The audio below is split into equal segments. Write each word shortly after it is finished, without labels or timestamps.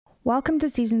Welcome to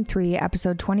Season 3,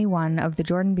 Episode 21 of the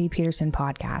Jordan B. Peterson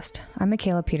podcast. I'm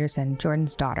Michaela Peterson,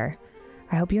 Jordan's daughter.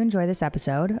 I hope you enjoy this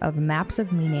episode of Maps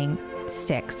of Meaning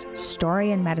 6,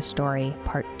 Story and Metastory,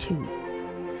 Part 2.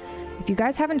 If you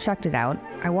guys haven't checked it out,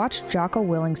 I watched Jocko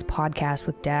Willing's podcast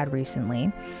with Dad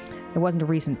recently. It wasn't a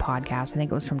recent podcast. I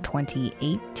think it was from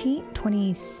 2018,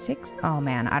 26? Oh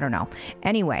man, I don't know.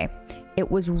 Anyway, it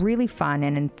was really fun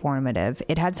and informative.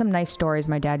 It had some nice stories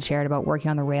my dad shared about working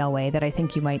on the railway that I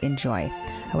think you might enjoy.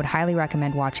 I would highly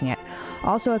recommend watching it.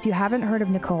 Also, if you haven't heard of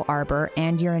Nicole Arbor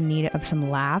and you're in need of some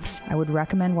laughs, I would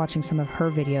recommend watching some of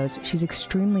her videos. She's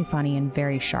extremely funny and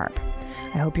very sharp.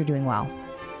 I hope you're doing well.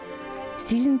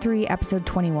 Season 3, Episode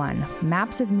 21,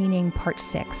 Maps of Meaning, Part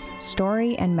 6,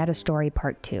 Story and Metastory,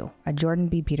 Part 2, a Jordan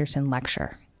B. Peterson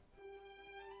lecture.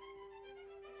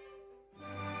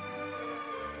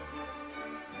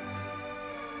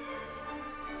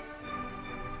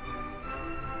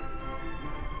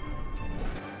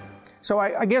 So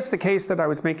I guess the case that I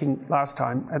was making last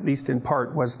time, at least in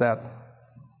part, was that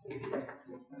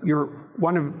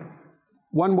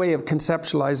one way of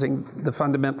conceptualizing the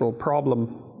fundamental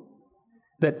problem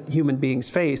that human beings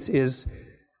face is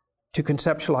to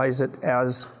conceptualize it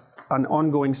as an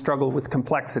ongoing struggle with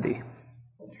complexity.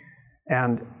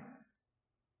 And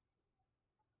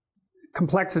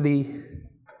complexity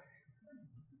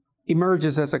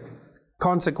emerges as a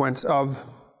consequence of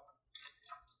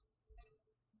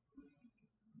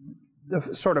the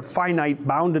sort of finite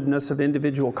boundedness of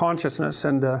individual consciousness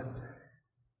and the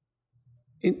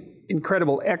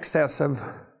incredible excess of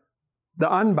the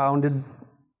unbounded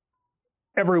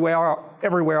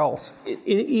everywhere else,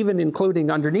 even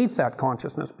including underneath that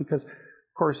consciousness, because, of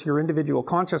course, your individual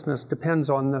consciousness depends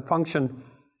on the function,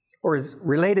 or is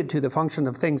related to the function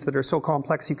of things that are so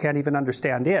complex you can't even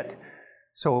understand it.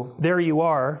 So there you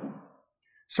are,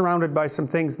 surrounded by some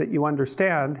things that you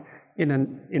understand, in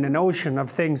an ocean of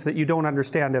things that you don't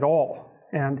understand at all,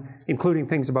 and including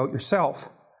things about yourself.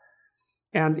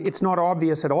 And it's not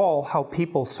obvious at all how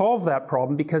people solve that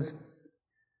problem, because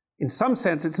in some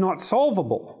sense it's not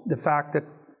solvable, the fact that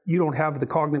you don't have the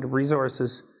cognitive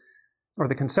resources or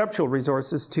the conceptual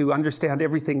resources to understand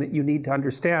everything that you need to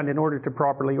understand in order to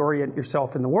properly orient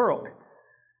yourself in the world.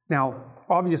 Now,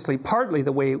 obviously, partly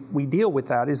the way we deal with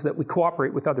that is that we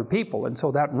cooperate with other people, and so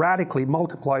that radically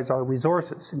multiplies our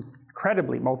resources,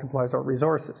 incredibly multiplies our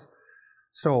resources.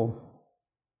 So,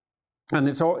 and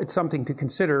it's something to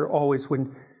consider always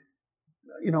when,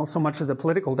 so much of the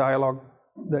political dialogue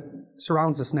that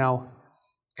surrounds us now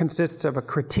consists of a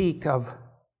critique of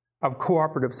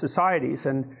cooperative societies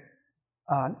and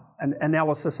an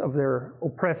analysis of their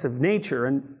oppressive nature.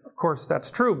 And of course, that's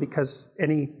true, because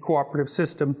any cooperative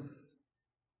system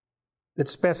that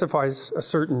specifies a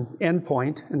certain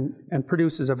endpoint and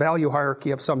produces a value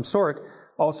hierarchy of some sort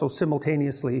also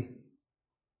simultaneously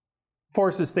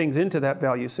forces things into that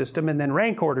value system and then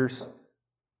rank orders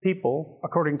people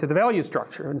according to the value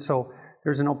structure. And so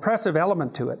there's an oppressive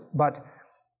element to it. But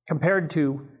compared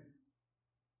to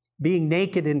being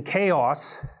naked in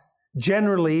chaos,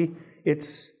 generally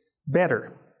it's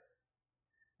better.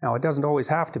 Now, it doesn't always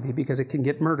have to be, because it can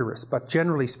get murderous, but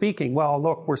generally speaking, well,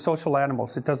 look, we're social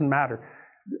animals, it doesn't matter.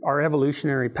 Our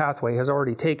evolutionary pathway has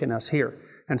already taken us here,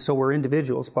 and so we're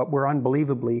individuals, but we're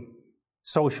unbelievably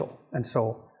social, and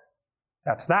so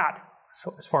that's that.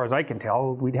 So as far as I can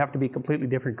tell, we'd have to be completely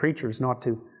different creatures not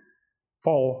to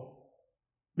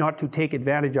take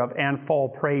advantage of and fall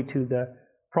prey to the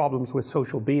problems with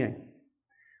social being.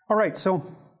 All right, so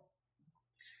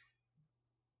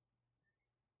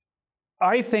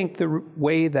I think the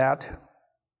way that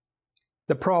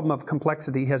the problem of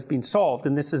complexity has been solved,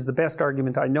 and this is the best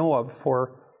argument I know of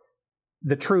for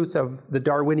the truth of the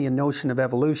Darwinian notion of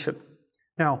evolution.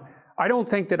 Now, I don't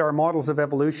think that our models of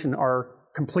evolution are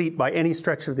complete by any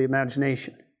stretch of the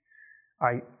imagination.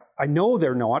 I know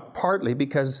they're not, partly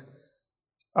because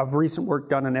of recent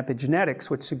work done on epigenetics,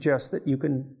 which suggests that you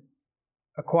can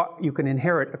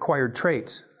inherit acquired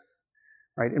traits.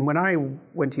 Right? And when I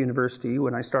went to university,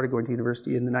 when I started going to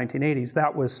university in the 1980s,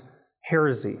 that was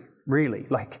heresy, really.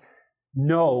 Like,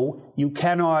 no, you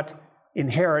cannot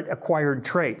inherit acquired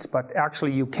traits, but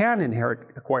actually you can inherit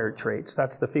acquired traits.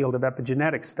 That's the field of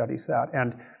epigenetics studies that.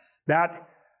 And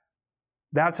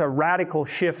that's a radical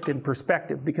shift in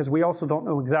perspective, because we also don't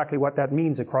know exactly what that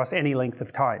means across any length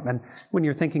of time. And when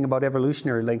you're thinking about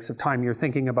evolutionary lengths of time, you're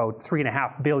thinking about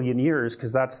 3.5 billion years,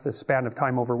 because that's the span of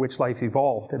time over which life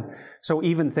evolved. And so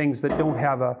even things that don't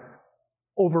have a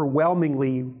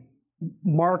overwhelmingly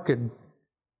marked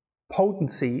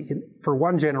potency for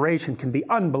one generation can be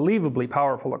unbelievably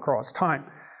powerful across time.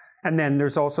 And then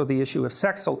there's also the issue of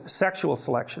sexual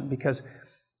selection, because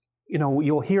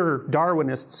you'll hear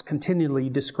Darwinists continually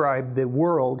describe the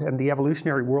world and the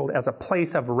evolutionary world as a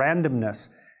place of randomness.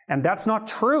 And that's not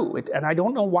true. And I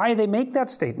don't know why they make that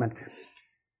statement.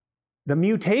 The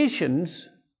mutations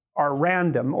are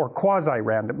random or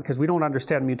quasi-random, because we don't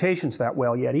understand mutations that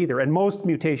well yet either. And most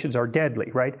mutations are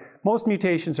deadly, right? Most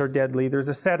mutations are deadly. There's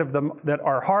a set of them that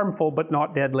are harmful but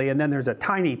not deadly, and then there's a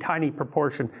tiny, tiny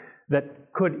proportion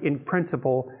that could, in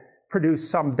principle, produce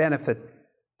some benefit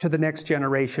to the next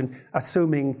generation,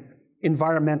 assuming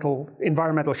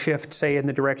environmental shift, say, in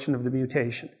the direction of the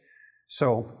mutation.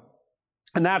 So,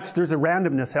 and there's a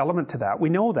randomness element to that. We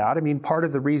know that. I mean, part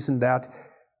of the reason that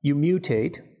you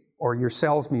mutate, or your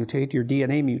cells mutate, your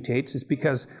DNA mutates, is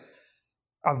because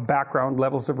of background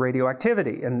levels of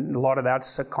radioactivity. And a lot of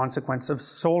that's a consequence of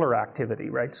solar activity,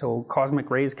 right? So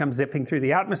cosmic rays come zipping through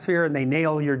the atmosphere and they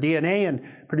nail your DNA and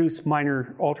produce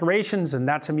minor alterations, and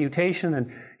that's a mutation.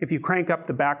 And if you crank up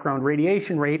the background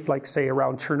radiation rate, like say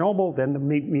around Chernobyl, then the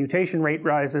mutation rate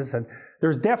rises, and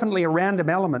there's definitely a random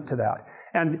element to that.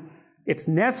 And it's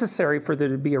necessary for there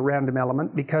to be a random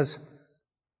element because,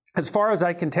 as far as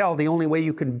I can tell, the only way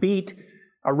you can beat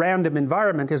a random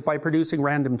environment is by producing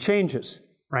random changes,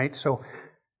 right? So,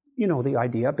 the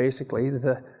idea, basically,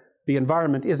 the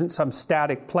environment isn't some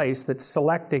static place that's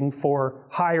selecting for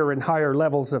higher and higher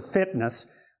levels of fitness,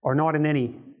 or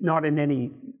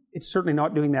it's certainly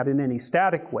not doing that in any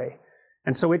static way.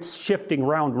 And so it's shifting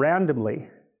around randomly.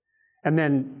 And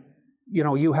then,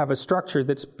 you have a structure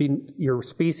your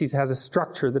species has a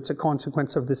structure that's a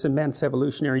consequence of this immense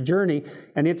evolutionary journey,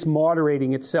 and it's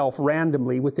moderating itself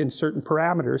randomly within certain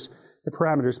parameters, the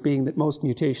parameters being that most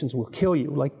mutations will kill you,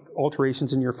 like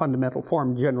alterations in your fundamental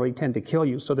form generally tend to kill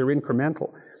you, so they're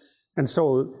incremental. And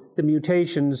so the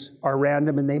mutations are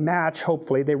random, and they match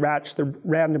the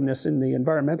randomness in the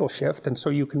environmental shift, and so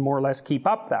you can more or less keep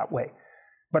up that way.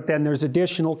 But then there's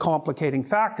additional complicating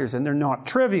factors, and they're not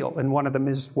trivial. And one of them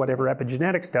is whatever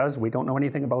epigenetics does. We don't know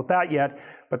anything about that yet.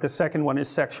 But the second one is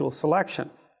sexual selection.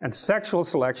 And sexual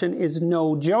selection is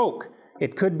no joke.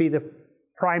 It could be the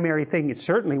primary thing. It's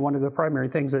certainly one of the primary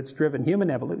things that's driven human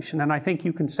evolution. And I think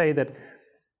you can say that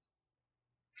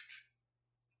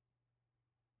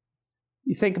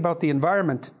you think about the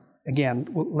environment again.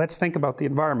 Well, let's think about the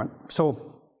environment.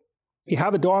 So you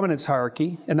have a dominance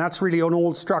hierarchy, and that's really an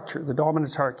old structure. The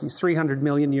dominance hierarchy is 300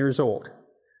 million years old,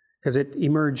 because it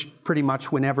emerged pretty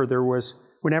much whenever there was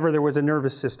a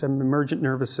nervous system, emergent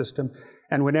nervous system,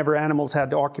 and whenever animals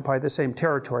had to occupy the same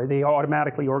territory, they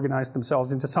automatically organized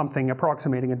themselves into something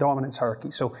approximating a dominance hierarchy.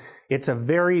 So it's a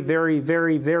very, very,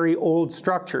 very, very old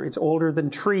structure. It's older than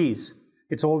trees.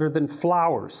 It's older than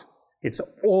flowers. It's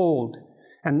old.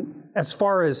 And as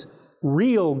far as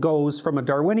real goes from a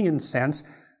Darwinian sense,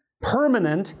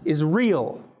 permanent is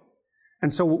real.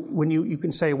 And so when you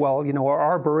can say, well, our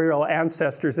arboreal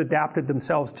ancestors adapted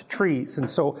themselves to trees, and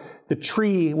so the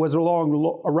tree was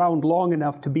around long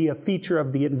enough to be a feature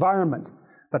of the environment.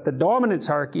 But the dominance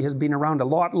hierarchy has been around a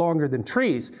lot longer than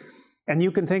trees. And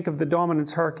you can think of the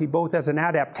dominance hierarchy both as an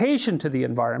adaptation to the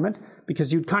environment,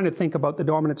 because you'd kind of think about the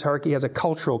dominance hierarchy as a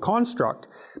cultural construct.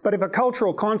 But if a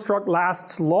cultural construct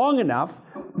lasts long enough,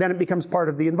 then it becomes part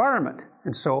of the environment.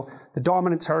 And so the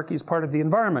dominance hierarchy is part of the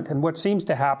environment. And what seems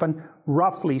to happen,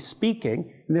 roughly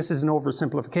speaking, and this is an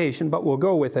oversimplification, but we'll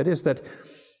go with it, is that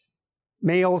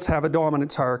males have a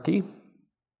dominance hierarchy,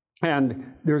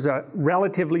 and there's a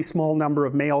relatively small number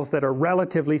of males that are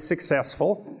relatively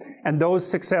successful, and those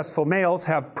successful males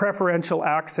have preferential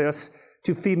access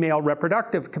to female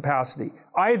reproductive capacity,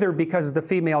 either because the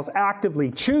females actively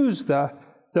choose the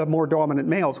more dominant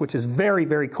males, which is very,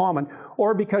 very common,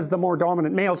 or because the more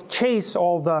dominant males chase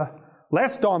all the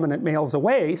less dominant males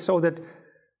away, so that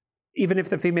even if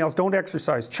the females don't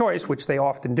exercise choice, which they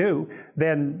often do,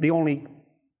 then the only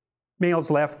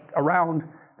males left around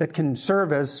that can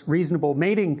serve as reasonable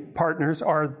mating partners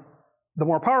are the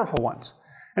more powerful ones.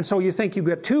 And so you think you've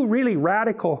got two really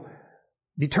radical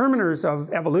determiners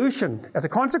of evolution as a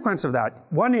consequence of that.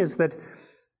 One is that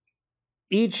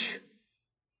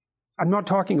I'm not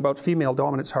talking about female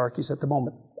dominance hierarchies at the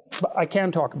moment, but I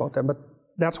can talk about them, but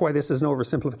that's why this is an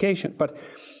oversimplification. But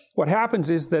what happens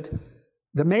is that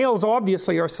the males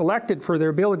obviously are selected for their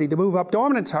ability to move up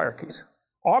dominance hierarchies.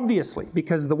 Obviously,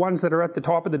 because the ones that are at the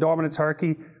top of the dominance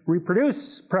hierarchy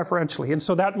reproduce preferentially. And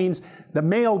so that means the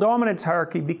male dominance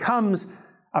hierarchy becomes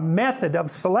a method of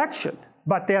selection.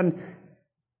 But then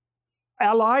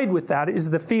allied with that is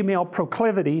the female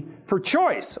proclivity for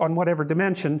choice on whatever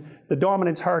dimension the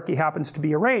dominance hierarchy happens to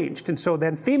be arranged. And so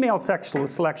then female sexual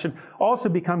selection also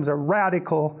becomes a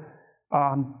radical,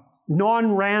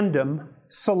 non-random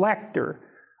selector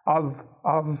of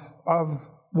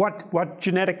what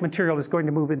genetic material is going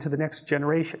to move into the next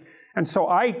generation. And so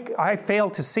I fail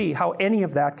to see how any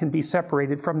of that can be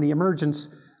separated from the emergence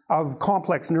of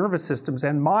complex nervous systems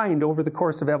and mind over the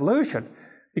course of evolution,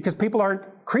 because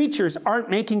creatures aren't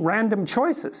making random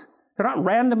choices. They're not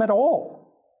random at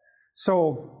all.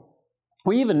 So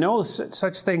we even know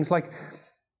such things like,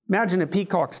 imagine a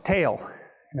peacock's tail,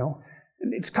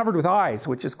 It's covered with eyes,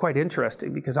 which is quite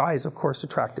interesting because eyes, of course,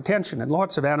 attract attention. And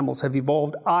lots of animals have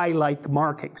evolved eye-like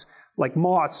markings. Like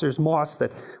moths, there's moths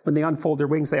that when they unfold their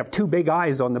wings, they have two big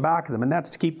eyes on the back of them. And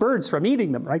that's to keep birds from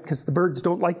eating them, right? Because the birds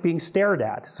don't like being stared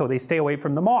at, so they stay away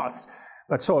from the moths.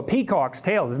 But so a peacock's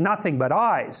tail is nothing but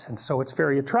eyes. And so it's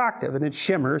very attractive and it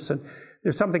shimmers. And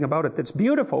there's something about it that's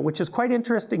beautiful, which is quite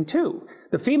interesting too.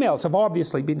 The females have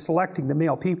obviously been selecting the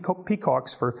male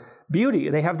peacocks for beauty.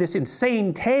 They have this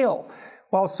insane tail.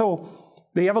 Well, so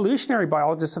the evolutionary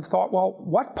biologists have thought, well,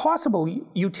 what possible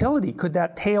utility could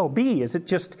that tail be? Is it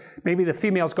just maybe the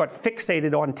females got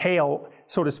fixated on tail,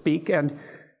 so to speak, and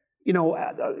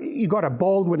you got a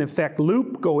Baldwin effect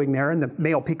loop going there, and the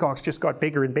male peacocks just got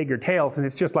bigger and bigger tails, and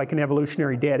it's just like an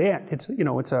evolutionary dead end. It's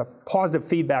a positive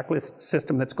feedback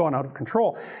system that's gone out of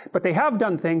control. But they have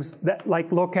done things that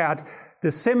look at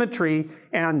the symmetry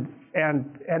and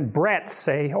breadth,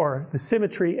 say, or the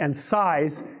symmetry and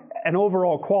size and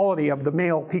overall quality of the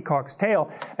male peacock's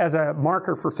tail as a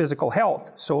marker for physical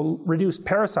health. So reduced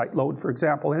parasite load, for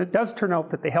example. And it does turn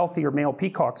out that the healthier male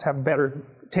peacocks have better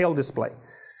tail display.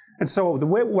 And so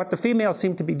what the females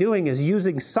seem to be doing is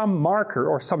using some marker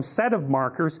or some set of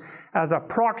markers as a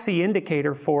proxy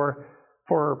indicator for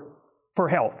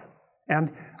health.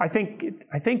 And I think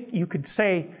you could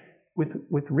say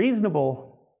reasonably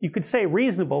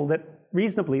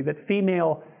that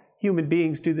female human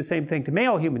beings do the same thing to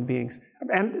male human beings.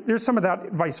 And there's some of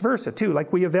that vice versa too.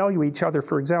 Like we evaluate each other,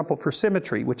 for example, for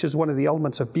symmetry, which is one of the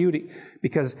elements of beauty,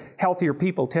 because healthier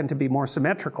people tend to be more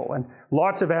symmetrical. And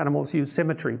lots of animals use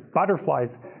symmetry.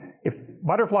 If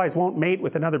butterflies won't mate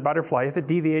with another butterfly if it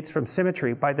deviates from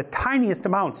symmetry by the tiniest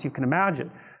amounts you can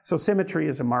imagine. So symmetry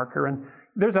is a marker. And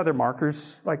there's other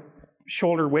markers like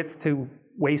shoulder width to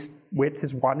waist width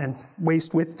is one, and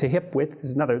waist width to hip width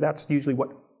is another. That's usually what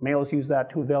males use that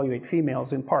to evaluate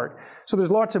females in part. So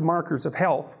there's lots of markers of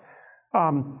health.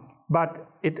 But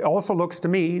it also looks to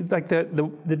me like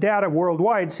the data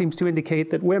worldwide seems to indicate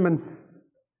that women,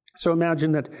 so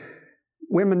imagine that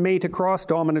women mate across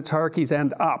dominance hierarchies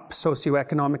and up,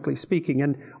 socioeconomically speaking.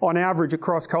 And on average,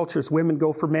 across cultures, women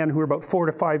go for men who are about 4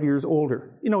 to 5 years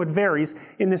older. It varies.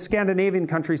 In the Scandinavian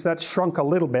countries, that's shrunk a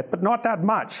little bit, but not that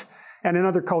much. And in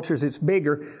other cultures, it's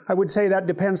bigger. I would say that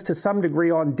depends to some degree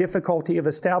on difficulty of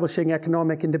establishing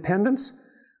economic independence,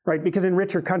 right? Because in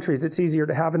richer countries, it's easier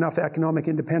to have enough economic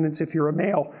independence if you're a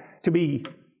male to be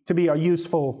a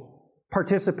useful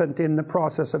participant in the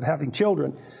process of having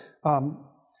children.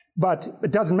 But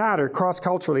it doesn't matter.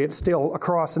 Cross-culturally, it's still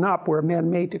across and up, where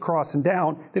men mate across and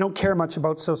down. They don't care much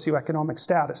about socioeconomic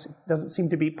status. It doesn't seem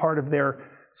to be part of their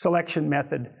selection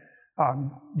method,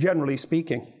 generally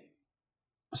speaking.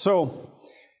 So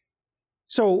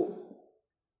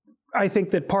I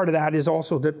think that part of that is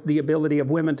also the ability of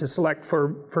women to select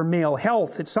for male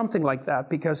health. It's something like that,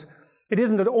 because it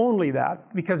isn't only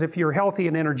that, because if you're healthy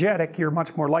and energetic, you're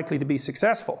much more likely to be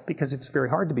successful, because it's very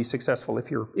hard to be successful if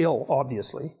you're ill,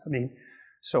 obviously.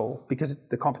 Because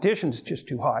the competition is just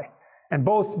too high. And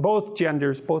both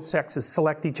genders, both sexes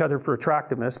select each other for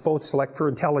attractiveness, both select for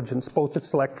intelligence, both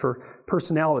select for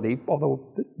personality, although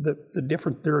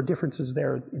there are differences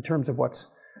there in terms of what's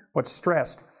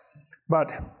stressed.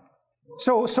 But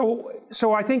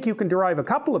so I think you can derive a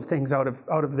couple of things out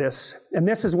of this, and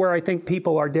this is where I think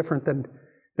people are different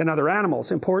than other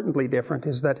animals. Importantly different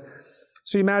is that,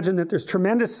 so you imagine that there's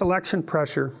tremendous selection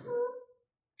pressure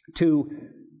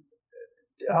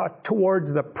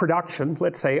towards the production,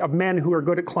 let's say, of men who are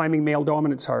good at climbing male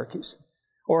dominance hierarchies,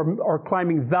 or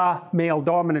climbing the male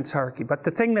dominance hierarchy. But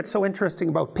the thing that's so interesting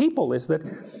about people is that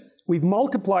we've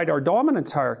multiplied our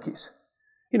dominance hierarchies.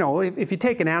 If you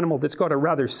take an animal that's got a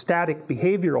rather static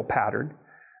behavioral pattern,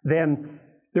 then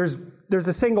there's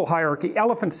a single hierarchy.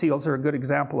 Elephant seals are a good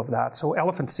example of that. So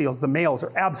elephant seals, the males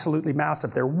are absolutely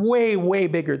massive. They're way, way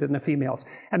bigger than the females.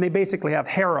 And they basically have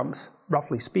harems,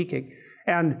 roughly speaking.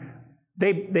 And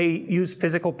they use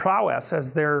physical prowess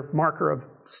as their marker of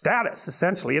status,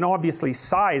 essentially. And obviously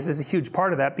size is a huge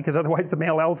part of that, because otherwise the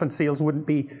male elephant seals wouldn't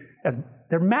be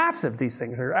they're massive, these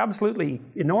things. They're absolutely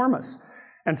enormous.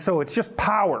 And so it's just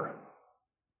power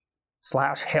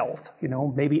 / health,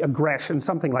 maybe aggression,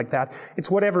 something like that. It's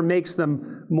whatever makes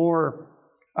them more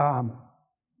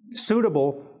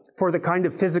suitable for the kind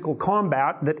of physical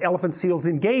combat that elephant seals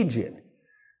engage in.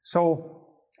 So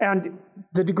And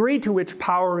the degree to which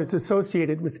power is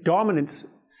associated with dominance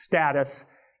status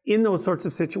in those sorts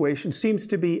of situations seems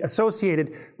to be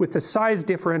associated with the size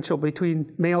differential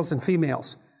between males and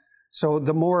females. So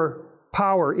the more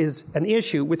power is an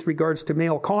issue with regards to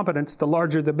male competence, the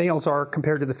larger the males are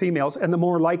compared to the females, and the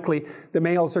more likely the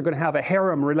males are going to have a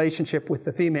harem relationship with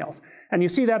the females. And you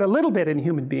see that a little bit in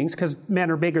human beings because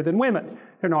men are bigger than women.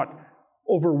 They're not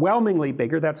overwhelmingly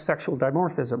bigger. That's sexual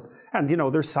dimorphism. And, you know,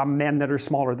 there's some men that are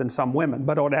smaller than some women,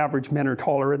 but on average, men are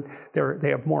taller and they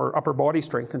have more upper body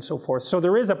strength and so forth. So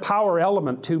there is a power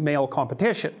element to male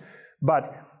competition,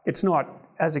 but it's not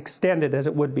as extended as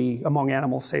it would be among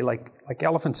animals, say, like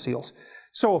elephant seals.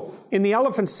 So in the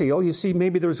elephant seal, you see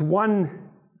maybe there's one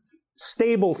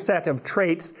stable set of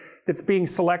traits that's being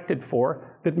selected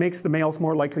for that makes the males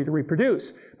more likely to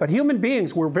reproduce. But human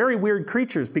beings, we're very weird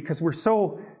creatures because we're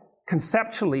so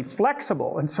conceptually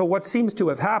flexible. And so what seems to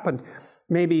have happened,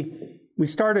 maybe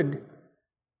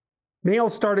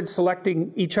males started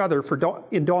selecting each other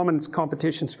in dominance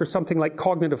competitions for something like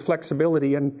cognitive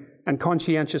flexibility and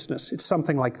conscientiousness. It's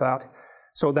something like that.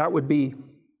 So that would be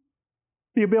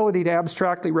the ability to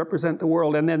abstractly represent the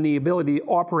world and then the ability to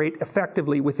operate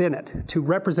effectively within it, to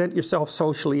represent yourself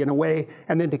socially in a way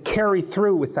and then to carry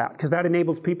through with that, because that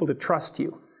enables people to trust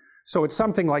you. So it's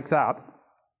something like that.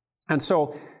 And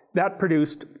so that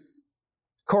produced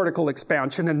cortical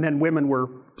expansion, and then women were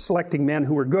selecting men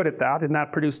who were good at that, and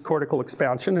that produced cortical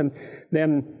expansion. And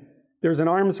then there's an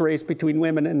arms race between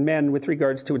women and men with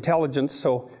regards to intelligence,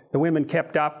 so the women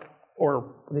kept up,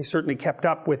 or they certainly kept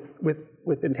up with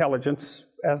intelligence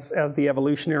as the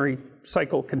evolutionary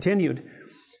cycle continued.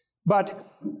 But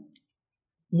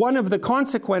one of the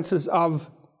consequences of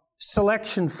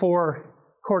selection for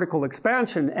cortical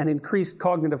expansion and increased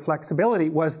cognitive flexibility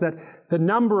was that the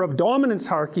number of dominance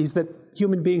hierarchies that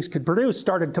human beings could produce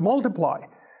started to multiply,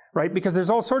 right? Because there's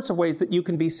all sorts of ways that you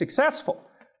can be successful.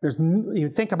 You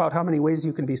think about how many ways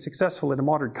you can be successful in a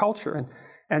modern culture,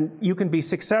 and you can be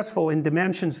successful in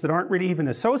dimensions that aren't really even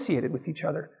associated with each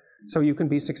other. So you can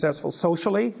be successful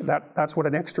socially, that's what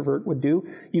an extrovert would do.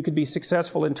 You could be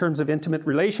successful in terms of intimate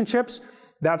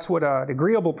relationships, that's what an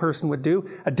agreeable person would do.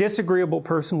 A disagreeable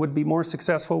person would be more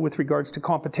successful with regards to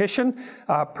competition.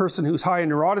 A person who's high in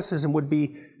neuroticism would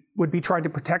be trying to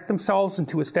protect themselves and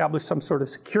to establish some sort of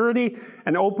security.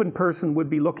 An open person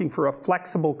would be looking for a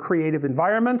flexible, creative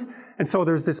environment. And so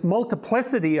there's this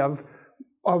multiplicity of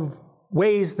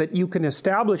ways that you can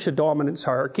establish a dominance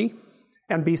hierarchy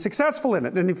and be successful in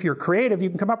it. And if you're creative, you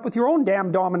can come up with your own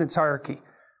damn dominance hierarchy,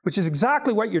 which is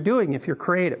exactly what you're doing if you're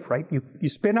creative, right? You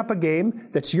spin up a game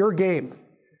that's your game,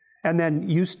 and then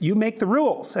you make the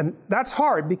rules. And that's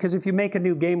hard, because if you make a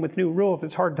new game with new rules,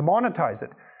 it's hard to monetize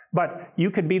it. But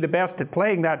you can be the best at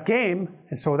playing that game,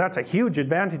 and so that's a huge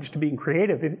advantage to being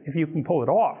creative if you can pull it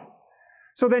off.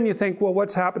 So then you think, well,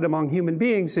 what's happened among human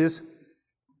beings is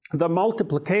the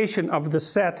multiplication of the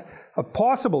set of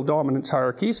possible dominance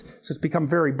hierarchies, so it's become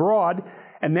very broad,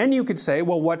 and then you could say,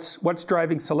 well, what's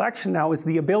driving selection now is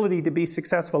the ability to be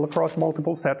successful across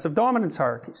multiple sets of dominance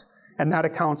hierarchies, and that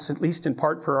accounts, at least in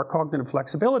part, for our cognitive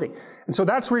flexibility. And so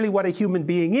that's really what a human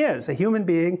being is. A human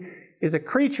being is a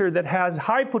creature that has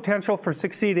high potential for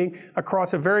succeeding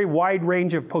across a very wide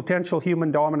range of potential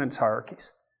human dominance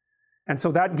hierarchies. And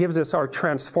so that gives us our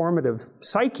transformative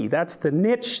psyche. That's the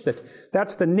niche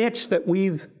that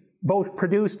we've both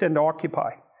produced and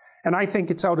occupy. And I think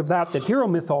it's out of that hero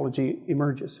mythology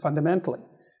emerges fundamentally.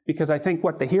 Because I think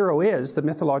what the hero is, the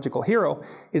mythological hero,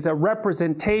 is a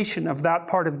representation of that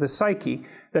part of the psyche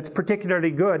that's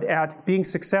particularly good at being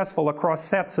successful across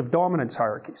sets of dominance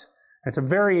hierarchies. It's a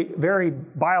very, very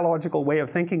biological way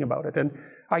of thinking about it. And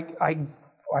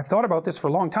I've thought about this for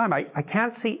a long time. I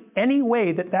can't see any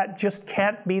way that just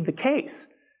can't be the case.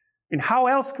 And how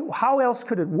else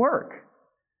could it work?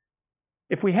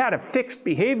 If we had a fixed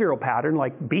behavioral pattern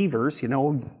like beavers,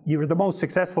 you're the most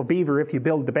successful beaver if you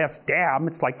build the best dam,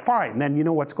 it's like, fine, then you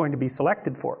know what's going to be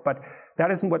selected for. But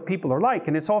that isn't what people are like.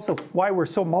 And it's also why we're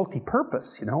so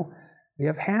multi-purpose, We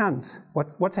have hands.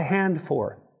 What's a hand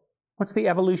for? What's the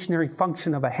evolutionary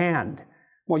function of a hand?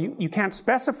 Well, you can't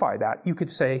specify that. You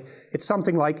could say it's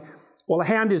something like, well, a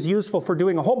hand is useful for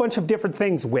doing a whole bunch of different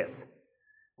things with.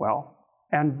 Well,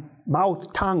 and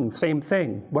mouth, tongue, same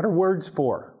thing. What are words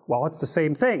for? Well, it's the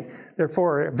same thing. They're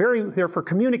for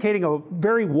communicating a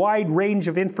very wide range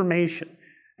of information.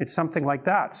 It's something like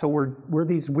that. So we're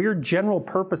these weird general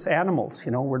purpose animals.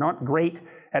 We're not great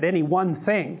at any one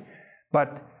thing,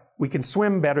 but we can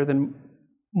swim better than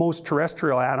most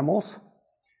terrestrial animals.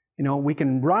 We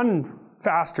can run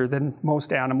faster than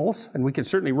most animals, and we can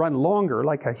certainly run longer,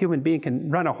 like a human being can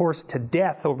run a horse to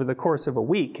death over the course of a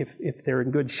week if they're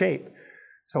in good shape.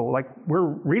 So like we're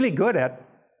really good at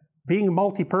being a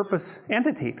multi-purpose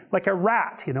entity, like a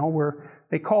rat,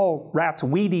 they call rats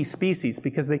weedy species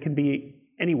because they can be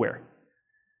anywhere.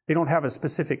 They don't have a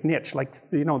specific niche. Like,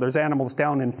 there's animals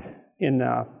down in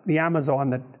the Amazon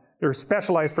that they're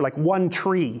specialized for like one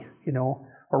tree,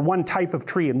 or one type of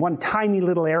tree in one tiny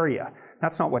little area.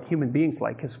 That's not what human beings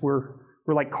like, because we're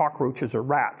like cockroaches or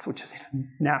rats, which is a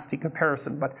nasty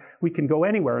comparison, but we can go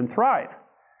anywhere and thrive.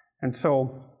 And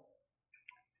so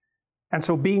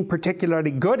being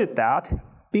particularly good at that,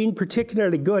 being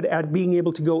particularly good at being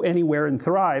able to go anywhere and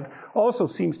thrive, also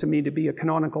seems to me to be a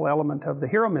canonical element of the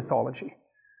hero mythology.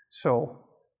 So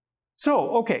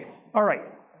okay, all right.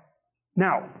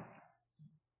 Now,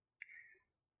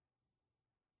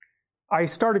 I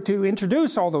started to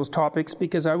introduce all those topics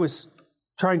because I was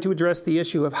trying to address the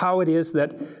issue of how it is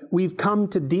that we've come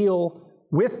to deal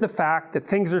with the fact that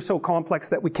things are so complex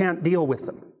that we can't deal with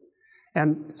them.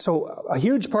 And so a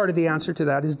huge part of the answer to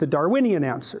that is the Darwinian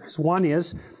answers. One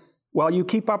is, well, you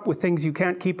keep up with things you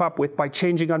can't keep up with by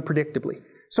changing unpredictably.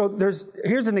 So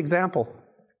here's an example.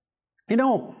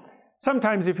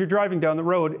 Sometimes if you're driving down the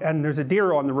road and there's a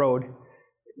deer on the road,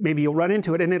 maybe you'll run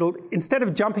into it, and instead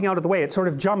of jumping out of the way, it sort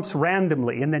of jumps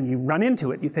randomly, and then you run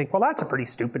into it. You think, well, that's a pretty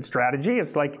stupid strategy.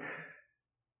 It's like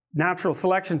natural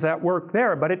selection's at work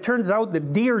there, but it turns out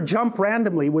that deer jump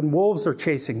randomly when wolves are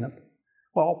chasing them.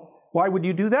 Well, why would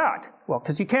you do that? Well,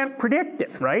 because you can't predict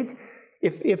it, right?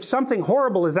 If something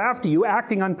horrible is after you,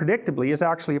 acting unpredictably is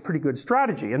actually a pretty good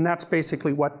strategy, and that's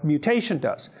basically what mutation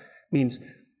does. It means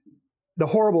the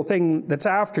horrible thing that's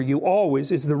after you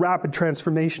always is the rapid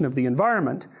transformation of the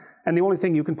environment, and the only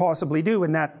thing you can possibly do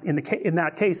in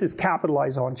that case is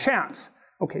capitalize on chance.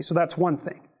 Okay, so that's one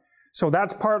thing. So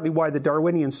that's partly why the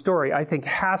Darwinian story, I think,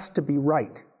 has to be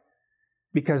right,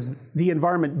 because the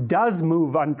environment does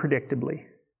move unpredictably.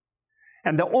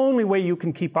 And the only way you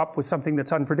can keep up with something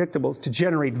that's unpredictable is to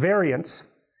generate variance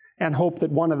and hope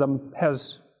that one of them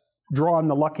has drawn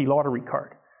the lucky lottery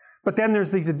card. But then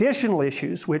there's these additional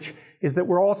issues, which is that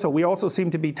we also seem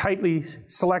to be tightly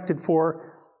selected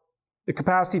for the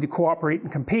capacity to cooperate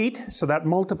and compete, so that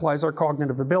multiplies our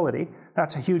cognitive ability.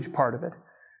 That's a huge part of it.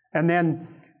 And then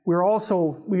we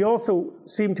also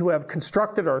seem to have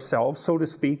constructed ourselves, so to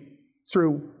speak,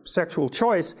 through sexual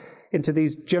choice into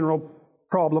these general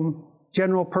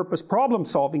purpose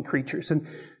problem-solving creatures. And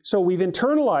so we've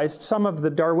internalized some of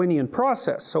the Darwinian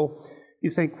process. So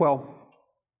you think, well,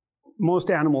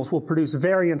 most animals will produce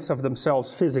variants of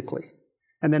themselves physically,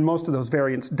 and then most of those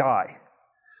variants die.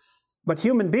 But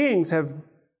human beings have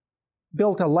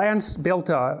built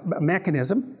a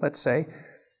mechanism, let's say,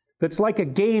 that's like a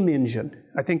game engine.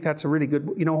 I think that's a really good,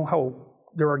 how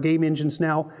there are game engines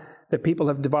now that people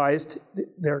have devised,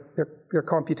 they're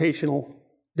computational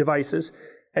devices,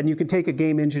 and you can take a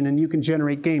game engine and you can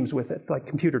generate games with it, like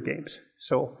computer games.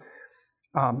 So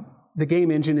the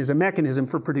game engine is a mechanism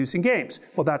for producing games.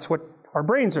 Well, that's what our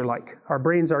brains are like. Our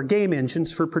brains are game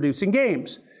engines for producing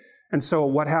games. And so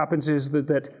what happens is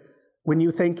that when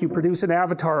you think you produce an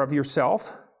avatar of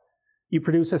yourself, you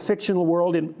produce a fictional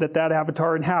world that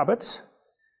avatar inhabits,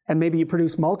 and maybe you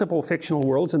produce multiple fictional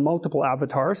worlds and multiple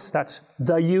avatars. That's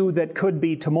the you that could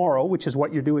be tomorrow, which is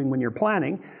what you're doing when you're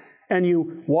planning. And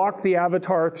you walk the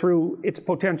avatar through its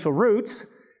potential routes,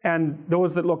 and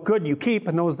those that look good you keep,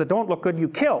 and those that don't look good you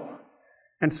kill.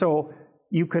 And so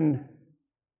you can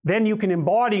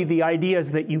embody the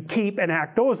ideas that you keep and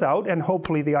act those out, and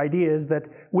hopefully the idea is that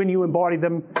when you embody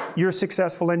them, you're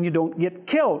successful and you don't get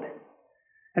killed.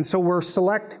 And so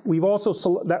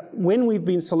when we've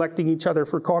been selecting each other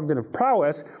for cognitive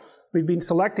prowess, we've been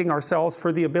selecting ourselves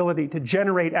for the ability to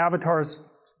generate avatars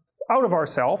out of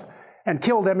ourselves and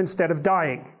kill them instead of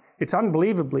dying. It's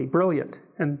unbelievably brilliant.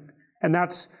 And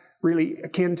that's really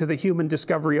akin to the human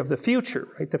discovery of the future,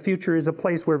 right? The future is a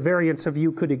place where variants of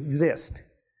you could exist.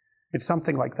 It's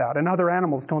something like that. And other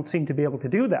animals don't seem to be able to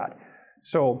do that.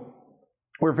 So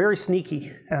we're very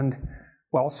sneaky. And,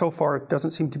 well, so far it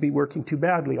doesn't seem to be working too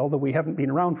badly, although we haven't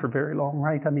been around for very long,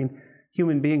 right? I mean,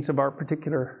 human beings of our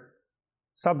particular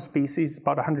subspecies,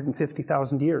 about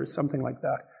 150,000 years, something like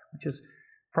that, which is,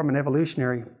 from an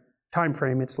evolutionary time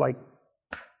frame, it's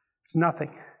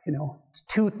nothing. It's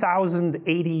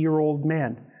 2,080-year-old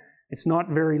men. It's not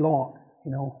very long,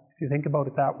 if you think about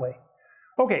it that way.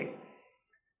 Okay,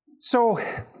 so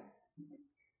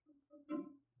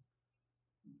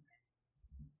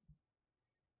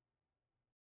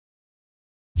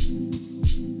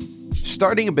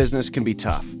starting a business can be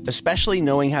tough, especially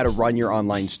knowing how to run your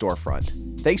online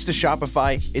storefront. Thanks to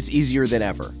Shopify, it's easier than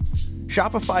ever.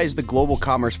 Shopify is the global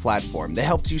commerce platform that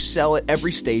helps you sell at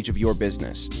every stage of your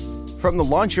business. From the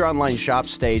launch your online shop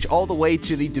stage all the way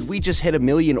to the did we just hit 1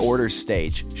 million orders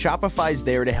stage, Shopify's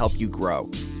there to help you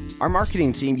grow. Our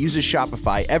marketing team uses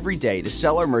Shopify every day to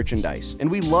sell our merchandise,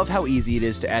 and we love how easy it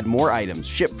is to add more items,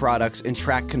 ship products, and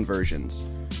track conversions.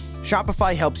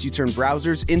 Shopify helps you turn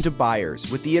browsers into buyers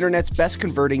with the internet's best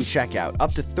converting checkout,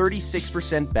 up to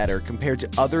 36% better compared to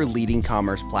other leading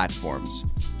commerce platforms.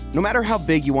 No matter how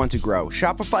big you want to grow,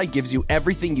 Shopify gives you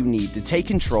everything you need to take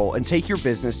control and take your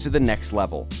business to the next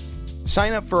level.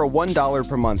 Sign up for a $1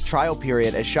 per month trial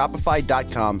period at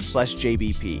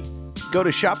shopify.com/JBP. Go to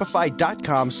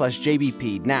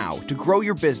shopify.com/JBP now to grow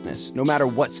your business no matter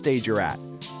what stage you're at.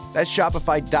 That's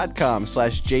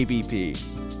shopify.com/JBP.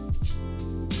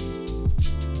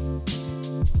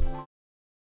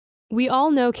 We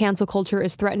all know cancel culture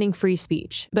is threatening free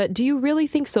speech, but do you really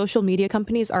think social media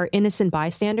companies are innocent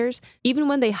bystanders, even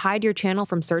when they hide your channel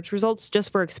from search results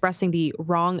just for expressing the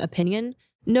wrong opinion?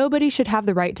 Nobody should have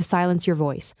the right to silence your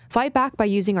voice. Fight back by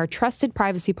using our trusted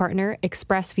privacy partner,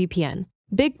 ExpressVPN.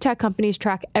 Big tech companies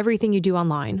track everything you do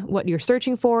online, what you're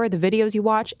searching for, the videos you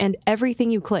watch, and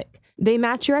everything you click. They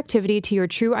match your activity to your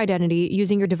true identity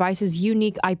using your device's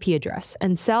unique IP address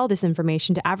and sell this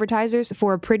information to advertisers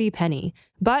for a pretty penny.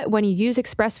 But when you use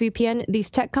ExpressVPN, these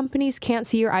tech companies can't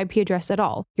see your IP address at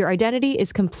all. Your identity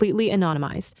is completely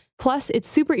anonymized. Plus, it's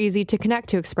super easy to connect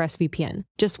to ExpressVPN.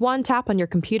 Just one tap on your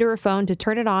computer or phone to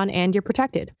turn it on and you're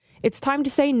protected. It's time to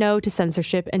say no to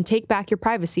censorship and take back your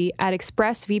privacy at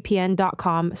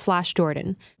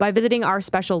expressvpn.com/Jordan. By visiting our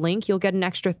special link, you'll get an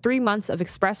extra 3 months of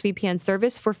ExpressVPN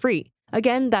service for free.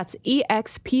 Again, that's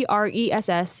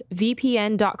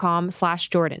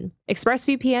expressvpn.com/Jordan.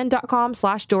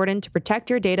 expressvpn.com/Jordan to protect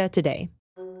your data today.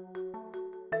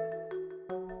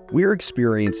 We're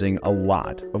experiencing a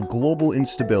lot of global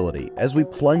instability as we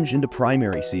plunge into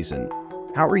primary season.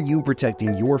 How are you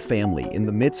protecting your family in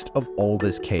the midst of all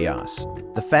this chaos?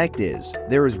 The fact is,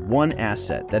 there is one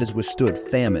asset that has withstood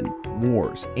famine,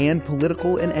 wars, and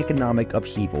political and economic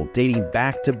upheaval dating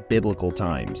back to biblical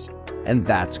times, and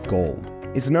that's gold.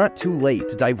 It's not too late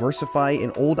to diversify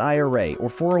an old IRA or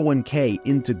 401k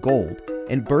into gold,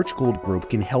 and Birch Gold Group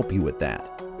can help you with that.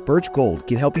 Birch Gold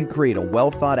can help you create a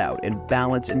well-thought-out and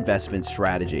balanced investment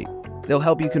strategy. They'll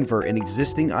help you convert an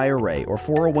existing IRA or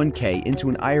 401k into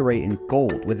an IRA in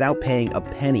gold without paying a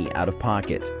penny out of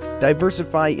pocket.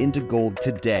 Diversify into gold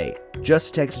today.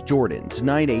 Just text Jordan to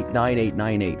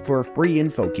 989898 for a free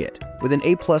info kit. With an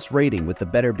A+ rating with the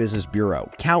Better Business Bureau,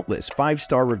 countless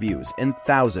 5-star reviews, and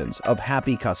thousands of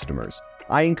happy customers,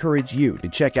 I encourage you to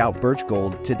check out Birch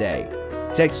Gold today.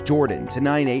 Text Jordan to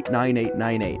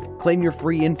 989898. Claim your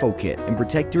free info kit and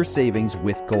protect your savings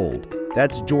with gold.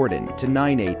 That's Jordan to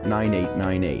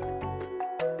 989898.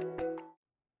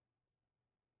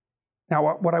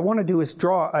 Now, what I want to do is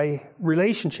draw a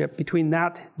relationship between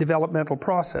that developmental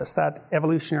process, that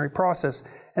evolutionary process,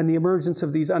 and the emergence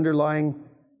of these underlying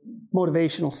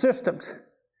motivational systems.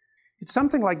 It's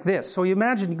something like this. So you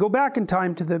imagine, you go back in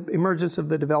time to the emergence of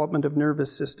the development of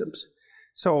nervous systems.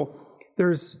 So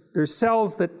there's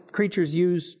cells that creatures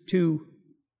use to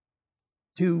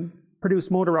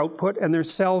produce motor output, and there's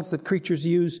cells that creatures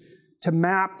use to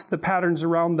map the patterns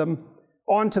around them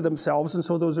onto themselves, and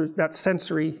so that's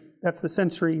the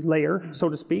sensory layer, so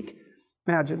to speak.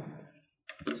 Imagine,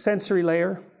 sensory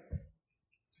layer,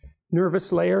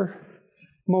 nervous layer,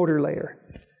 motor layer.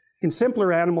 In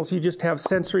simpler animals, you just have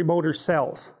sensory motor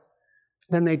cells.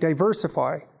 Then they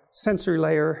diversify, sensory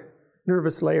layer,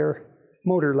 nervous layer,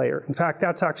 motor layer. In fact,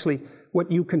 that's actually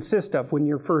what you consist of when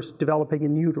you're first developing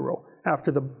in utero.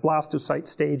 After the blastocyte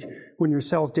stage, when your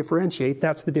cells differentiate,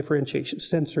 that's the differentiation.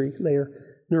 Sensory layer,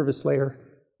 nervous layer,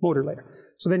 motor layer.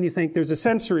 So then you think there's a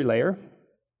sensory layer.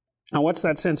 Now what's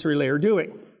that sensory layer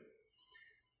doing?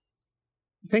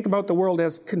 Think about the world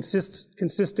as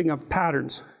consisting of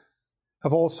patterns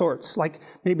of all sorts. Like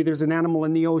maybe there's an animal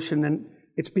in the ocean and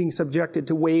it's being subjected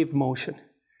to wave motion.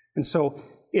 And so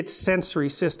its sensory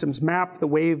systems map the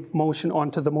wave motion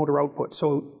onto the motor output.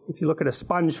 So if you look at a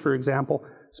sponge, for example,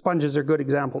 sponges are good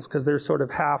examples because they're sort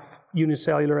of half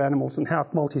unicellular animals and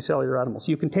half multicellular animals.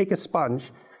 You can take a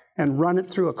sponge and run it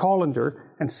through a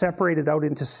colander and separate it out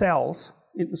into cells,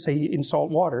 say in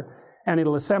salt water, and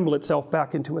it'll assemble itself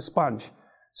back into a sponge.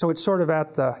 So it's sort of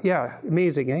at the,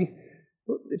 amazing, eh?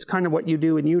 It's kind of what you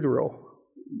do in utero.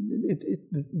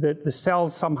 The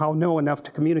cells somehow know enough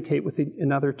to communicate with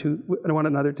one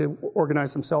another to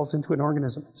organize themselves into an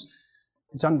organism.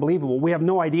 It's unbelievable. We have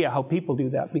no idea how people do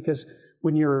that because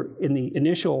when you're in the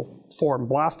initial form,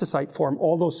 blastocyte form,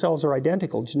 all those cells are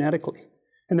identical genetically.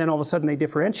 and then all of a sudden they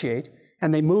differentiate,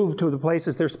 and they move to the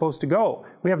places they're supposed to go.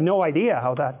 We have no idea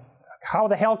how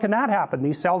the hell can that happen?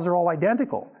 These cells are all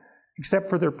identical, except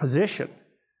for their position.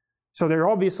 So they're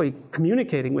obviously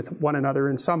communicating with one another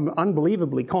in some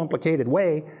unbelievably complicated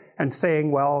way and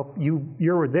saying, well,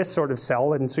 you're this sort of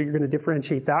cell, and so you're going to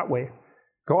differentiate that way.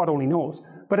 God only knows.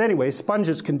 But anyway,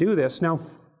 sponges can do this. Now,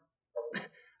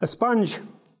 a sponge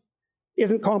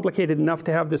isn't complicated enough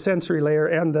to have the sensory layer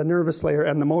and the nervous layer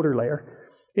and the motor layer.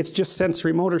 It's just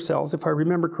sensory motor cells, if I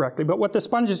remember correctly. But what the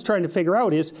sponge is trying to figure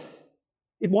out is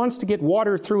it wants to get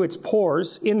water through its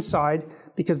pores inside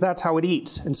because that's how it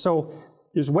eats. And so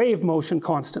there's wave motion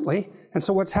constantly. And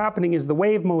so what's happening is the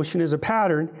wave motion is a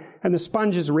pattern, and the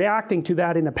sponge is reacting to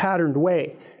that in a patterned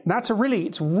way. And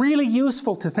it's really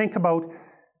useful to think about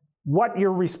what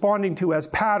you're responding to as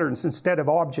patterns instead of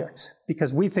objects,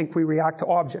 because we think we react to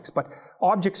objects, but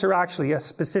objects are actually a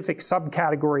specific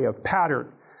subcategory of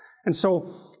pattern. And so,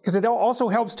 because it also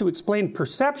helps to explain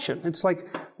perception. It's like,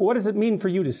 what does it mean for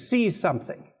you to see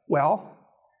something? Well,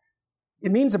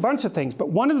 it means a bunch of things,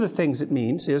 but one of the things it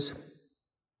means is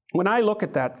when I look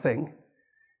at that thing,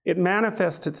 it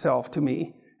manifests itself to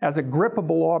me as a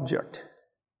grippable object.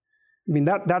 I mean,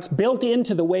 that's built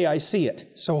into the way I see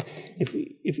it. So if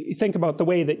you think about the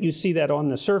way that you see that on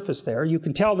the surface there, you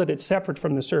can tell that it's separate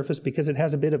from the surface because it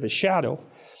has a bit of a shadow,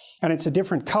 and it's a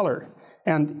different color.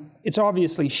 And it's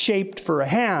obviously shaped for a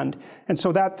hand, and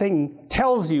so that thing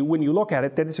tells you when you look at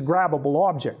it that it's a grabbable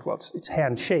object. Well, it's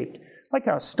hand-shaped, like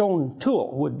a stone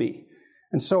tool would be.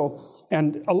 And so,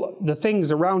 the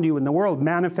things around you in the world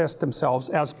manifest themselves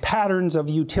as patterns of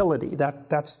utility.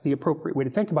 That's the appropriate way to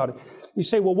think about it. You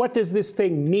say, well, what does this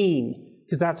thing mean?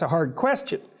 Because that's a hard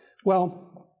question.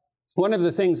 Well, one of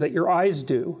the things that your eyes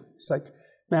do, it's like,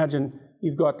 imagine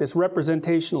you've got this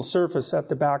representational surface at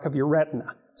the back of your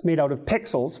retina. It's made out of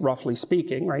pixels, roughly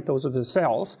speaking, right? Those are the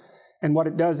cells. And what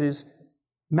it does is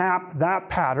map that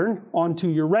pattern onto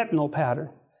your retinal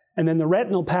pattern. And then the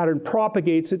retinal pattern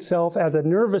propagates itself as a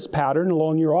nervous pattern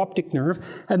along your optic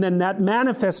nerve, and then that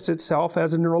manifests itself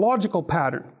as a neurological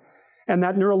pattern. And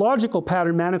that neurological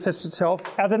pattern manifests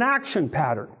itself as an action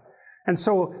pattern. And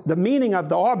so the meaning of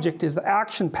the object is the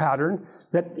action pattern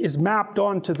that is mapped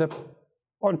onto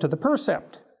the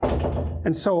percept.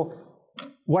 And so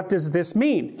what does this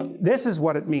mean? This is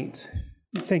what it means.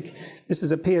 You think this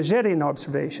is a Piagetian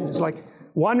observation. It's like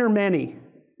one or many.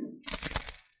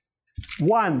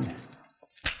 One,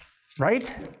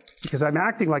 right? Because I'm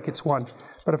acting like it's one.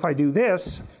 But if I do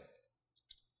this,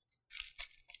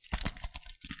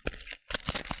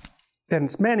 then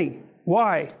it's many.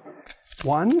 Why?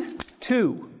 1,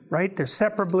 2, right? They're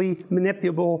separately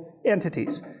manipulable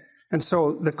entities. And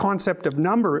so the concept of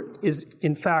number is,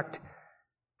 in fact,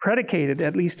 predicated,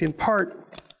 at least in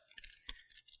part,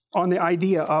 on the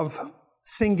idea of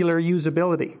singular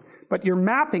usability. But you're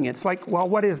mapping it. It's like, well,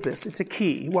 what is this? It's a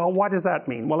key. Well, what does that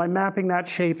mean? Well, I'm mapping that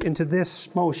shape into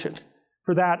this motion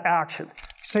for that action.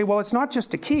 You say, well, it's not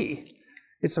just a key.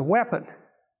 It's a weapon,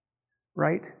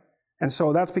 right? And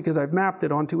so that's because I've mapped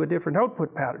it onto a different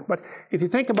output pattern. But if you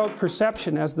think about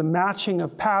perception as the matching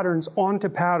of patterns onto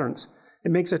patterns,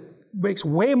 it makes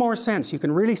way more sense. You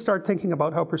can really start thinking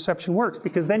about how perception works,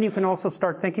 because then you can also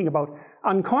start thinking about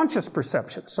unconscious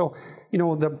perception. So, you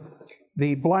know,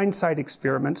 the blindside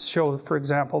experiments show, for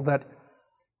example, that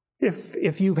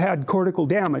if you've had cortical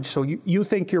damage, so you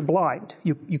think you're blind,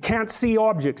 you can't see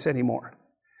objects anymore.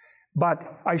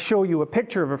 But I show you a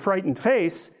picture of a frightened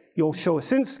face, you'll show a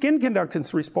skin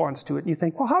conductance response to it, and you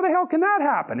think, well, how the hell can that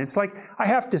happen? It's like, I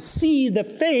have to see the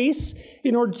face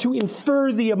in order to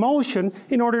infer the emotion,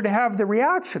 in order to have the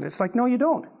reaction. It's like, no, you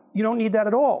don't. You don't need that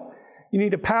at all. You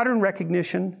need a pattern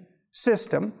recognition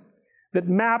system that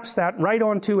maps that right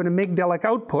onto an amygdalic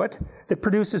output that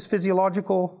produces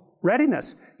physiological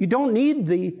readiness. You don't need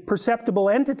the perceptible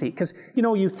entity, because, you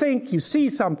know, you think, you see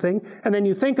something, and then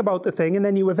you think about the thing, and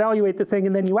then you evaluate the thing,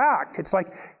 and then you act. It's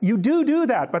like, you do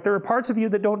that, but there are parts of you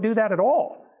that don't do that at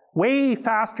all. Way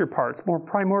faster parts, more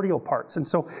primordial parts. And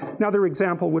so another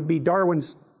example would be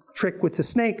Darwin's trick with the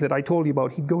snake that I told you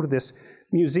about. He'd go to this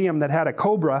museum that had a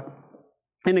cobra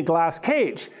in a glass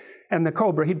cage. And the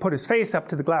cobra, he'd put his face up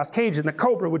to the glass cage, and the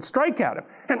cobra would strike at him.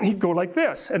 And he'd go like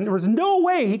this. And there was no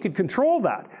way he could control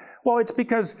that. Well, it's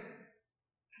because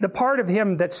the part of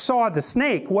him that saw the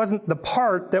snake wasn't the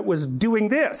part that was doing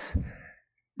this.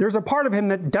 There's a part of him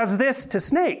that does this to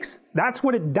snakes. That's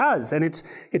what it does. And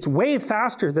it's way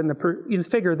faster than you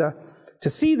figure to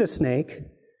see the snake,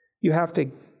 you have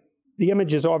to, the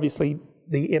image is obviously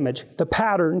the image. The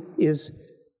pattern is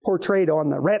portrayed on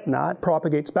the retina, it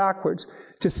propagates backwards.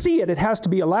 To see it, it has to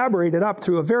be elaborated up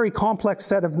through a very complex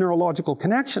set of neurological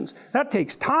connections. That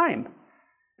takes time.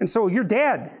 And so you're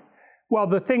dead. Well,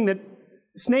 the thing that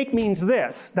snake means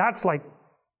this, that's like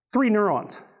 3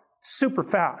 neurons, super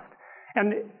fast.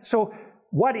 And so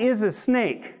what is a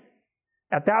snake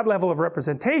at that level of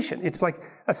representation? It's like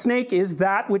a snake is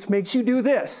that which makes you do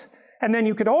this. And then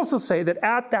you could also say that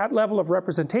at that level of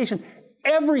representation,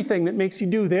 everything that makes you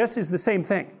do this is the same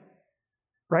thing,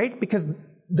 right? Because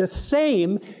the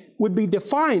same would be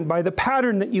defined by the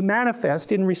pattern that you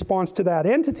manifest in response to that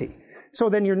entity. So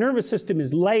then your nervous system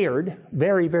is layered,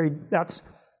 that's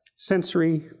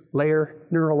sensory layer,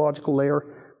 neurological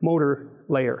layer, motor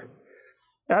layer.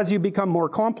 As you become more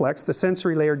complex, the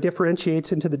sensory layer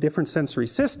differentiates into the different sensory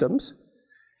systems,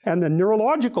 and the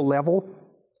neurological level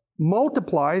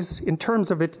multiplies in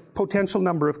terms of its potential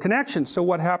number of connections. So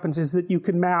what happens is that you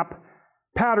can map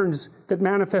patterns that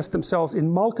manifest themselves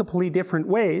in multiply different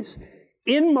ways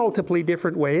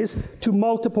to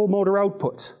multiple motor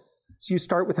outputs. So you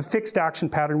start with a fixed action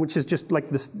pattern, which is just like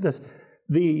the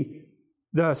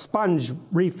sponge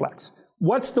reflex.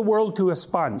 What's the world to a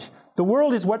sponge? The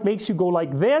world is what makes you go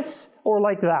like this or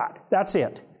like that. That's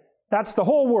it. That's the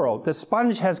whole world. The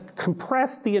sponge has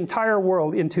compressed the entire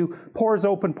world into pores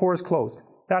open, pores closed.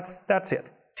 That's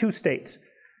it. 2 states.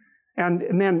 And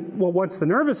then, well, once the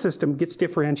nervous system gets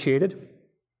differentiated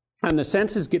and the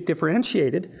senses get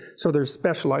differentiated, so there's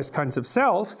specialized kinds of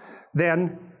cells,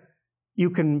 then you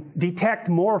can detect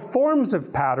more forms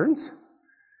of patterns.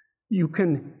 You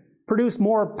can produce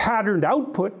more patterned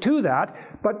output to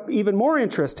that. But even more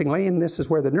interestingly, and this is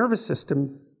where the nervous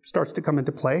system starts to come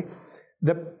into play,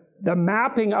 the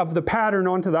mapping of the pattern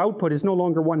onto the output is no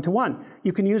longer one-to-one.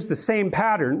 You can use the same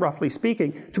pattern, roughly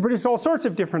speaking, to produce all sorts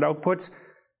of different outputs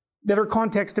that are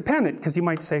context dependent, because you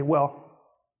might say, well,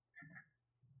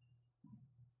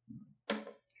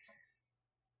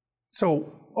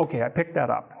 so, okay, I picked that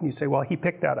up. You say, well, he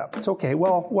picked that up. It's okay,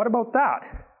 well, what about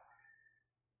that?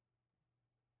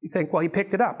 You think, well, he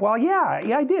picked it up. Well, yeah,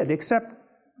 I did, except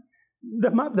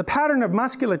the pattern of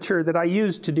musculature that I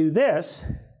used to do this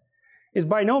is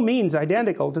by no means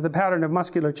identical to the pattern of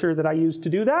musculature that I used to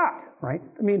do that, right?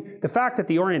 I mean, the fact that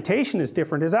the orientation is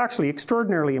different is actually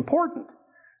extraordinarily important.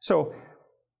 So,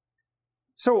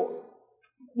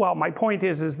 well, my point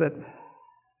is that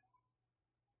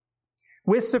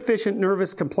with sufficient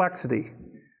nervous complexity,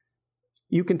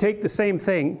 you can take the same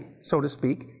thing, so to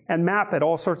speak, and map it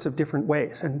all sorts of different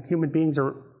ways, and human beings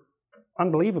are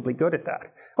unbelievably good at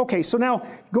that. Okay, so now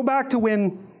go back to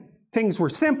when things were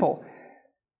simple.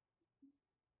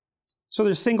 So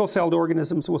there's single-celled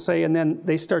organisms, we'll say, and then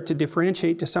they start to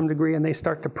differentiate to some degree, and they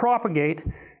start to propagate,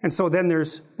 and so then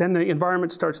the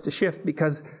environment starts to shift,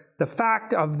 because the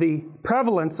fact of the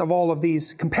prevalence of all of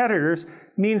these competitors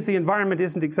means the environment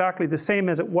isn't exactly the same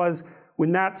as it was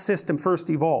when that system first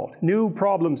evolved. New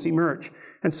problems emerge,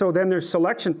 and so then there's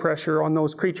selection pressure on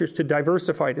those creatures to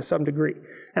diversify to some degree,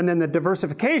 and then the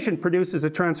diversification produces a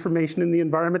transformation in the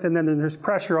environment, and then there's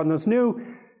pressure on those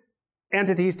new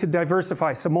entities to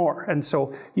diversify some more. And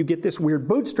so you get this weird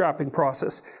bootstrapping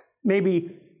process.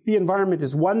 Maybe the environment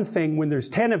is one thing when there's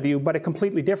 10 of you, but a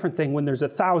completely different thing when there's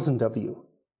 1,000 of you.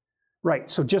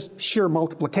 Right, so just sheer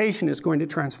multiplication is going to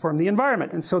transform the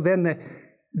environment. And so then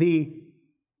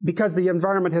because the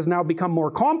environment has now become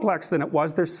more complex than it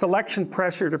was, there's selection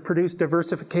pressure to produce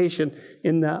diversification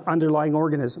in the underlying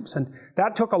organisms. And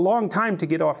that took a long time to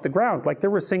get off the ground. Like, there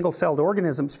were single-celled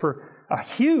organisms for a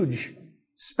huge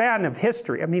span of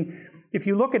history. I mean, if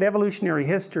you look at evolutionary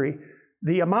history,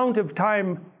 the amount of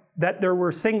time that there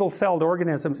were single-celled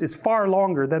organisms is far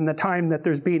longer than the time that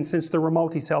there's been since there were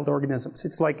multi-celled organisms.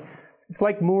 It's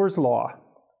like Moore's law,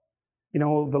 you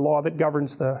know, the law that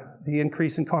governs the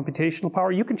increase in computational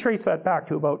power. You can trace that back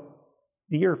to about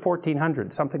the year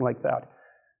 1400, something like that.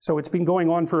 So it's been going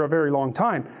on for a very long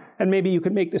time. And maybe you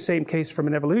could make the same case from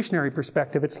an evolutionary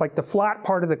perspective. It's like the flat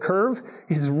part of the curve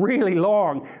is really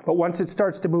long, but once it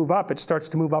starts to move up, it starts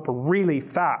to move up really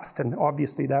fast. And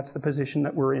obviously that's the position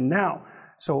that we're in now.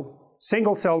 So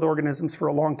single-celled organisms for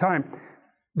a long time.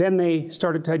 Then they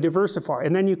started to diversify.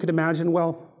 And then you could imagine,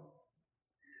 well,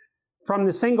 from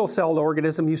the single-celled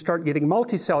organism, you start getting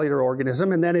multicellular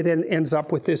organism, and then it ends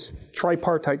up with this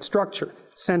tripartite structure: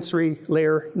 sensory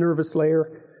layer, nervous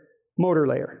layer, motor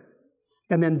layer.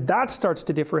 And then that starts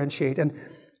to differentiate. And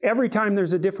every time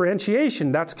there's a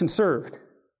differentiation, that's conserved.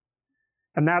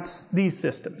 And that's these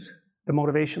systems, the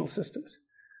motivational systems.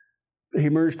 They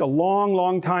emerged a long,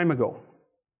 long time ago.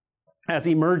 as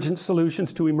emergent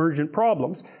solutions to emergent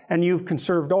problems, and you've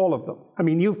conserved all of them. I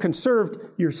mean, you've conserved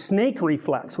your snake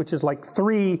reflex, which is like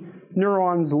 3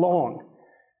 neurons long.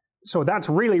 So that's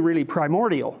really, really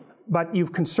primordial. But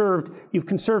you've conserved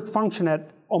function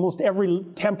at almost every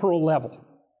temporal level.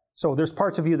 So there's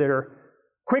parts of you that are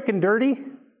quick and dirty,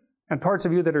 and parts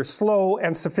of you that are slow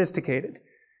and sophisticated.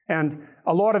 And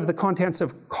a lot of the contents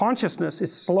of consciousness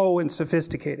is slow and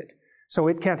sophisticated. So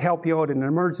it can't help you out in an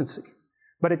emergency.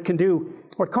 But it can do,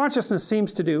 what consciousness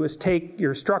seems to do is take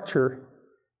your structure,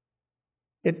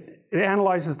 it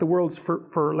analyzes the worlds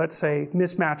for, let's say,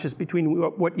 mismatches between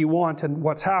what you want and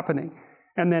what's happening.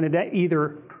 And then it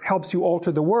either helps you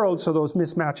alter the world so those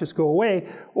mismatches go away,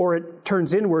 or it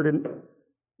turns inward and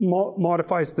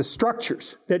modifies the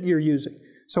structures that you're using.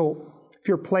 So if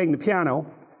you're playing the piano,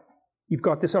 you've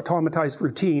got this automatized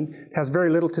routine. It has very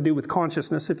little to do with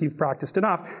consciousness if you've practiced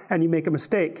enough, and you make a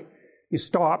mistake. You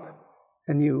stop,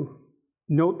 and you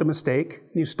note the mistake,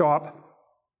 and you stop,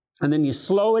 and then you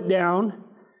slow it down,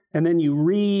 and then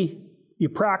you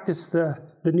practice the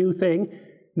new thing,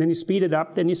 and then you speed it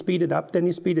up, then you speed it up, then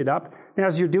you speed it up. And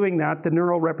as you're doing that, the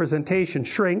neural representation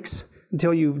shrinks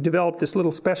until you've developed this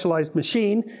little specialized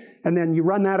machine, and then you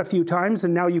run that a few times,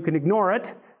 and now you can ignore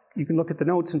it. You can look at the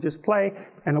notes and just play,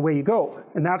 and away you go.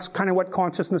 And that's kind of what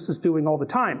consciousness is doing all the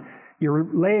time. You're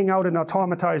laying out an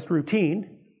automatized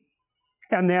routine,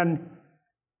 and then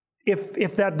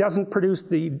if that doesn't produce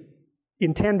the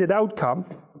intended outcome,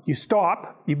 you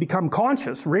stop, you become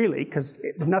conscious, really, because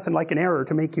there's nothing like an error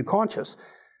to make you conscious.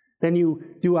 Then you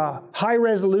do a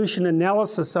high-resolution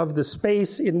analysis of the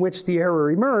space in which the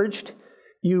error emerged.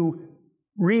 You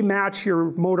rematch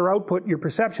your motor output, your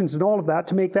perceptions, and all of that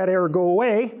to make that error go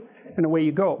away, and away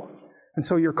you go. And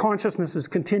so your consciousness seems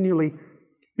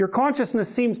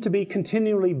to be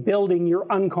continually building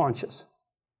your unconscious,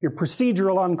 your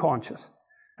procedural unconscious.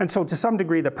 And so to some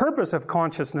degree, the purpose of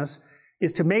consciousness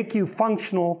is to make you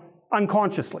functional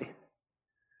unconsciously,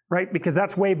 right? Because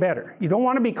that's way better. You don't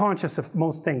want to be conscious of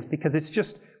most things because it's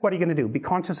just, what are you going to do? Be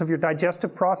conscious of your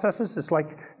digestive processes? It's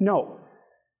like, no.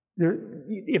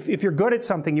 If you're good at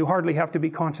something, you hardly have to be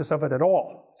conscious of it at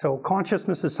all. So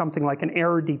consciousness is something like an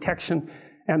error detection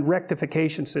and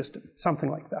rectification system,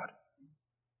 something like that.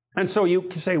 And so you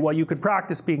can say, well, you could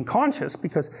practice being conscious,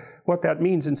 because what that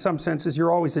means in some sense is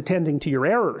you're always attending to your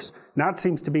errors. And that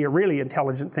seems to be a really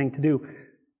intelligent thing to do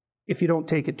if you don't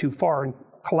take it too far and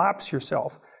collapse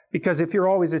yourself. Because if you're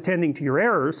always attending to your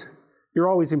errors, you're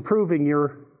always improving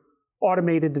your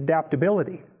automated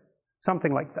adaptability.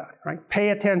 Something like that, right? Pay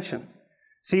attention.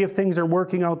 See if things are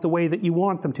working out the way that you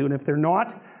want them to. And if they're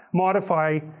not,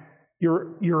 modify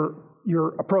your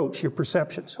approach, your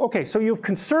perceptions. Okay, so you've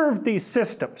conserved these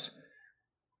systems.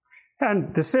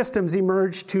 And the systems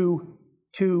emerge to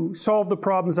solve the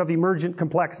problems of emergent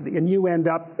complexity. And you end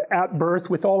up at birth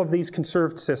with all of these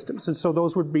conserved systems. And so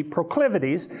those would be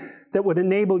proclivities that would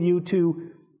enable you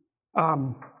to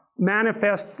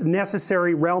manifest the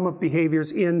necessary realm of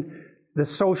behaviors in the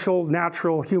social,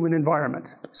 natural, human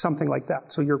environment, something like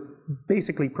that. So you're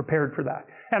basically prepared for that.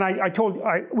 And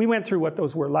we went through what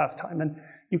those were last time, and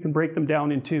you can break them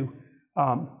down into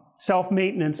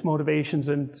self-maintenance motivations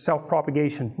and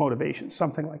self-propagation motivations,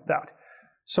 something like that.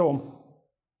 So,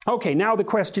 okay, now the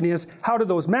question is, how do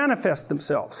those manifest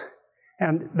themselves?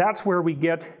 And that's where we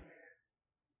can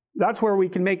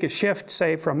make a shift,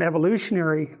 say, from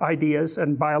evolutionary ideas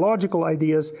and biological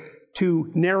ideas to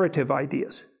narrative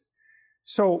ideas.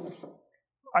 So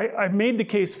I've made the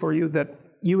case for you that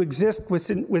you exist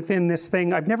within this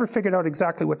thing. I've never figured out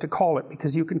exactly what to call it,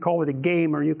 because you can call it a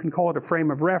game, or you can call it a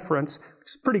frame of reference, which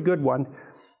is a pretty good one,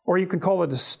 or you can call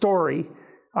it a story,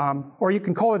 or you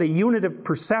can call it a unit of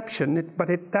perception, but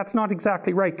that's not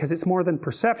exactly right, because it's more than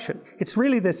perception. It's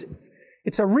really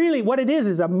what it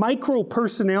is a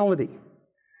micro-personality.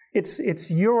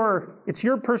 It's your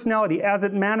personality as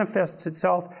it manifests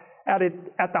itself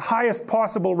at the highest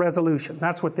possible resolution.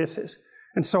 That's what this is.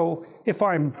 And so if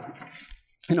I'm,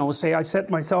 say I set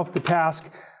myself the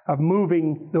task of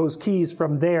moving those keys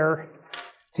from there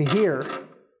to here.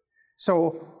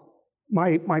 So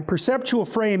my perceptual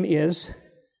frame it's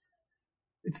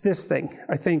this thing.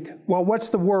 I think, well, what's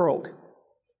the world?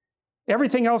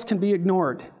 Everything else can be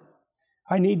ignored.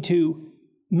 I need to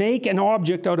make an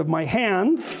object out of my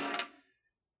hand,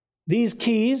 these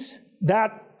keys,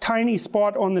 that tiny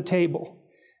spot on the table.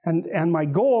 And my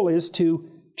goal is to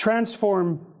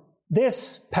transform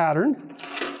this pattern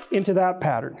into that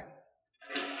pattern.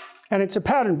 And it's a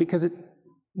pattern because it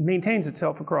maintains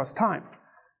itself across time,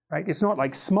 right? It's not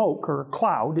like smoke or a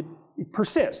cloud. It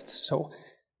persists. So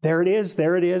there it is,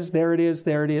 there it is, there it is,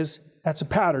 there it is. That's a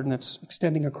pattern that's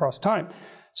extending across time.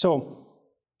 So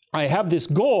I have this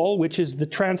goal, which is the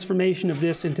transformation of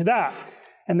this into that.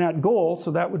 And that goal,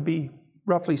 so that would be,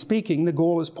 roughly speaking, the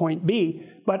goal is point B.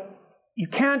 But you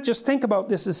can't just think about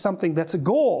this as something that's a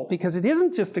goal, because it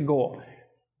isn't just a goal.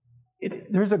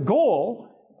 There's a goal,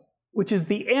 which is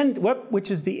the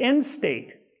end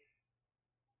state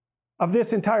of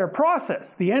this entire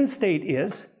process. The end state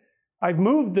is, I've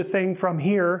moved the thing from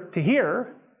here to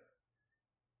here,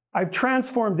 I've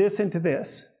transformed this into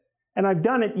this, and I've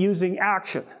done it using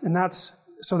action. And that's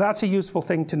a useful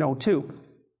thing to know too.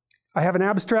 I have an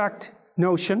abstract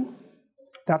notion,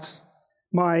 that's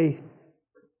my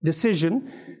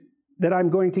decision, that I'm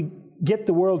going to get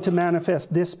the world to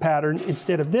manifest this pattern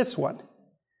instead of this one.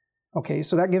 Okay,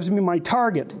 so that gives me my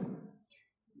target.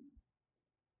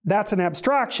 That's an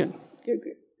abstraction.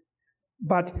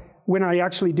 But when I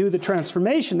actually do the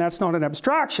transformation, that's not an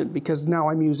abstraction, because now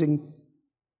I'm using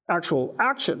actual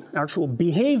action, actual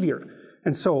behavior.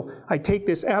 And so I take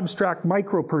this abstract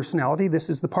micro-personality, this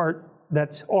is the part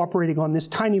that's operating on this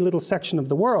tiny little section of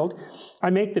the world, I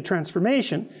make the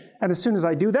transformation, and as soon as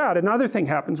I do that, another thing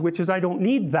happens, which is I don't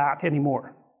need that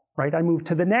anymore, right? I move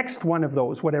to the next one of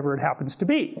those, whatever it happens to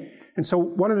be. And so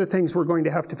one of the things we're going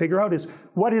to have to figure out is,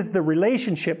 what is the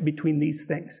relationship between these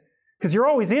things? Because you're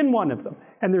always in one of them,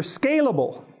 and they're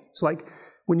scalable. It's like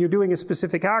when you're doing a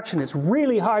specific action, it's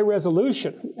really high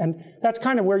resolution, and that's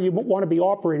kind of where you want to be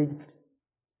operating.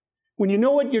 When you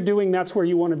know what you're doing, that's where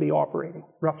you want to be operating,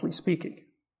 roughly speaking,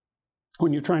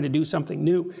 when you're trying to do something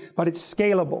new. But it's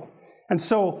scalable. And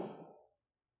so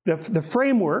the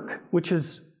framework, which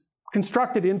is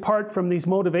constructed in part from these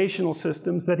motivational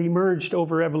systems that emerged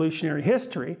over evolutionary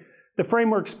history, the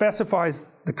framework specifies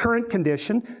the current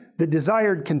condition, the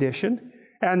desired condition,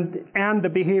 and the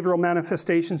behavioral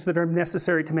manifestations that are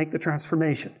necessary to make the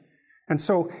transformation. And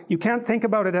so you can't think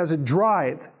about it as a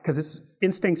drive, because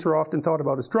instincts are often thought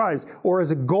about as drives, or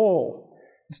as a goal.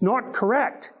 It's not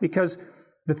correct, because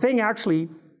the thing actually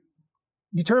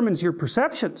determines your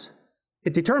perceptions.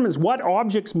 It determines what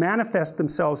objects manifest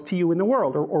themselves to you in the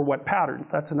world, or what patterns.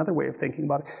 That's another way of thinking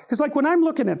about it. Because like when I'm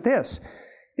looking at this,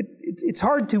 it's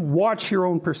hard to watch your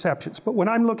own perceptions. But when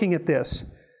I'm looking at this,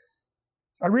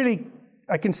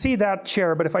 I can see that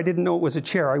chair, but if I didn't know it was a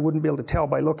chair, I wouldn't be able to tell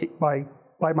by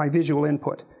my visual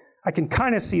input. I can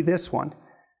kind of see this one,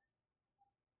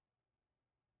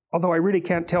 although I really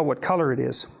can't tell what color it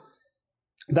is.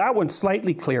 That one's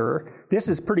slightly clearer. This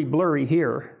is pretty blurry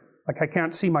here. Like I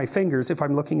can't see my fingers if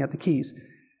I'm looking at the keys.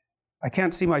 I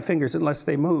can't see my fingers unless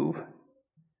they move.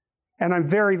 And I'm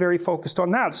very, very focused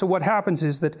on that. So what happens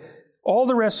is that all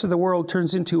the rest of the world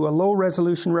turns into a low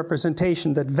resolution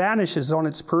representation that vanishes on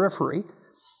its periphery.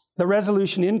 The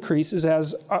resolution increases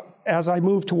as I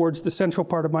move towards the central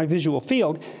part of my visual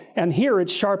field. And here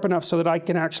it's sharp enough so that I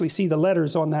can actually see the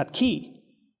letters on that key.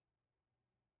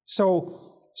 So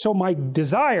my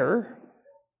desire,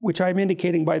 which I'm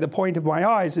indicating by the point of my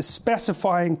eyes, is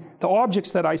specifying the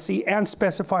objects that I see and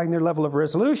specifying their level of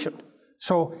resolution.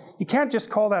 So you can't just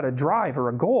call that a drive or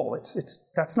a goal.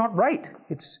 That's not right.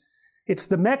 It's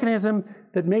the mechanism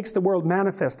that makes the world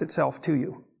manifest itself to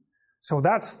you. So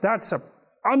that's a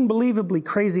unbelievably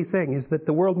crazy thing, is that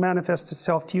the world manifests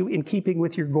itself to you in keeping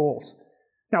with your goals.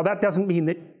 Now that doesn't mean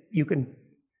that you can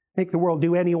make the world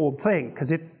do any old thing,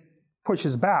 because it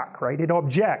pushes back, right? It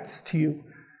objects to you.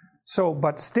 So,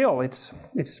 but still, it's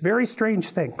a very strange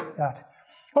thing.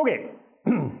 Okay,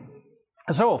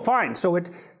 so fine. So it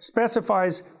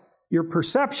specifies your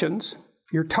perceptions,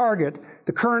 your target,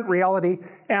 the current reality,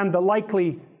 and the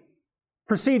likely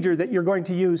procedure that you're going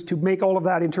to use to make all of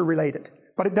that interrelated.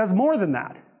 But it does more than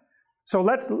that. So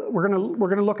we're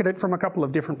going to look at it from a couple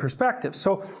of different perspectives.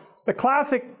 So the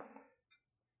classic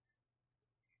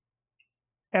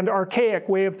and archaic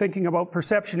way of thinking about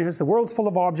perception is the world's full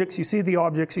of objects, you see the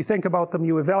objects, you think about them,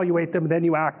 you evaluate them, then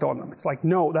you act on them. It's like,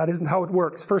 no, that isn't how it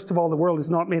works. First of all, the world is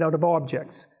not made out of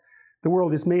objects. The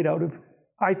world is made out of,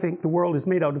 I think the world is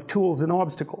made out of tools and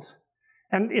obstacles.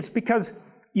 And it's because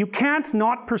you can't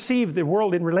not perceive the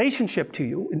world in relationship to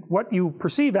you. And what you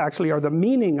perceive actually are the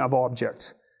meaning of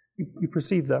objects. You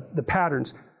perceive the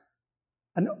patterns.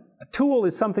 A tool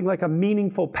is something like a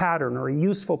meaningful pattern or a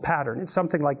useful pattern. It's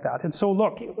something like that. And so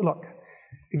look,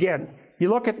 again, you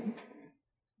look at,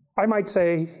 I might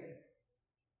say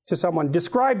to someone,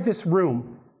 describe this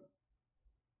room.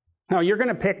 Now you're going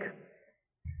to pick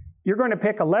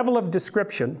a level of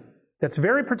description that's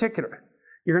very particular.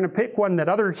 You're going to pick one that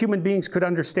other human beings could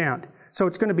understand. So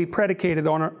it's going to be predicated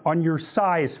on your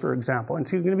size, for example. And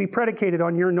so you're going to be predicated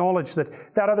on your knowledge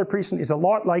that that other person is a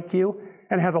lot like you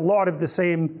and has a lot of the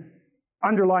same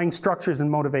underlying structures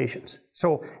and motivations.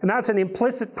 So, and that's an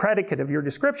implicit predicate of your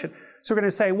description. So we're going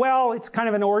to say, well, it's kind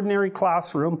of an ordinary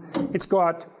classroom. It's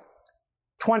got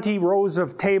 20 rows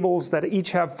of tables that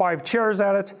each have 5 chairs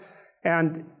at it,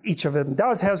 and each of them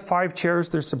has 5 chairs.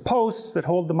 There's some posts that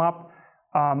hold them up.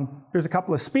 There's a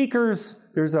couple of speakers.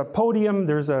 There's a podium.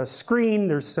 There's a screen.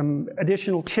 There's some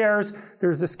additional chairs.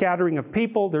 There's a scattering of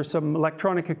people. There's some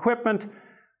electronic equipment.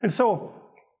 And so,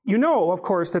 you know, of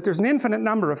course, that there's an infinite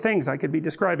number of things I could be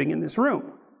describing in this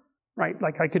room, right?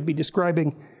 Like I could be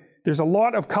describing, there's a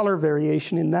lot of color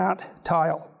variation in that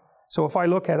tile. So if I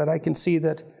look at it, I can see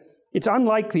that it's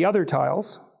unlike the other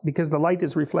tiles because the light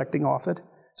is reflecting off it.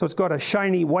 So it's got a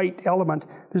shiny white element.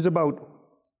 There's about,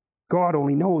 God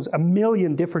only knows, 1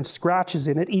 million different scratches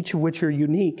in it, each of which are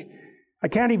unique. I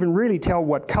can't even really tell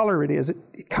what color it is.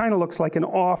 It kind of looks like an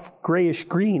off grayish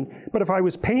green. But if I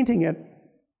was painting it,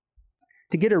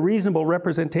 to get a reasonable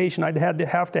representation, I'd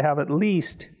have to have at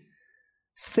least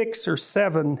 6 or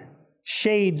 7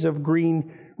 shades of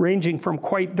green, ranging from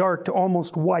quite dark to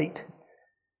almost white.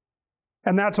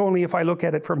 And that's only if I look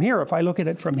at it from here. If I look at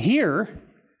it from here,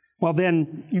 well,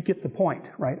 then you get the point,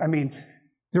 right? I mean,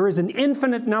 there is an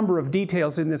infinite number of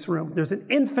details in this room. There's an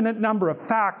infinite number of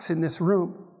facts in this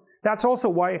room. That's also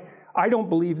why I don't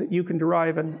believe that you can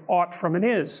derive an ought from an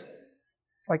is.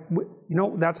 It's like, you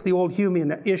know, that's the old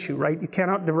Humean issue, right? You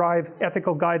cannot derive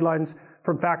ethical guidelines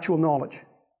from factual knowledge.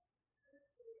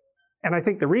 And I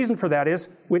think the reason for that is,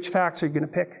 which facts are you going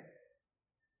to pick?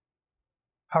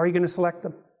 How are you going to select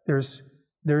them?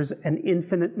 There's an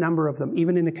infinite number of them,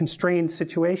 even in a constrained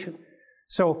situation.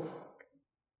 So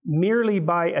merely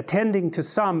by attending to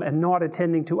some and not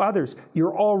attending to others,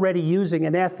 you're already using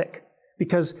an ethic,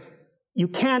 because you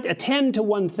can't attend to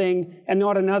one thing and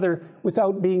not another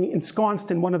without being ensconced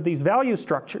in one of these value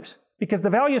structures, because the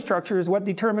value structure is what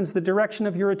determines the direction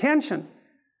of your attention.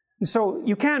 And so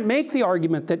you can't make the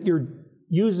argument that you're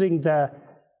using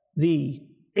the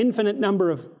infinite number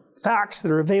of facts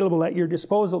that are available at your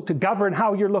disposal to govern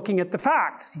how you're looking at the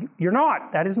facts. You're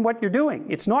not. That isn't what you're doing.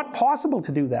 It's not possible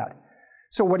to do that.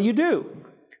 So what do?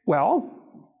 Well,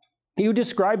 you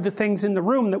describe the things in the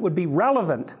room that would be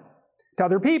relevant to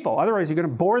other people. Otherwise, you're going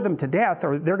to bore them to death,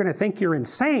 or they're going to think you're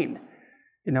insane.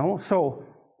 You know, so,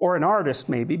 or an artist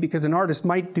maybe, because an artist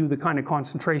might do the kind of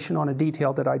concentration on a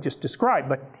detail that I just described,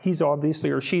 but he's obviously,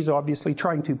 or she's obviously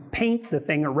trying to paint the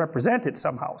thing or represent it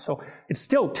somehow. So it's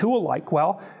still tool-like.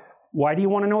 Well, why do you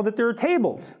want to know that there are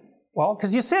tables? Well,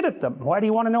 because you sit at them. Why do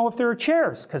you want to know if there are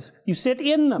chairs? Because you sit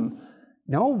in them.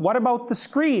 You know, what about the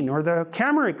screen or the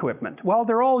camera equipment? Well,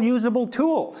 they're all usable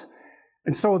tools.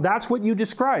 And so that's what you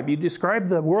describe. You describe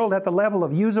the world at the level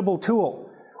of usable tool.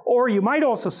 Or you might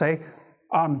also say,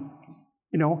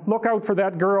 you know, look out for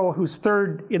that girl who's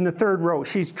in the third row.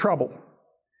 She's trouble.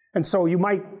 And so you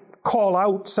might call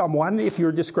out someone if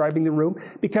you're describing the room,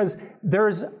 because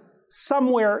there's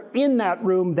somewhere in that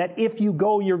room that if you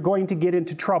go, you're going to get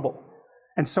into trouble.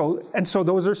 And so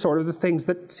those are sort of the things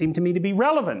that seem to me to be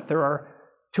relevant. There are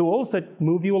tools that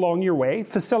move you along your way,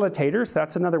 facilitators,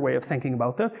 that's another way of thinking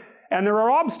about them. And there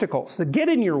are obstacles that get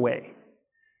in your way.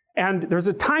 And there's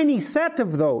a tiny set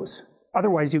of those.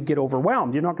 Otherwise, you get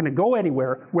overwhelmed. You're not going to go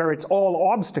anywhere where it's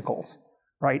all obstacles,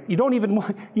 right? You don't even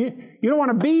want, you don't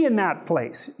want to be in that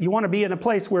place. You want to be in a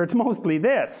place where it's mostly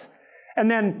this. And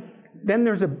then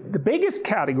there's the biggest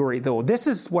category, though. This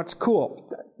is what's cool.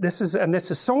 This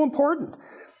is so important,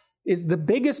 is the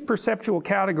biggest perceptual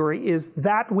category is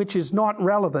that which is not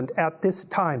relevant at this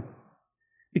time.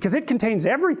 Because it contains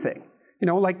everything. You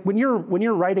know, like when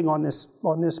you're writing on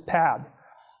this pad,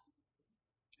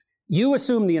 you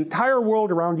assume the entire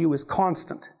world around you is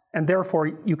constant, and therefore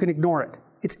you can ignore it.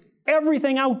 It's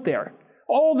everything out there.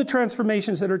 All the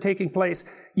transformations that are taking place,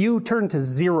 you turn to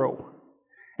zero.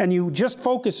 And you just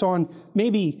focus on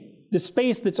maybe the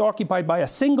space that's occupied by a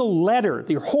single letter.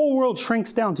 Your whole world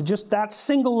shrinks down to just that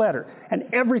single letter, and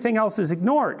everything else is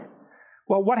ignored.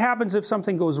 Well, what happens if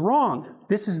something goes wrong?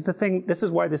 This is the thing, this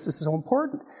is why this is so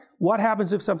important. What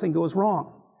happens if something goes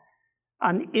wrong?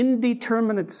 An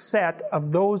indeterminate set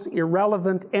of those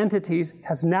irrelevant entities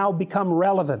has now become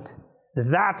relevant.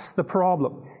 That's the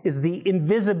problem, is the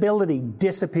invisibility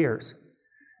disappears.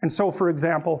 And so, for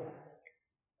example,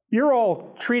 you're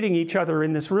all treating each other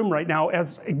in this room right now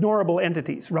as ignorable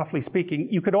entities, roughly speaking.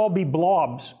 You could all be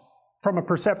blobs from a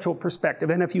perceptual perspective.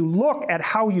 And if you look at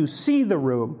how you see the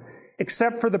room,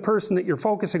 except for the person that you're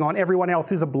focusing on, everyone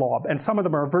else is a blob. And some of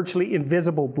them are virtually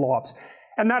invisible blobs.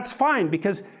 And that's fine,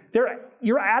 because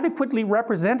you're adequately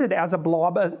represented as a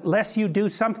blob unless you do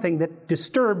something that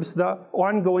disturbs the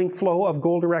ongoing flow of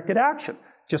goal-directed action,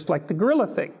 just like the gorilla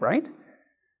thing, right?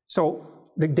 So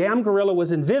the damn gorilla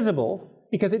was invisible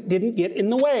because it didn't get in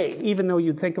the way, even though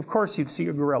you'd think, of course, you'd see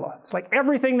a gorilla. It's like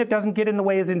everything that doesn't get in the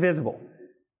way is invisible,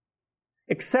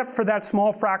 except for that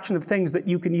small fraction of things that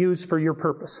you can use for your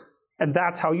purpose. And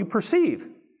that's how you perceive.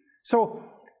 So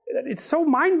it's so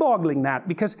mind-boggling, that,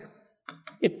 because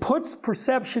it puts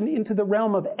perception into the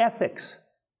realm of ethics.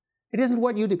 It isn't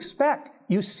what you'd expect.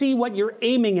 You see what you're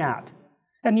aiming at.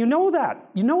 And you know that.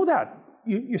 You know that.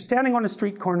 You're standing on a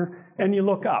street corner and you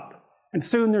look up. And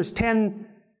soon there's 10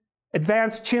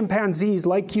 advanced chimpanzees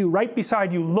like you right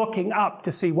beside you looking up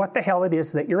to see what the hell it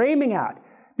is that you're aiming at.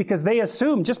 Because they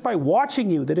assume, just by watching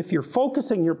you, that if you're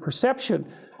focusing your perception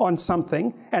on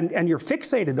something and you're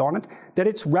fixated on it, that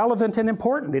it's relevant and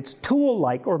important. It's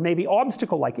tool-like or maybe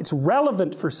obstacle-like. It's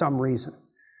relevant for some reason.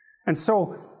 And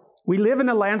so we live in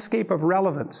a landscape of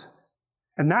relevance.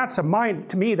 And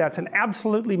to me, that's an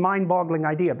absolutely mind-boggling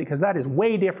idea, because that is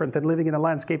way different than living in a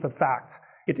landscape of facts.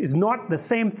 It is not the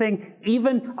same thing,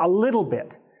 even a little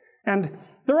bit. And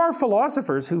there are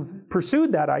philosophers who've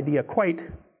pursued that idea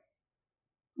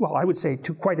I would say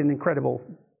to quite an incredible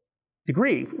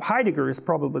degree. Heidegger is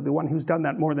probably the one who's done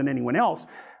that more than anyone else.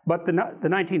 But the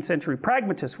 19th century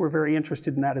pragmatists were very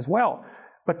interested in that as well.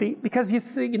 But because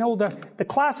the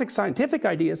classic scientific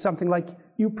idea is something like,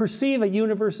 you perceive a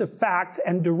universe of facts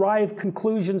and derive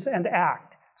conclusions and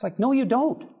act. It's like, no, you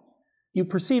don't. You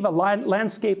perceive a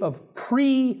landscape of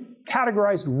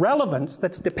pre-categorized relevance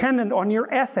that's dependent on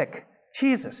your ethic.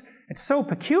 Jesus, it's so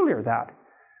peculiar, that.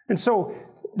 And so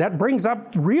that brings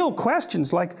up real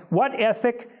questions like, what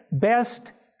ethic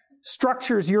best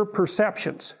structures your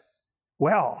perceptions?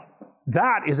 Well,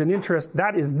 that is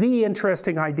the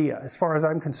interesting idea as far as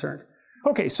I'm concerned.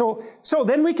 Okay, so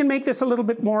then we can make this a little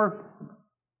bit more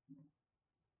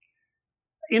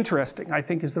interesting, I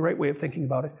think is the right way of thinking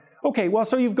about it. Okay, well,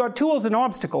 so you've got tools and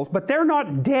obstacles, but they're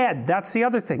not dead. That's the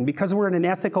other thing. Because we're in an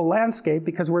ethical landscape,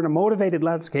 because we're in a motivated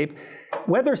landscape,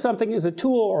 whether something is a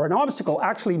tool or an obstacle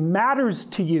actually matters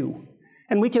to you.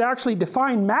 And we can actually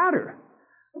define matter.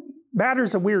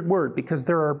 Matter's a weird word, because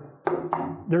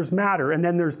there's matter, and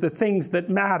then there's the things that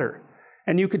matter.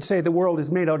 And you could say the world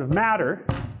is made out of matter,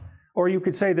 or you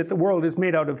could say that the world is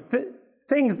made out of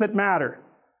things that matter.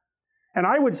 And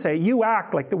I would say you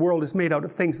act like the world is made out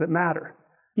of things that matter.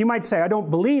 You might say, I don't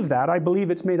believe that, I believe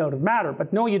it's made out of matter.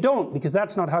 But no, you don't, because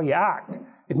that's not how you act.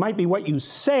 It might be what you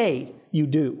say you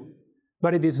do,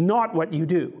 but it is not what you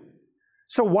do.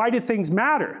 So why do things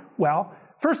matter? Well,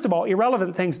 first of all,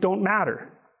 irrelevant things don't matter.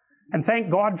 And thank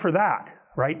God for that,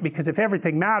 right? Because if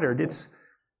everything mattered,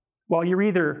 you're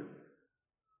either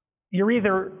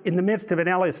in the midst of an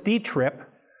LSD trip,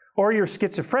 or you're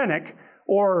schizophrenic,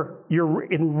 or you're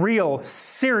in real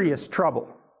serious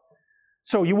trouble.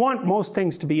 So you want most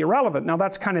things to be irrelevant. Now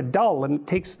that's kind of dull, and it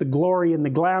takes the glory and the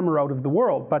glamour out of the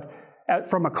world, but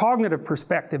from a cognitive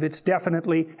perspective, it's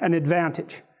definitely an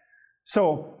advantage.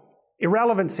 So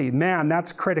irrelevancy, man,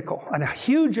 that's critical. And a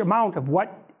huge amount of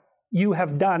what you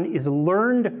have done is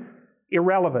learned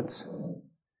irrelevance.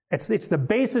 It's the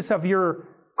basis of your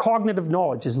cognitive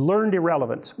knowledge, is learned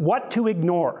irrelevance. What to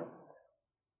ignore.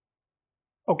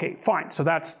 Okay, fine, so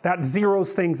that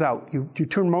zeroes things out. You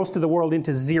turn most of the world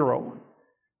into zero.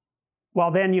 Well,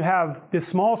 then you have this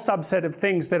small subset of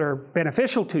things that are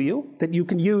beneficial to you, that you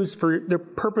can use for the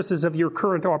purposes of your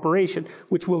current operation,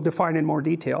 which we'll define in more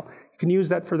detail. You can use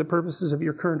that for the purposes of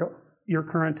your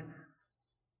current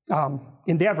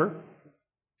endeavor.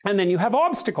 And then you have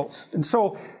obstacles. And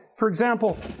so, for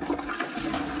example,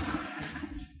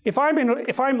 if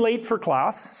I'm late for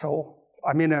class, so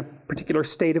I'm in a particular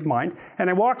state of mind, and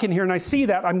I walk in here and I see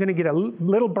that, I'm going to get a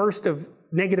little burst of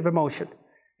negative emotion.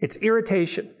 It's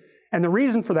irritation. And the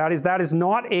reason for that is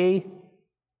not a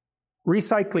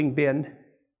recycling bin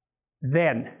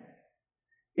then.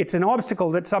 It's an obstacle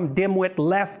that some dimwit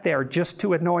left there just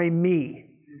to annoy me.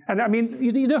 And I mean,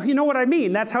 you know what I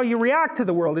mean. That's how you react to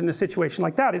the world in a situation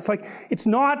like that. It's like, it's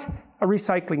not a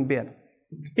recycling bin.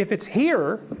 If it's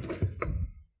here,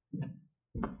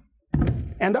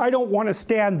 and I don't want to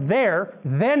stand there,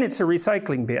 then it's a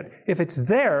recycling bin. If it's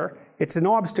there, it's an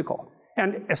obstacle.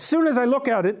 And as soon as I look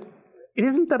at it, it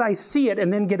isn't that I see it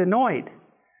and then get annoyed.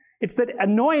 It's that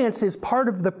annoyance is part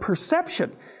of the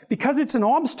perception. Because it's an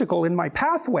obstacle in my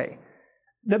pathway,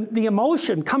 the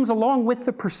emotion comes along with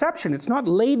the perception. It's not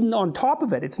laden on top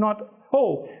of it. It's not,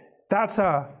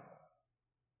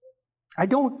 I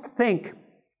don't think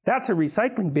that's a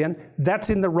recycling bin. That's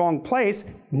in the wrong place.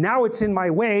 Now it's in my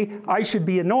way. I should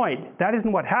be annoyed. That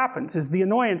isn't what happens, is the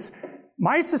annoyance.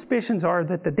 My suspicions are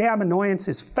that the damn annoyance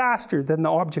is faster than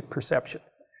the object perception,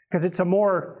 because it's a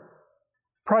more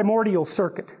primordial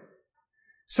circuit.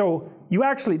 So you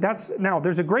actually, now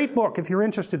there's a great book, if you're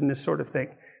interested in this sort of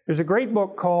thing, there's a great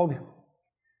book called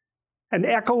An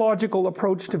Ecological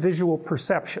Approach to Visual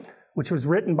Perception, which was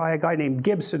written by a guy named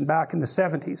Gibson back in the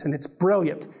 70s, and it's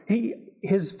brilliant.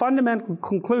 His fundamental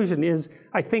conclusion is,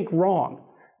 I think, wrong,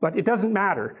 but it doesn't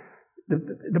matter.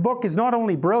 The book is not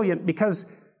only brilliant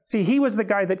because, see, he was the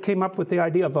guy that came up with the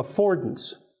idea of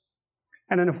affordance.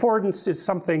 And an affordance is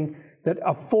something that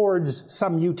affords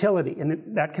some utility,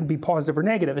 and that can be positive or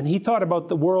negative. And he thought about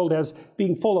the world as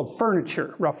being full of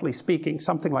furniture, roughly speaking,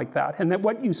 something like that. And that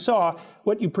what you saw,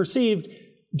 what you perceived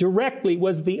directly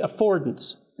was the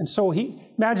affordance. And so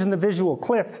imagine the visual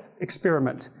cliff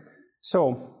experiment.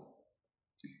 So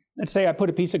let's say I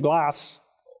put a piece of glass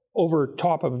over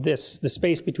top of the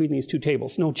space between these two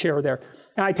tables, no chair there.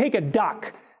 And I take a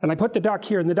duck, and I put the duck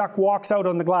here, and the duck walks out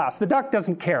on the glass. The duck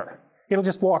doesn't care. It'll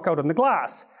just walk out on the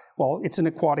glass. Well, it's an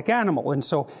aquatic animal, and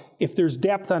so if there's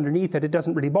depth underneath it, it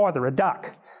doesn't really bother a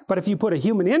duck. But if you put a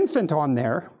human infant on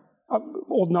there,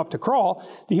 old enough to crawl,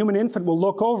 the human infant will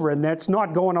look over, and it's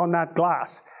not going on that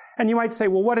glass. And you might say,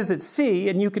 well, what does it see?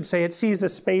 And you could say it sees a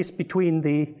space between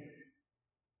the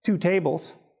two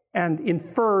tables and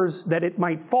infers that it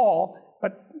might fall,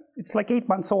 but it's like 8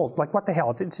 months old. Like, what the hell?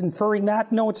 It's inferring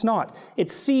that? No, it's not. It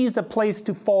sees a place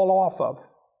to fall off of.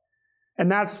 And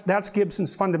that's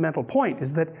Gibson's fundamental point,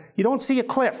 is that you don't see a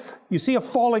cliff. You see a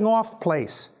falling off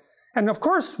place. And of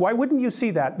course, why wouldn't you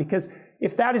see that? Because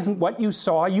if that isn't what you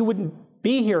saw, you wouldn't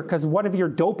be here, because one of your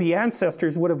dopey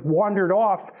ancestors would have wandered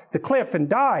off the cliff and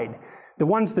died. The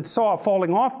ones that saw a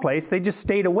falling off place, they just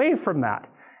stayed away from that.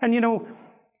 And you know,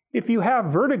 if you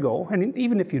have vertigo, and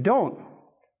even if you don't,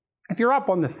 if you're up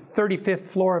on the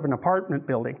 35th floor of an apartment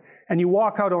building and you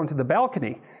walk out onto the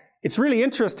balcony, it's really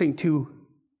interesting to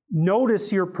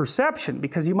notice your perception,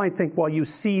 because you might think, well, you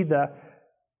see the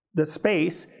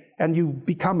space and you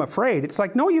become afraid. It's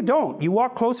like, no, you don't. You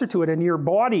walk closer to it, and your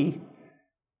body,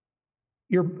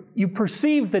 you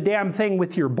perceive the damn thing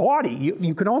with your body.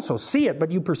 You can also see it, but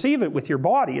you perceive it with your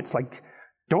body. It's like,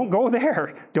 don't go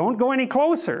there. Don't go any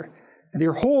closer. And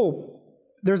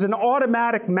there's an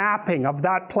automatic mapping of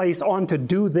that place onto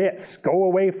do this, go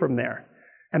away from there.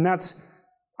 And that's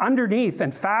underneath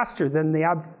and faster than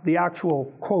the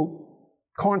actual, quote,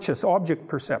 conscious object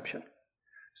perception.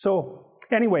 So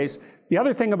anyways, the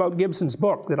other thing about Gibson's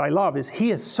book that I love is he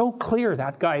is so clear,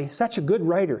 that guy. He's such a good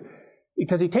writer,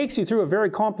 because he takes you through a very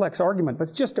complex argument, but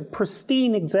it's just a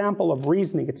pristine example of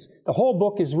reasoning. The whole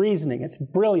book is reasoning. It's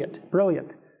brilliant,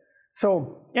 brilliant.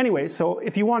 So anyway, so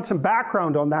if you want some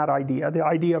background on that idea, the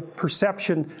idea of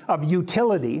perception of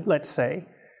utility, let's say,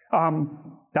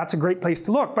 that's a great place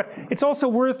to look. But it's also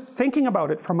worth thinking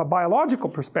about it from a biological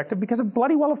perspective, because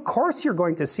bloody well, of course you're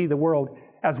going to see the world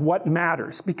as what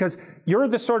matters, because you're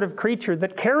the sort of creature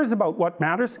that cares about what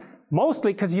matters,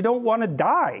 mostly because you don't want to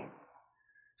die.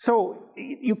 So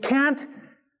you can't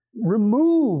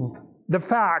remove the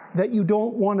fact that you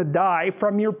don't want to die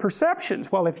from your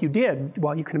perceptions. Well, if you did,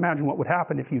 well, you can imagine what would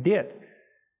happen if you did.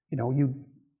 You know,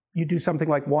 you do something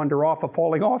like wander off a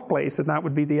falling off place, and that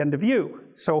would be the end of you.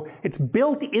 So it's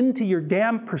built into your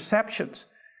damn perceptions.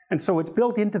 And so it's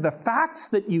built into the facts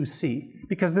that you see,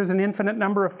 because there's an infinite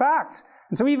number of facts.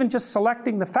 And so even just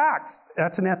selecting the facts,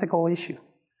 that's an ethical issue.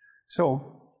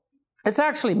 So it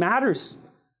actually matters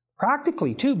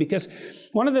practically too, because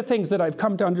one of the things that I've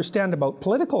come to understand about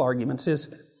political arguments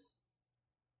is,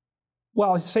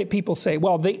 well, people say,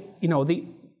 well, the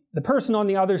person on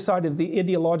the other side of the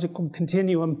ideological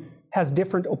continuum has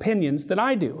different opinions than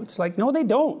I do. It's like, no, they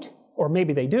don't. Or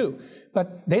maybe they do.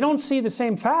 But they don't see the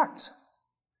same facts.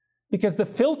 Because the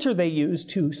filter they use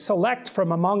to select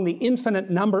from among the infinite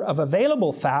number of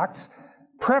available facts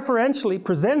preferentially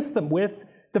presents them with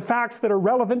the facts that are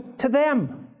relevant to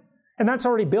them. And that's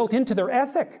already built into their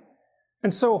ethic.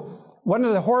 And so one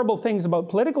of the horrible things about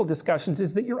political discussions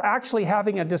is that you're actually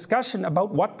having a discussion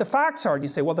about what the facts are. And you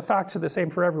say, well, the facts are the same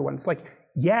for everyone. It's like,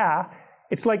 yeah.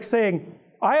 It's like saying,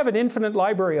 I have an infinite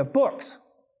library of books,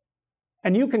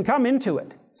 and you can come into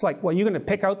it. It's like, well, you're going to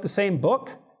pick out the same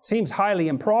book? Seems highly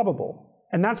improbable.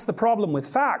 And that's the problem with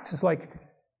facts. It's like,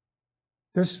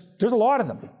 there's a lot of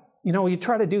them. You know, you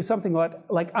try to do something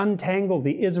like untangle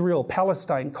the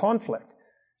Israel-Palestine conflict.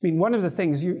 I mean, one of the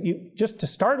things you just to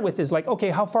start with is like,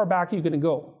 okay, how far back are you going to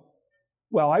go?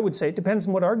 Well, I would say it depends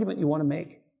on what argument you want to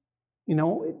make. You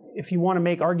know, if you want to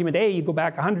make argument A, you go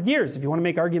back 100 years. If you want to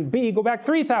make argument B, you go back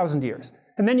 3,000 years.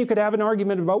 And then you could have an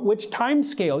argument about which time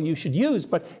scale you should use,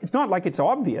 but it's not like it's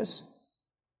obvious.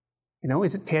 You know,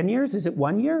 is it 10 years? Is it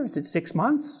 1 year? Is it 6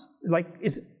 months? Like,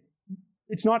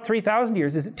 it's not 3,000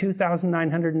 years. Is it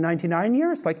 2,999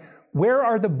 years? Like, where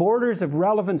are the borders of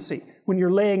relevancy when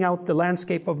you're laying out the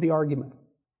landscape of the argument?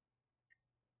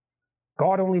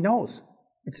 God only knows.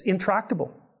 It's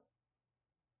intractable.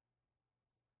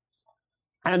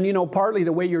 And, you know, partly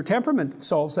the way your temperament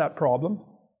solves that problem,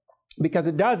 because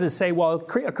it does, is say, well,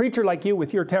 a creature like you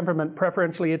with your temperament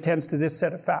preferentially attends to this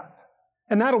set of facts.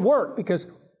 And that'll work,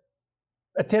 because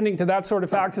attending to that sort of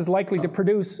facts is likely to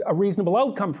produce a reasonable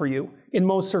outcome for you in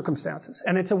most circumstances.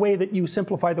 And it's a way that you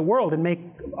simplify the world and make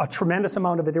a tremendous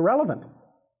amount of it irrelevant.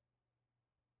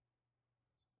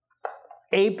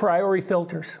 A priori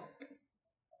filters.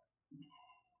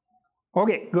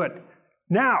 Okay, good.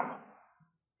 Now,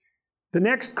 the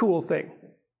next cool thing.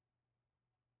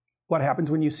 What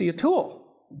happens when you see a tool?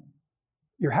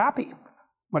 You're happy.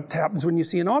 What happens when you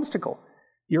see an obstacle?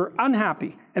 You're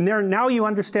unhappy. And there, now you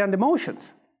understand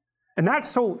emotions. And that's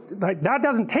so, like, that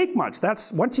doesn't take much.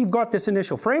 That's, once you've got this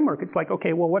initial framework, it's like,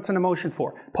 okay, well, what's an emotion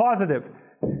for? Positive.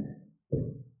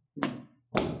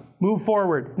 Move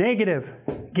forward. Negative.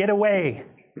 Get away.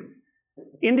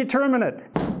 Indeterminate.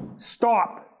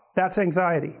 Stop. That's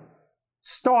anxiety.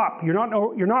 Stop. You're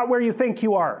not where you think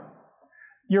you are.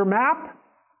 Your map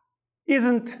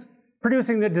isn't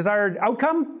producing the desired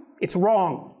outcome. It's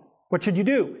wrong. What should you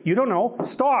do? You don't know.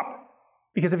 Stop.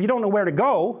 Because if you don't know where to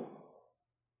go,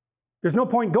 there's no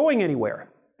point going anywhere.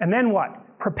 And then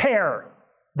what? Prepare.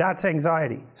 That's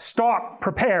anxiety. Stop.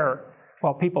 Prepare.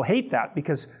 Well, people hate that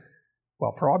because,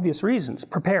 well, for obvious reasons.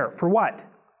 Prepare. For what?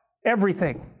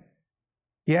 Everything.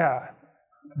 Yeah.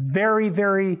 Very,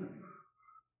 very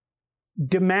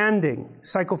demanding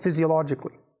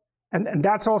psychophysiologically. And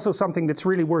that's also something that's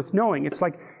really worth knowing. It's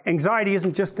like anxiety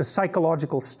isn't just a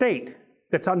psychological state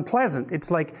that's unpleasant.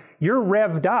 It's like you're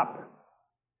revved up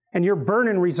and you're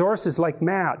burning resources like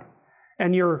mad.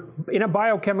 And you're in a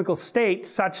biochemical state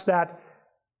such that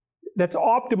that's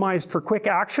optimized for quick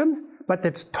action, but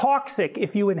that's toxic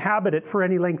if you inhabit it for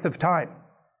any length of time.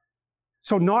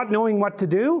 So not knowing what to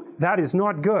do, that is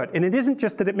not good. And it isn't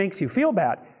just that it makes you feel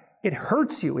bad. It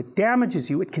hurts you, it damages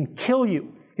you, it can kill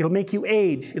you. It'll make you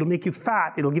age, it'll make you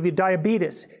fat, it'll give you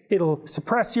diabetes, it'll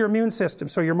suppress your immune system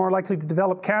so you're more likely to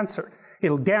develop cancer.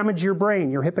 It'll damage your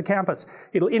brain, your hippocampus.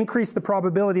 It'll increase the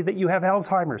probability that you have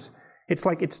Alzheimer's. It's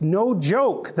like, it's no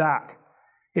joke that.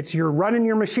 It's you're running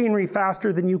your machinery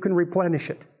faster than you can replenish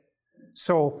it.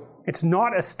 So it's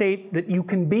not a state that you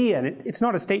can be in. It's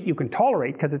not a state you can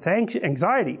tolerate because it's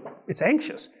anxiety. It's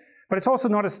anxious. But it's also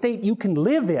not a state you can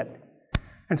live in.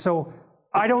 And so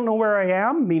I don't know where I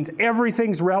am means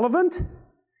everything's relevant,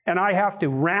 and I have to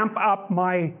ramp up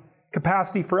my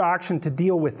capacity for action to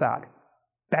deal with that.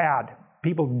 Bad.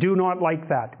 People do not like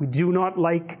that. We do not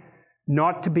like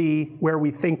not to be where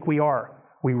we think we are.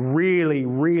 We really,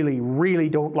 really, really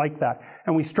don't like that.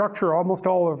 And we structure almost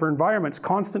all of our environments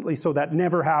constantly so that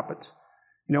never happens.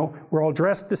 You know, we're all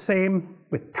dressed the same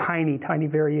with tiny, tiny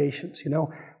variations, you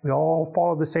know. We all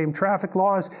follow the same traffic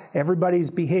laws.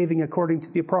 Everybody's behaving according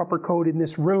to the proper code in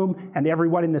this room, and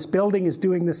everyone in this building is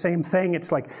doing the same thing.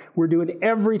 It's like we're doing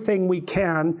everything we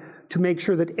can to make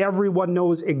sure that everyone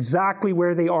knows exactly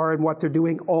where they are and what they're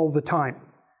doing all the time.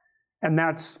 And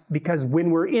that's because when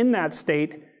we're in that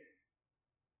state,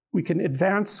 we can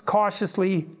advance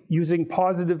cautiously using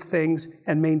positive things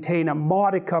and maintain a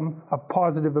modicum of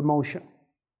positive emotion.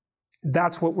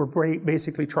 That's what we're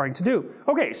basically trying to do.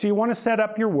 Okay, so you want to set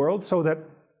up your world so that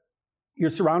you're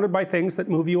surrounded by things that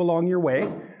move you along your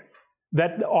way,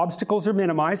 that obstacles are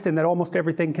minimized, and that almost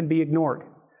everything can be ignored.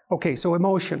 Okay, so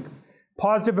emotion.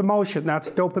 Positive emotion,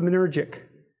 that's dopaminergic.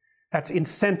 That's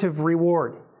incentive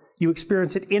reward. You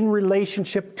experience it in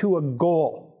relationship to a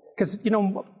goal. Because, you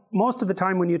know, most of the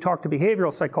time when you talk to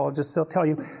behavioral psychologists, they'll tell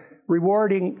you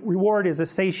reward is a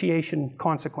satiation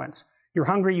consequence. You're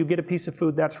hungry, you get a piece of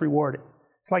food, that's rewarded.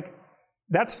 It's like,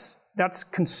 that's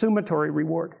consumatory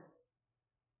reward.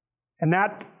 And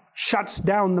that shuts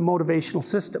down the motivational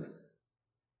system.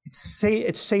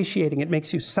 It's satiating, it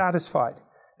makes you satisfied.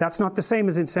 That's not the same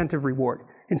as incentive reward.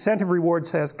 Incentive reward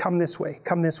says, come this way,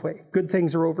 good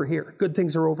things are over here, good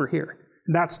things are over here.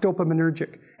 And that's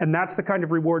dopaminergic. And that's the kind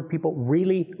of reward people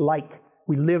really like.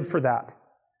 We live for that.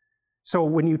 So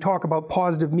when you talk about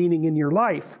positive meaning in your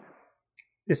life,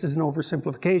 this is an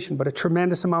oversimplification, but a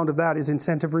tremendous amount of that is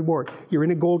incentive reward. You're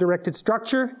in a goal-directed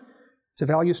structure. It's a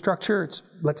value structure.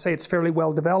 Let's say it's fairly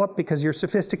well developed because you're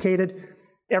sophisticated.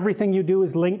 Everything you do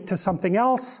is linked to something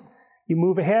else. You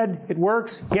move ahead, it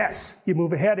works, yes. You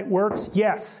move ahead, it works,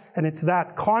 yes. And it's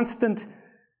that constant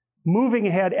moving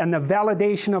ahead and the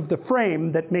validation of the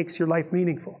frame that makes your life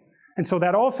meaningful. And so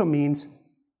that also means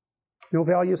no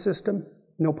value system,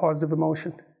 no positive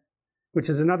emotion, which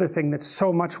is another thing that's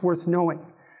so much worth knowing.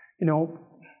 You know,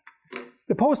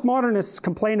 The postmodernists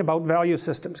complain about value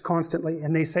systems constantly,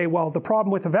 and they say, well, the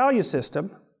problem with a value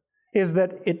system is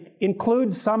that it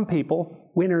includes some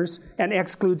people, winners, and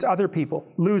excludes other people,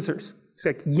 losers. It's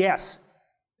like, yes,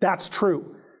 that's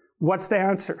true. What's the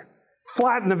answer?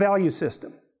 Flatten the value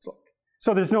system.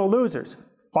 So there's no losers.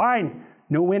 Fine,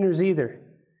 no winners either.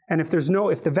 And if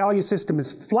the value system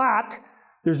is flat,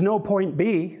 there's no point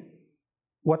B,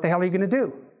 what the hell are you going to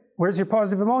do? Where's your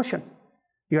positive emotion?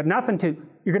 You got nothing to,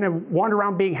 you're going to wander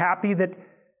around being happy that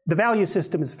the value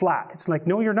system is flat. It's like,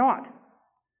 no, you're not.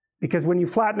 Because when you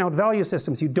flatten out value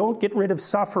systems, you don't get rid of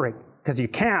suffering, because you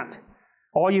can't.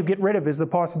 All you get rid of is the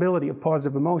possibility of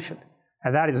positive emotion.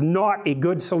 And that is not a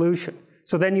good solution.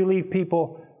 So then you leave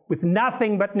people with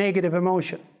nothing but negative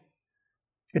emotion.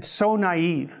 It's so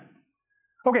naive.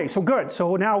 Okay, so good.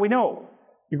 So now we know.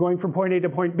 You're going from point A to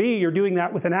point B. You're doing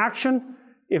that with an action.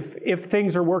 If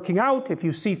things are working out, if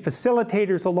you see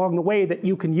facilitators along the way that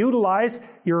you can utilize,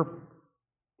 you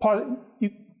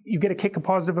get a kick of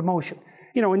positive emotion.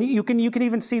 You know, and you can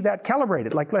even see that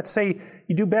calibrated. Like, let's say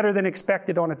you do better than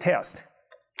expected on a test.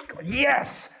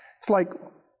 Yes! It's like,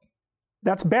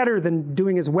 that's better than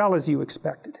doing as well as you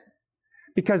expected.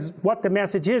 Because what the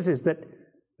message is that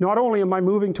not only am I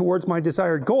moving towards my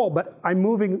desired goal, but I'm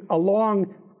moving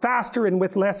along faster and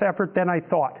with less effort than I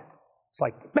thought. It's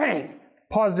like, bang!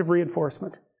 Positive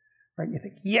reinforcement. Right? You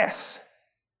think, yes!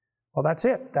 Well, that's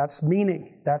it. That's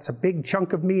meaning. That's a big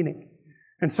chunk of meaning.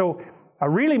 And so a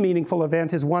really meaningful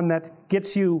event is one that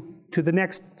gets you to the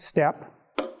next step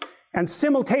and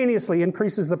simultaneously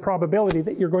increases the probability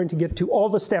that you're going to get to all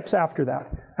the steps after that.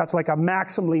 That's like a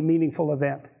maximally meaningful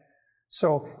event.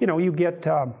 So, you know, you get,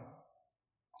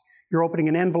 you're opening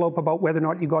an envelope about whether or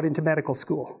not you got into medical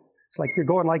school. It's like you're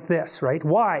going like this, right?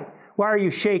 Why? Why are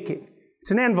you shaking?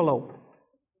 It's an envelope.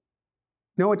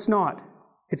 No, it's not.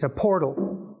 It's a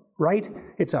portal, right?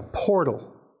 It's a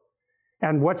portal.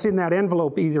 And what's in that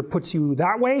envelope either puts you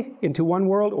that way into one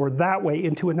world or that way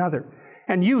into another.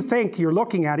 And you think, you're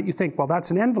looking at it, you think, well,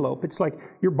 that's an envelope. It's like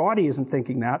your body isn't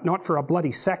thinking that, not for a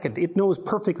bloody second. It knows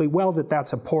perfectly well that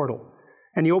that's a portal.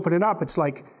 And you open it up, it's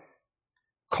like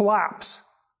collapse.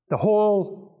 The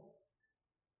whole,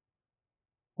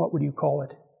 what would you call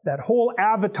it? That whole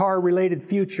avatar-related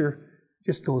future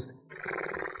just goes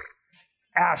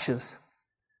ashes.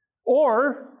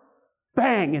 Or,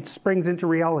 bang, it springs into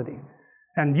reality.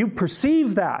 And you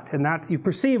perceive that, and that you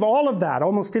perceive all of that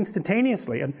almost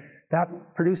instantaneously, and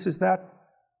that produces that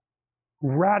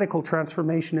radical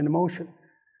transformation in emotion.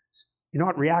 You're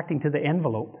not reacting to the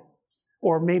envelope,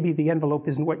 or maybe the envelope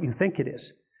isn't what you think it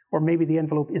is, or maybe the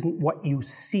envelope isn't what you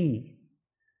see.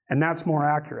 And that's more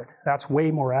accurate. That's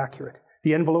way more accurate.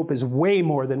 The envelope is way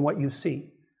more than what you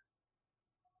see.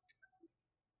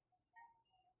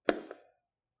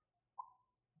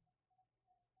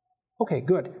 Okay,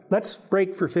 good. Let's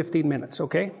break for 15 minutes,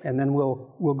 okay? And then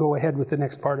we'll go ahead with the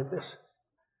next part of this.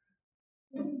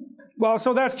 Well,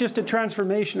 so that's just a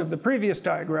transformation of the previous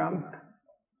diagram.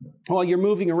 While you're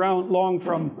moving around along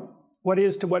from what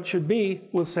is to what should be,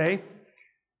 we'll say,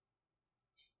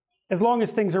 as long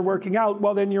as things are working out,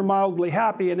 well, then you're mildly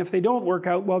happy. And if they don't work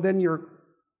out, well, then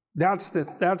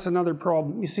that's another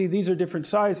problem. You see, these are different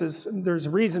sizes. There's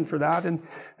a reason for that, and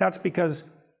that's because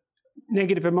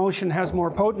negative emotion has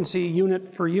more potency unit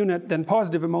for unit than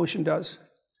positive emotion does.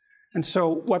 And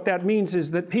so what that means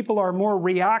is that people are more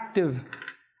reactive.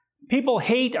 People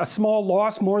hate a small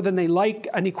loss more than they like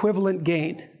an equivalent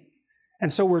gain.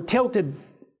 And so we're tilted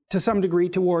to some degree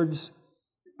towards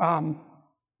a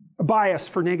bias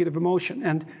for negative emotion.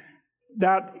 And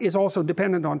that is also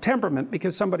dependent on temperament,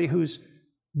 because somebody who's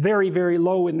very, very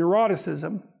low in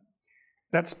neuroticism,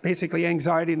 that's basically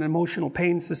anxiety and emotional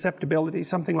pain susceptibility,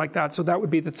 something like that. So that would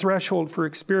be the threshold for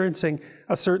experiencing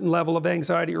a certain level of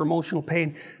anxiety or emotional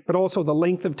pain, but also the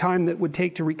length of time that would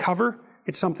take to recover.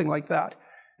 It's something like that.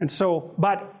 And so,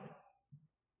 but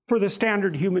for the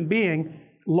standard human being,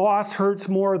 loss hurts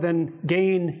more than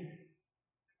gain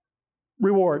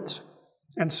rewards.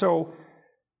 And so,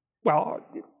 well,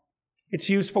 it's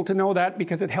useful to know that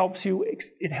because it helps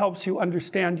you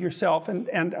understand yourself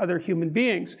and other human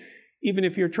beings. Even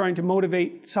if you're trying to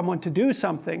motivate someone to do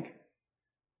something,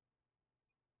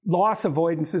 loss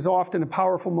avoidance is often a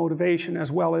powerful motivation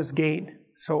as well as gain.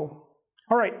 So,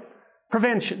 all right,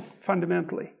 prevention,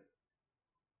 fundamentally.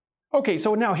 Okay,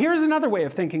 so now here's another way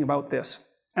of thinking about this.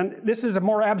 And this is a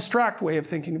more abstract way of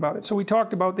thinking about it. So we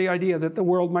talked about the idea that the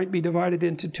world might be divided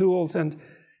into tools and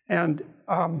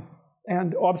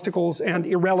obstacles and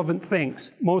irrelevant things,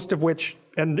 most of which,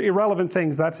 and irrelevant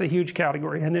things, that's a huge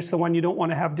category, and it's the one you don't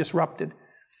want to have disrupted.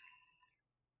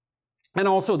 And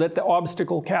also that the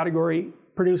obstacle category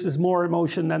produces more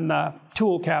emotion than the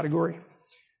tool category.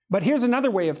 But here's another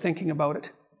way of thinking about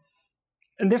it.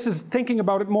 And this is thinking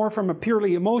about it more from a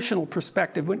purely emotional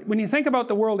perspective. When you think about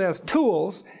the world as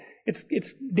tools,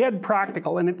 it's dead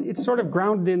practical, and it's sort of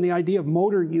grounded in the idea of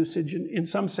motor usage in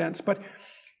some sense. But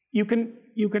you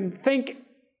can think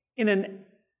in an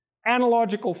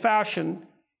analogical fashion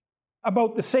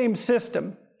about the same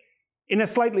system in a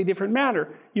slightly different manner.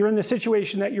 You're in the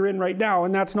situation that you're in right now,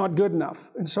 and that's not good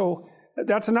enough. And so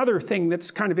that's another thing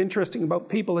that's kind of interesting about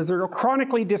people, is they're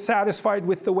chronically dissatisfied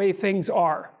with the way things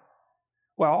are.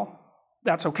 Well,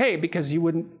 that's okay, because you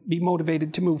wouldn't be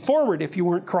motivated to move forward if you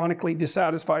weren't chronically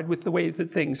dissatisfied with the way that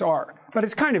things are. But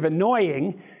it's kind of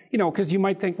annoying, because you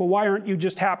might think, well, why aren't you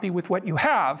just happy with what you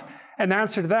have? And the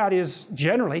answer to that is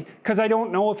generally, because I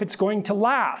don't know if it's going to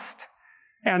last.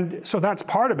 And so that's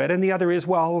part of it. And the other is,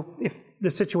 well, if the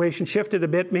situation shifted a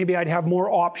bit, maybe I'd have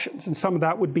more options. And some of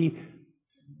that would be,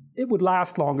 it would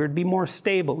last longer. It'd be more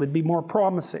stable. It'd be more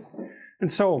promising.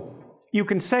 And so you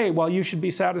can say, well, you should be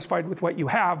satisfied with what you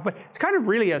have. But it's kind of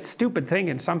really a stupid thing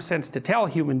in some sense to tell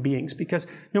human beings, because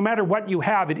no matter what you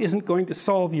have, it isn't going to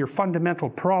solve your fundamental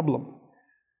problem.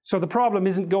 So the problem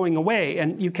isn't going away.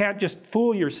 And you can't just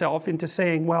fool yourself into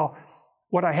saying, well,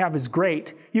 what I have is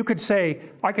great. You could say,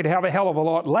 I could have a hell of a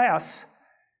lot less,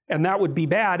 and that would be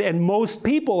bad. And most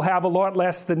people have a lot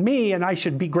less than me, and I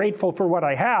should be grateful for what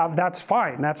I have. That's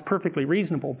fine. That's perfectly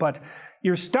reasonable. But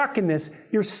you're stuck in this.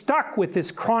 You're stuck with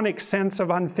this chronic sense of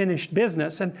unfinished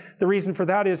business. And the reason for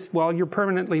that is, well, you're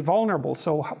permanently vulnerable.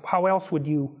 So how else would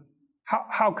you,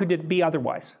 how could it be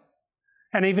otherwise?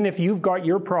 And even if you've got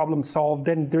your problem solved,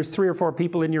 then there's 3 or 4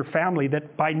 people in your family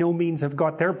that by no means have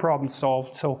got their problem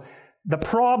solved. So the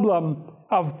problem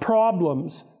of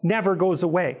problems never goes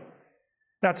away.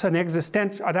 That's an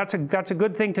existential. That's a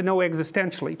good thing to know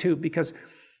existentially too, because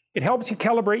it helps you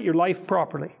calibrate your life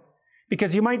properly.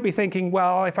 Because you might be thinking,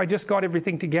 well, if I just got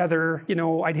everything together,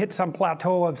 I'd hit some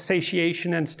plateau of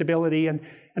satiation and stability, and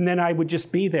then I would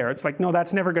just be there. It's like, no,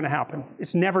 that's never going to happen.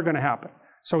 It's never going to happen.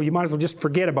 So you might as well just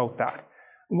forget about that.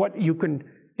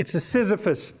 It's a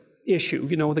Sisyphus issue.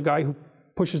 The guy who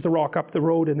pushes the rock up the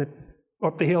road and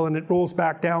up the hill and it rolls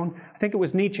back down. I think it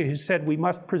was Nietzsche who said, we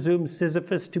must presume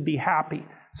Sisyphus to be happy.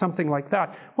 Something like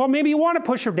that. Well, maybe you want to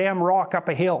push a damn rock up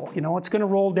a hill. It's going to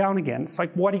roll down again. It's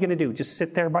like, what are you going to do? Just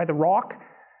sit there by the rock?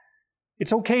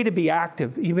 It's okay to be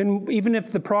active, even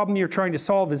if the problem you're trying to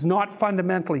solve is not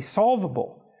fundamentally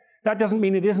solvable. That doesn't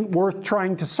mean it isn't worth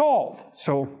trying to solve.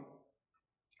 So,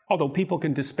 although people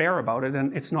can despair about it,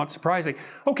 and it's not surprising.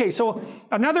 Okay, so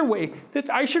another way that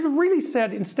I should have really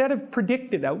said, instead of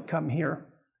predicted outcome here,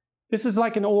 this is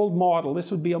like an old model.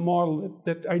 This would be a model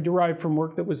that I derived from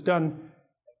work that was done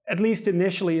at least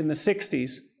initially in the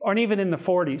 60s, or even in the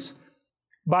 40s.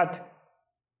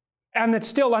 And that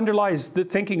still underlies the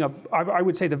thinking of, I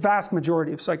would say, the vast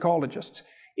majority of psychologists.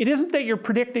 It isn't that you're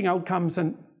predicting outcomes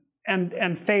and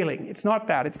failing. It's not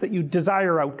that. It's that you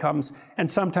desire outcomes,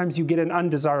 and sometimes you get an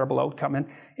undesirable outcome. And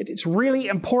it's really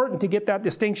important to get that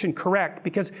distinction correct,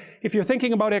 because if you're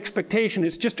thinking about expectation,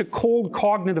 it's just a cold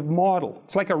cognitive model.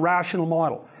 It's like a rational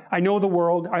model. I know the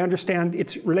world. I understand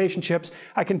its relationships.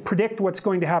 I can predict what's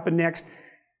going to happen next.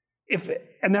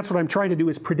 And that's what I'm trying to do,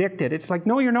 is predict it. It's like,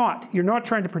 no, you're not. You're not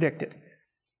trying to predict it.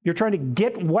 You're trying to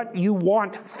get what you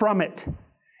want from it.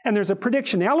 And there's a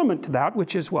prediction element to that,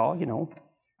 which is, well,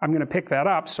 I'm going to pick that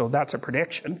up, so that's a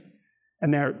prediction.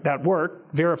 And that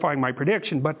worked, verifying my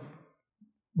prediction. But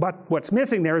what's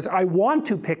missing there is I want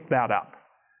to pick that up.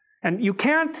 And you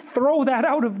can't throw that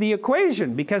out of the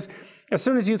equation, because as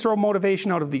soon as you throw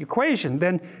motivation out of the equation,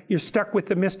 then you're stuck with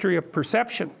the mystery of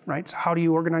perception, right? So how do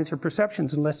you organize your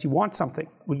perceptions unless you want something?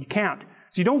 Well, you can't.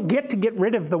 So you don't get to get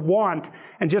rid of the want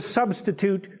and just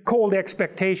substitute cold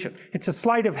expectation. It's a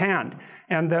sleight of hand.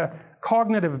 And the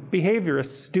cognitive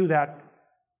behaviorists do that.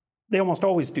 They almost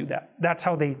always do that. That's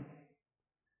how they...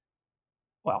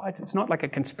 Well, it's not like a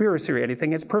conspiracy or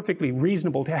anything. It's perfectly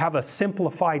reasonable to have a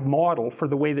simplified model for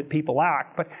the way that people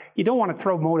act, but you don't want to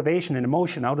throw motivation and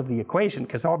emotion out of the equation,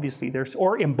 because obviously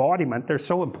or embodiment, they're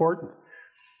so important.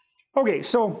 Okay,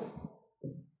 so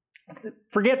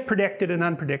forget predicted and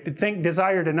unpredicted. Think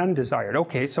desired and undesired.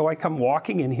 Okay, so I come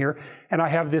walking in here and I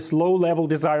have this low-level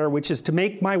desire, which is to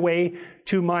make my way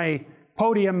to my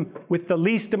podium with the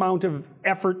least amount of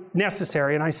effort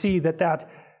necessary, and I see that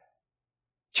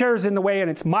chair's in the way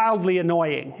and it's mildly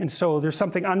annoying, and so there's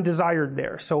something undesired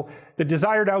there. So the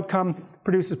desired outcome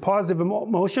produces positive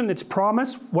emotion. It's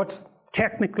promise. What's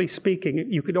technically speaking,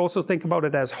 you could also think about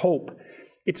it as hope.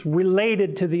 It's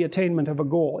related to the attainment of a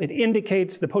goal. It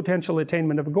indicates the potential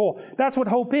attainment of a goal. That's what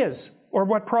hope is, or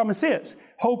what promise is.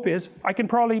 Hope is, I can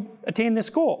probably attain this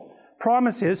goal.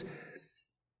 Promise is,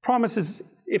 promises,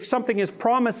 if something is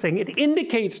promising, it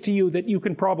indicates to you that you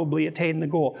can probably attain the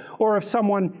goal. Or if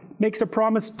someone makes a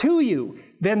promise to you,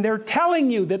 then they're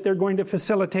telling you that they're going to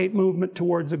facilitate movement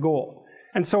towards a goal.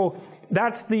 And so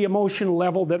that's the emotional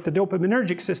level that the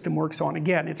dopaminergic system works on.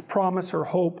 Again, it's promise or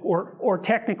hope, or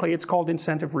technically it's called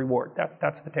incentive reward.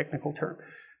 That's the technical term.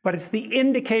 But it's the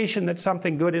indication that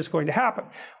something good is going to happen.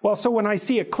 Well, so when I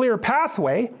see a clear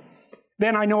pathway,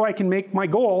 then I know I can make my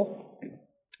goal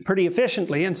pretty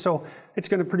efficiently, and so it's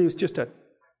going to produce it's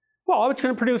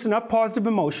going to produce enough positive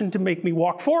emotion to make me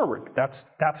walk forward.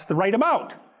 That's the right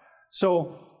amount.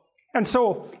 So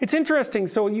it's interesting.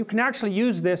 So you can actually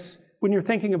use this when you're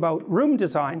thinking about room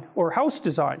design or house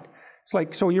design. It's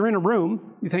like, so you're in a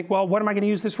room, you think, well, what am I going to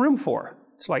use this room for?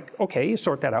 It's like, okay, you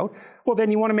sort that out. Well,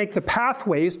 then you want to make the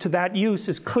pathways to that use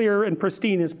as clear and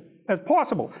pristine as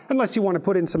possible, unless you want to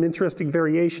put in some interesting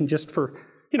variation just for,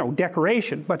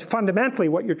 decoration. But fundamentally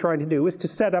what you're trying to do is to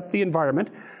set up the environment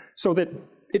so that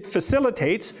it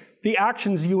facilitates the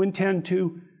actions you intend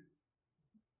to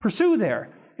pursue there.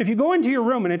 If you go into your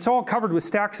room and it's all covered with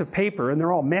stacks of paper and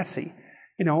they're all messy,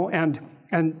 and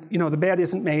the bed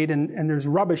isn't made and there's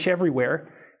rubbish everywhere,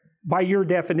 by your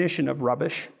definition of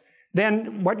rubbish,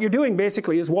 then what you're doing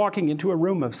basically is walking into a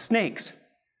room of snakes.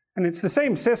 And it's the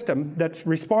same system that's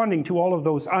responding to all of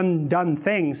those undone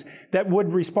things that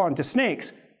would respond to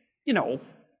snakes.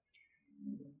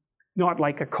 Not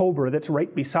like a cobra that's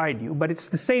right beside you, but it's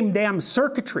the same damn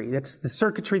circuitry. It's the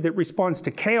circuitry that responds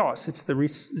to chaos. It's the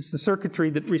circuitry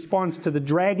that responds to the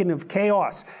dragon of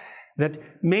chaos that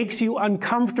makes you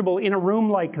uncomfortable in a room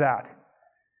like that.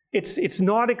 It's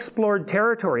not explored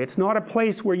territory. It's not a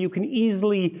place where you can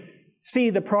easily see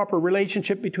the proper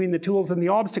relationship between the tools and the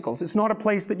obstacles. It's not a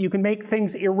place that you can make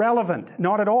things irrelevant.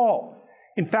 Not at all.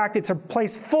 In fact, it's a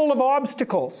place full of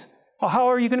obstacles. Well, how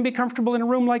are you going to be comfortable in a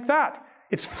room like that?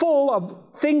 It's full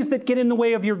of things that get in the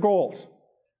way of your goals.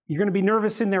 You're going to be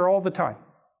nervous in there all the time.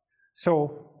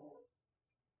 So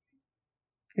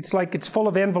it's like it's full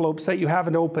of envelopes that you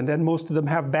haven't opened, and most of them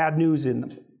have bad news in them.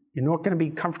 You're not going to be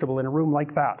comfortable in a room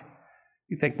like that.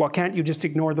 You think, well, can't you just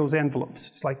ignore those envelopes?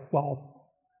 It's like, well,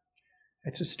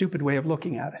 it's a stupid way of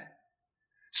looking at it.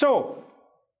 So,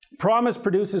 promise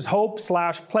produces hope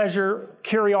 / pleasure,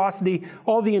 curiosity,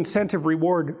 all the incentive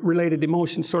reward related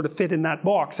emotions sort of fit in that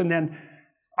box. And then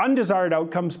undesired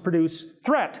outcomes produce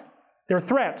threat. They're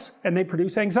threats, and they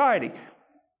produce anxiety.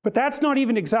 But that's not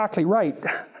even exactly right.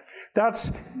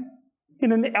 That's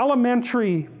in an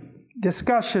elementary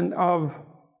discussion of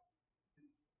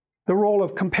the role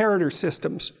of comparator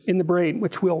systems in the brain,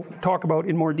 which we'll talk about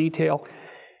in more detail.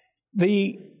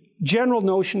 The general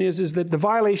notion is that the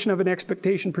violation of an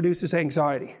expectation produces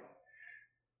anxiety.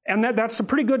 And that's a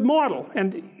pretty good model.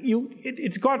 And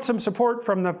it's got some support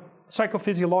from the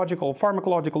psychophysiological,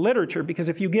 pharmacological literature, because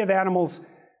if you give animals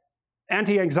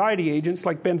anti-anxiety agents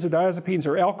like benzodiazepines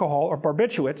or alcohol or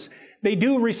barbiturates, they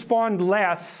do respond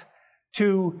less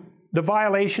to the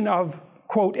violation of,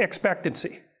 quote,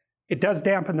 expectancy. It does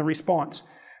dampen the response.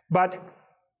 But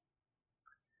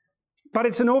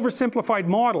it's an oversimplified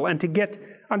model, and to get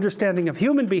understanding of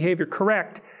human behavior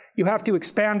correct, you have to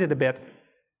expand it a bit.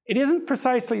 It isn't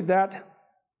precisely that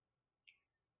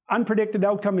unpredicted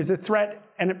outcome is a threat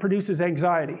and it produces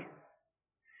anxiety.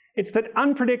 It's that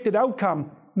unpredicted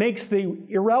outcome makes the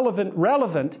irrelevant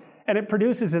relevant, and it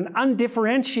produces an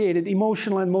undifferentiated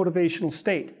emotional and motivational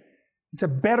state. It's a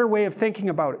better way of thinking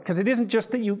about it, because it isn't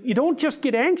just that you don't just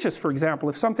get anxious, for example.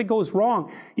 If something goes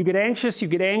wrong, you get anxious, you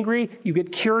get angry, you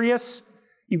get curious,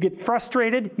 you get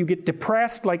frustrated, you get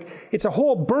depressed. Like, it's a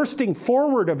whole bursting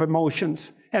forward of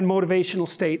emotions and motivational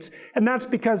states. And that's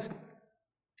because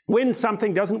when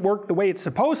something doesn't work the way it's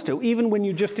supposed to, even when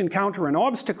you just encounter an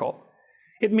obstacle,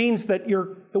 it means that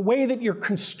the way that you're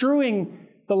construing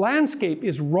the landscape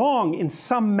is wrong in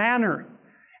some manner.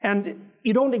 And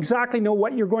you don't exactly know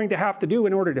what you're going to have to do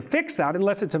in order to fix that,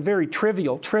 unless it's a very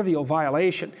trivial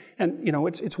violation. And,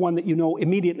 it's one that you know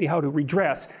immediately how to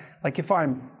redress. Like if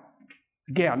I'm,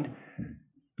 again,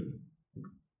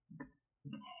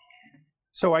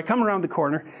 so I come around the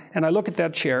corner and I look at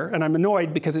that chair and I'm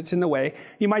annoyed because it's in the way.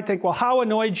 You might think, well, how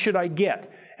annoyed should I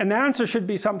get? And the answer should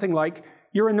be something like,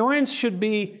 your annoyance should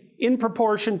be in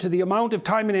proportion to the amount of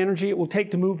time and energy it will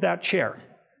take to move that chair.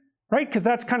 Right? Because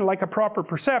that's kind of like a proper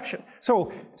perception.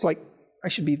 So it's like, I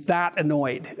should be that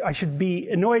annoyed. I should be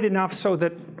annoyed enough so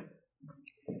that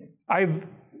I've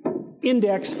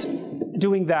indexed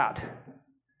doing that.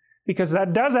 Because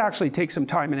that does actually take some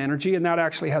time and energy, and that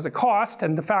actually has a cost,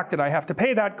 and the fact that I have to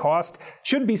pay that cost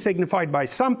should be signified by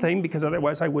something, because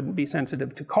otherwise I wouldn't be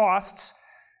sensitive to costs.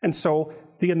 And so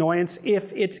the annoyance,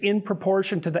 if it's in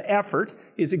proportion to the effort,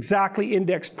 is exactly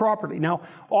indexed properly. Now,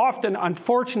 often,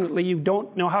 unfortunately, you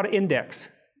don't know how to index.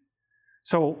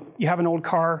 So you have an old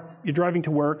car, you're driving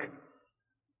to work,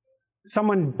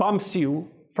 someone bumps you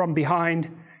from behind,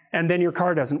 and then your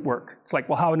car doesn't work. It's like,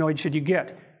 well, how annoyed should you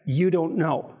get? You don't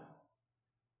know.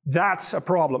 That's a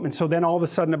problem. And so then all of a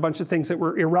sudden a bunch of things that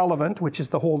were irrelevant, which is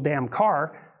the whole damn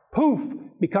car, poof,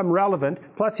 become relevant.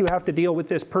 Plus you have to deal with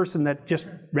this person that just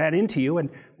ran into you. And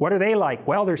what are they like?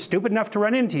 Well, they're stupid enough to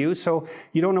run into you, so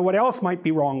you don't know what else might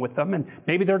be wrong with them. And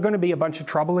maybe they're going to be a bunch of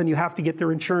trouble and you have to get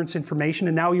their insurance information.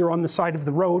 And now you're on the side of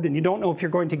the road and you don't know if you're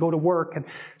going to go to work. And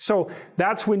so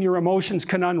that's when your emotions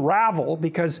can unravel,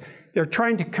 because they're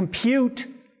trying to compute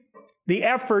the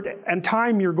effort and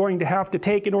time you're going to have to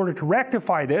take in order to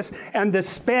rectify this, and the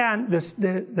span,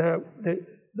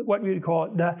 what we would call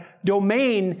it, the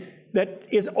domain that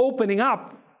is opening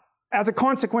up as a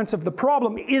consequence of the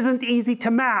problem isn't easy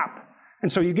to map. And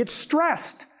so you get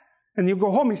stressed, and you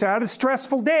go home and you say, I had a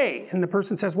stressful day. And the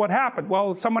person says, what happened?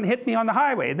 Well, someone hit me on the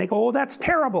highway. And they go, oh, that's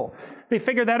terrible. They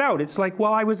figure that out. It's like,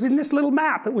 well, I was in this little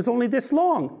map. It was only this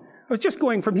long. I was just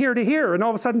going from here to here, and all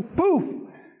of a sudden, poof,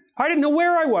 I didn't know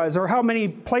where I was or how many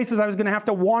places I was going to have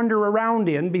to wander around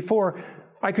in before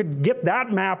I could get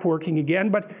that map working again.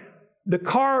 But the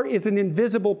car is an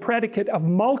invisible predicate of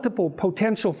multiple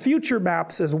potential future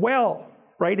maps as well,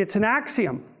 right? It's an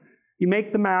axiom. You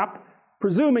make the map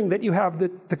presuming that you have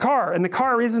the car, and the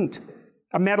car isn't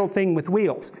a metal thing with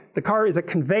wheels. The car is a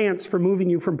conveyance for moving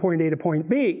you from point A to point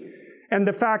B. And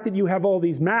the fact that you have all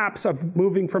these maps of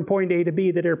moving from point A to B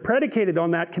that are predicated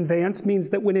on that conveyance means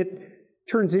that when it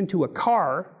turns into a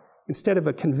car instead of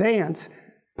a conveyance,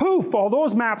 poof, all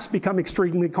those maps become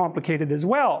extremely complicated as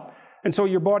well. And so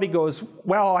your body goes,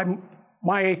 well,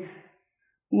 my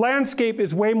landscape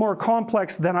is way more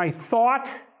complex than I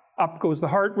thought. Up goes the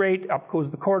heart rate, up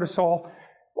goes the cortisol,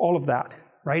 all of that,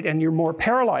 right? And you're more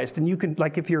paralyzed. And you can,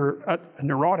 like if you're a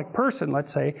neurotic person,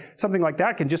 let's say, something like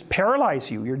that can just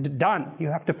paralyze you. You're done. You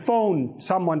have to phone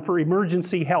someone for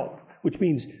emergency help, which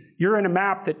means you're in a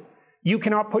map that you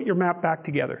cannot put your map back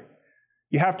together.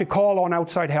 You have to call on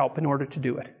outside help in order to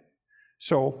do it.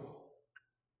 So,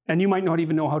 and you might not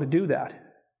even know how to do that.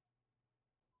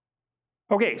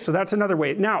 Okay, so that's another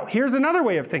way. Now, here's another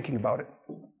way of thinking about it.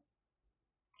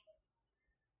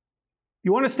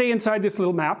 You want to stay inside this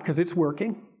little map because it's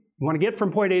working. You want to get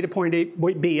from point A to point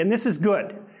B, and this is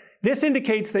good. This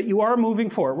indicates that you are moving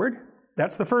forward.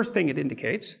 That's the first thing it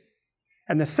indicates.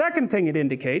 And the second thing it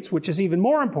indicates, which is even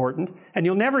more important, and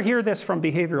you'll never hear this from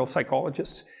behavioral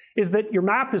psychologists, is that your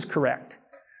map is correct.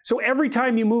 So every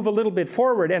time you move a little bit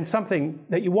forward and something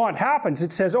that you want happens,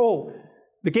 it says, oh,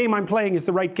 the game I'm playing is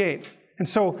the right game. And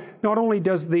so not only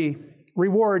does the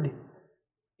reward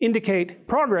indicate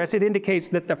progress, it indicates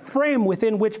that the frame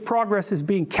within which progress is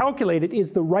being calculated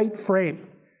is the right frame.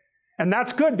 And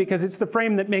that's good because it's the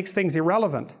frame that makes things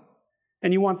irrelevant.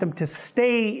 And you want them to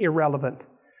stay irrelevant.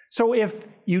 So if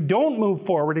you don't move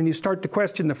forward and you start to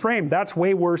question the frame, that's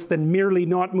way worse than merely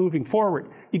not moving forward.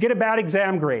 You get a bad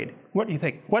exam grade. What do you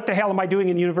think? What the hell am I doing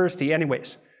in university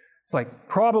anyways? It's like,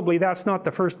 probably that's not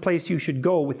the first place you should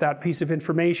go with that piece of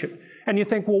information. And you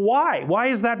think, well, why? Why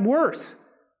is that worse?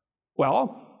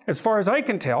 Well, as far as I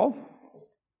can tell,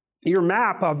 your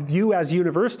map of you as a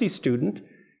university student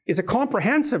is a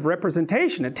comprehensive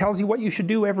representation. It tells you what you should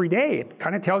do every day. It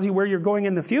kind of tells you where you're going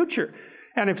in the future.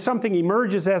 And if something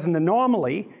emerges as an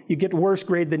anomaly, you get a worse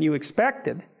grade than you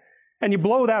expected, and you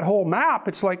blow that whole map,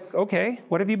 it's like, okay,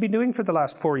 what have you been doing for the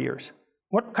last 4 years?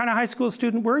 What kind of high school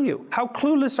student were you? How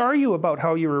clueless are you about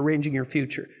how you're arranging your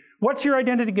future? What's your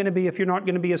identity going to be if you're not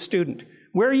going to be a student?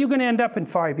 Where are you going to end up in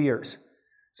 5 years?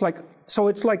 It's like, so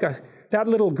it's like that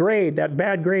little grade, that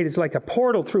bad grade is like a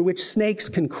portal through which snakes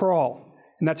can crawl.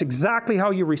 And that's exactly how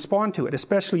you respond to it,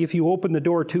 especially if you open the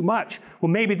door too much.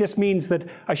 Well, maybe this means that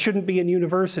I shouldn't be in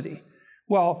university.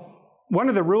 Well, one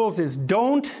of the rules is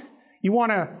you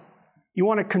want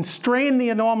to constrain the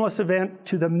anomalous event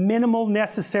to the minimal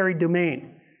necessary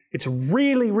domain. It's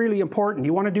really, really important.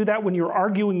 You want to do that when you're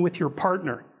arguing with your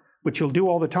partner, which you'll do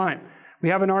all the time. We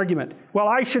have an argument. Well,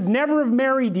 I should never have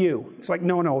married you. It's like,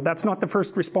 no, that's not the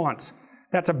first response.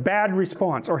 That's a bad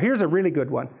response. Or here's a really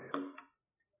good one.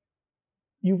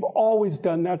 You've always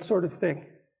done that sort of thing,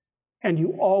 and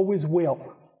you always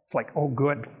will. It's like, oh,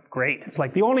 good, great. It's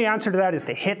like the only answer to that is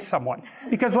to hit someone,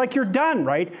 because like you're done,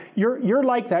 right? You're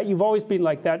like that. You've always been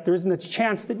like that. There isn't a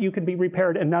chance that you can be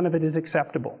repaired, and none of it is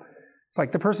acceptable. It's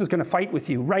like the person's going to fight with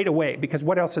you right away, because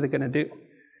what else are they going to do?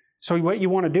 So what you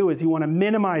want to do is you want to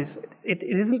minimize it.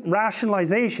 It isn't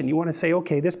rationalization. You want to say,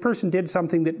 okay, this person did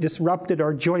something that disrupted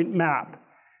our joint map.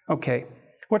 Okay.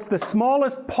 What's the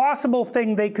smallest possible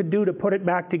thing they could do to put it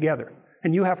back together?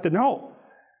 And you have to know,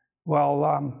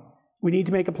 well, we need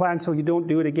to make a plan so you don't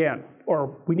do it again.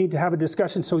 Or we need to have a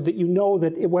discussion so that you know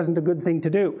that it wasn't a good thing to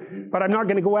do. But I'm not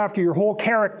going to go after your whole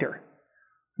character.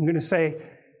 I'm going to say,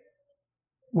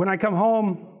 when I come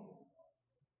home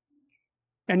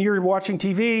and you're watching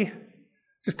TV,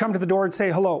 just come to the door and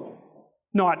say hello.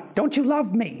 Not, don't you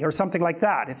love me? Or something like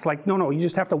that. It's like, no, you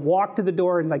just have to walk to the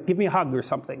door and like give me a hug or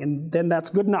something. And then that's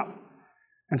good enough.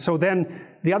 And so then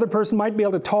the other person might be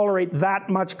able to tolerate that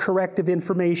much corrective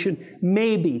information,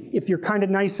 maybe, if you're kind of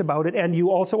nice about it, and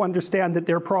you also understand that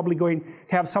they're probably going to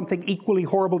have something equally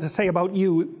horrible to say about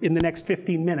you in the next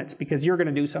 15 minutes, because you're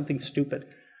going to do something stupid.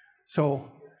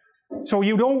 So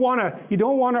you don't want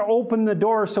to open the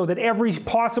door so that every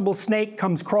possible snake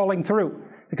comes crawling through,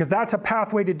 because that's a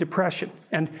pathway to depression.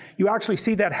 And you actually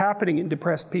see that happening in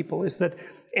depressed people, is that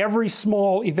every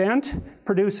small event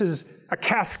produces a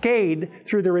cascade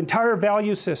through their entire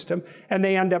value system, and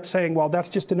they end up saying, well, that's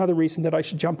just another reason that I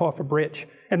should jump off a bridge.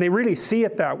 And they really see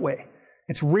it that way.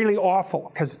 It's really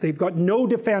awful, because they've got no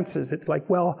defenses. It's like,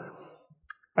 well,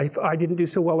 I didn't do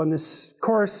so well in this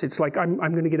course. It's like I'm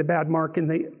going to get a bad mark in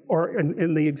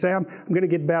the exam. I'm going to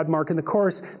get a bad mark in the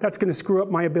course. That's going to screw up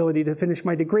my ability to finish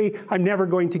my degree. I'm never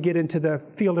going to get into the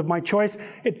field of my choice.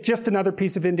 It's just another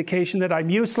piece of indication that I'm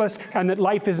useless and that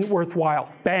life isn't worthwhile.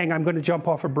 Bang, I'm going to jump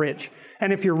off a bridge.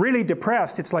 And if you're really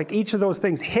depressed, it's like each of those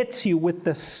things hits you with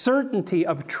the certainty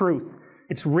of truth.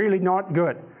 It's really not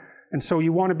good. And so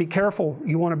you want to be careful.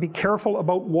 You want to be careful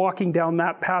about walking down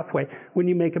that pathway when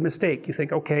you make a mistake. You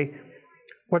think, okay,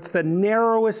 what's the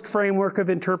narrowest framework of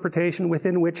interpretation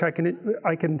within which I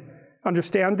can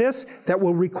understand this that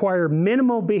will require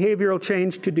minimal behavioral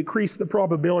change to decrease the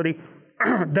probability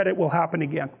that it will happen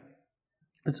again?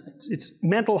 It's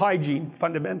mental hygiene,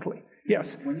 fundamentally.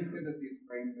 Yes? When you say that these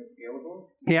frames are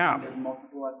scalable, yeah, there's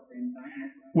multiple at the same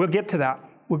time? We'll get to that.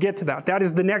 We'll get to that. That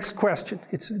is the next question.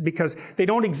 It's because they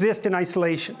don't exist in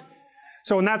isolation.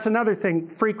 So, and that's another thing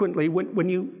frequently, when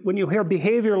you hear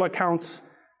behavioral accounts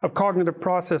of cognitive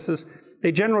processes,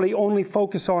 they generally only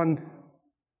focus on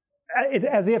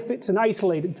as if it's an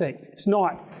isolated thing. It's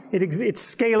not. It's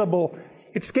scalable.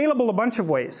 It's scalable a bunch of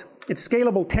ways. It's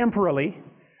scalable temporally,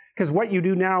 because what you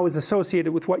do now is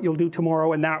associated with what you'll do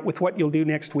tomorrow, and that with what you'll do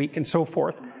next week, and so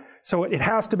forth. So it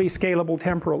has to be scalable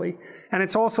temporally. And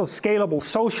it's also scalable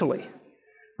socially,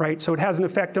 right? So it has an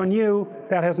effect on you,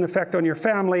 that has an effect on your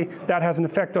family, that has an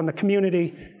effect on the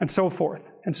community, and so forth.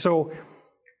 And so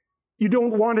you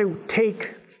don't want to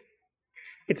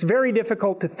it's very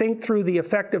difficult to think through the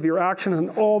effect of your action on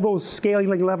all those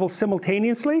scaling levels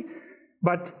simultaneously,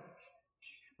 but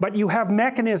you have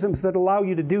mechanisms that allow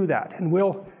you to do that. And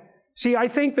I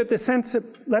think that the sense of,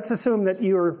 let's assume that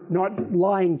you're not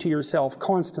lying to yourself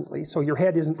constantly, so your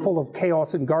head isn't full of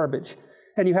chaos and garbage,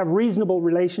 and you have reasonable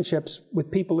relationships with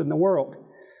people in the world.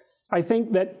 I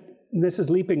think that, and this is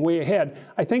leaping way ahead,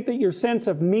 I think that your sense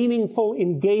of meaningful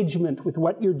engagement with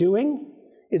what you're doing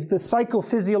is the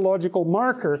psychophysiological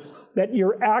marker that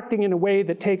you're acting in a way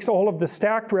that takes all of the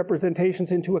stacked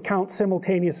representations into account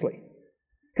simultaneously.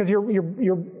 Because you're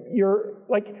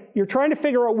trying to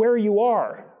figure out where you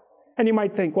are. And you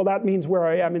might think, well, that means where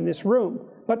I am in this room.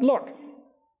 But look,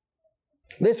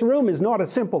 this room is not a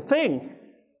simple thing,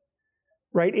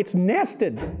 right? It's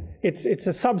nested. It's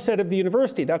a subset of the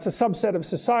university. That's a subset of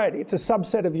society. It's a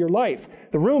subset of your life.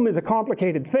 The room is a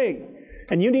complicated thing.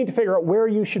 And you need to figure out where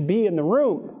you should be in the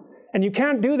room. And you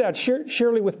can't do that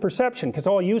surely with perception, because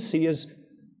all you see is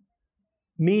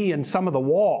me and some of the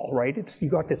wall, right? You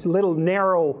got this little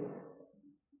narrow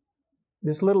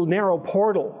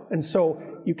portal. And so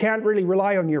you can't really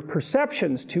rely on your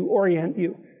perceptions to orient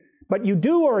you. But you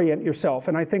do orient yourself.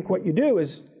 And I think what you do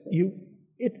is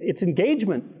it's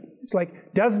engagement. It's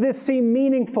like, does this seem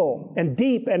meaningful and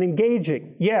deep and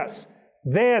engaging? Yes.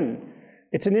 Then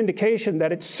it's an indication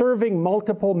that it's serving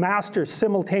multiple masters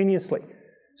simultaneously.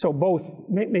 So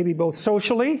maybe both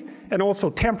socially and also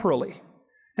temporally.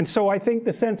 And so I think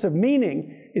the sense of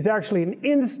meaning is actually an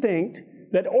instinct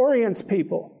that orients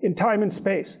people in time and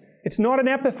space. It's not an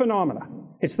epiphenomena.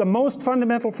 It's the most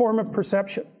fundamental form of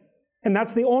perception. And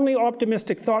that's the only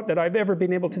optimistic thought that I've ever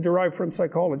been able to derive from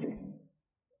psychology,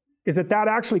 is that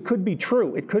actually could be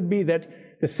true. It could be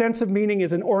that the sense of meaning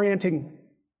is an orienting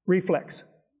reflex.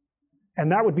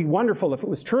 And that would be wonderful if it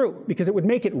was true, because it would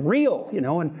make it real,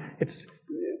 and it's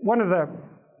one of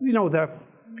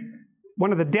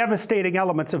the devastating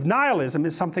elements of nihilism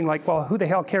is something like, well, who the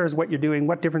hell cares what you're doing?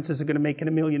 What difference is it going to make in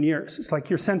a million years? It's like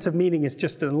your sense of meaning is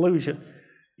just an illusion.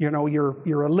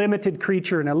 You're a limited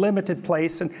creature in a limited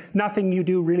place, and nothing you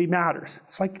do really matters.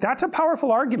 It's like, that's a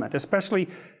powerful argument, especially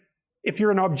if you're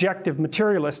an objective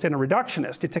materialist and a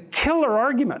reductionist. It's a killer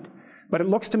argument, but it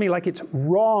looks to me like it's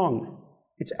wrong.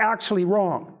 It's actually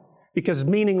wrong, because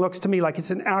meaning looks to me like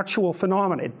it's an actual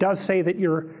phenomenon. It does say that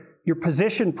you're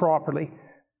positioned properly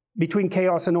between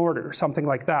chaos and order, or something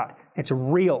like that. It's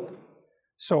real.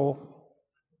 So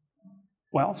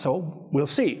we'll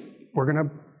see. We're going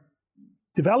to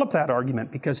develop that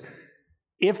argument, because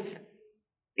if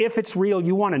it's real,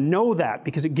 you want to know that,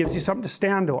 because it gives you something to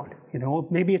stand on.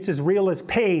 Maybe it's as real as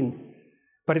pain,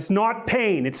 but it's not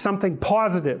pain. It's something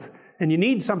positive, and you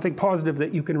need something positive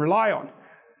that you can rely on.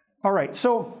 All right,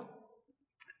 so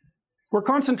we're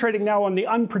concentrating now on the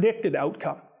unpredicted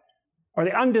outcome, or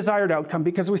the undesired outcome,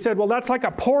 because we said, well, that's like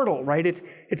a portal, right?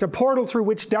 It's a portal through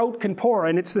which doubt can pour,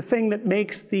 and it's the thing that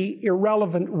makes the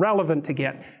irrelevant relevant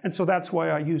again. And so that's why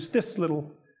I use this little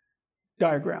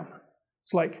diagram.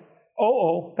 It's like,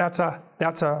 that's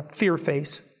a fear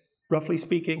face, roughly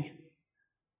speaking.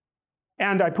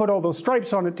 And I put all those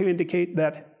stripes on it to indicate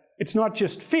that it's not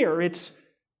just fear, it's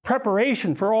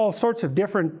preparation for all sorts of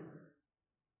different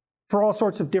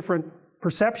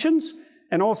perceptions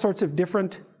and all sorts of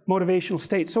different motivational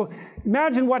states. So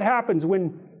imagine what happens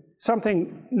when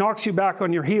something knocks you back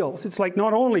on your heels. It's like,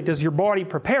 not only does your body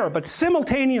prepare, but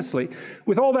simultaneously,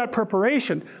 with all that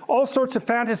preparation, all sorts of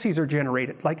fantasies are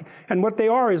generated. And what they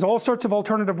are is all sorts of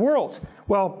alternative worlds.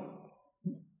 Well,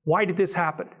 why did this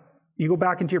happen? You go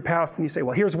back into your past and you say,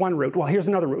 well, here's one route. Well, here's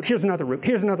another route. Here's another route.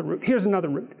 Here's another route. Here's another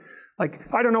route.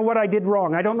 I don't know what I did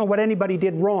wrong. I don't know what anybody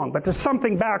did wrong, but there's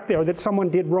something back there that someone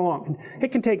did wrong. And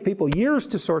it can take people years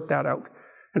to sort that out.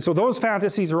 And so those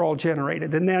fantasies are all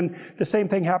generated. And then the same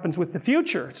thing happens with the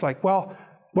future. It's like, well,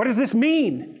 what does this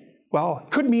mean? Well,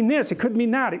 it could mean this. It could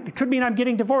mean that. It could mean I'm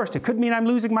getting divorced. It could mean I'm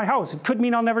losing my house. It could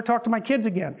mean I'll never talk to my kids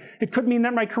again. It could mean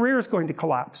that my career is going to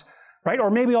collapse, right?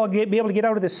 Or maybe I'll be able to get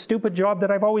out of this stupid job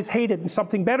that I've always hated and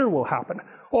something better will happen,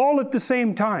 all at the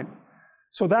same time.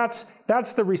 So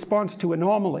that's the response to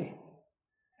anomaly.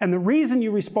 And the reason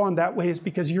you respond that way is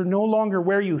because you're no longer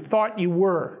where you thought you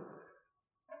were.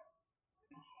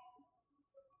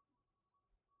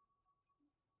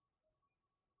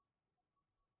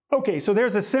 Okay, so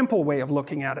there's a simple way of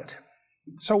looking at it.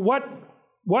 So what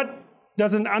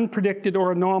does an unpredicted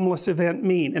or anomalous event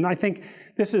mean? And I think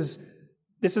this is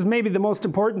maybe the most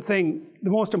important thing, the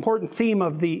most important theme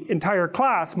of the entire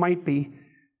class might be,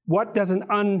 what does an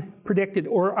unpredicted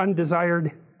or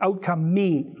undesired outcome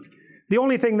mean? The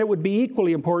only thing that would be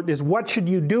equally important is, what should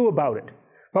you do about it?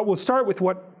 But we'll start with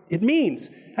what it means.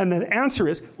 And the answer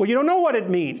is, well, you don't know what it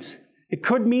means. It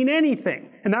could mean anything.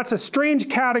 And that's a strange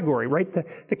category, right?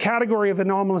 The category of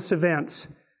anomalous events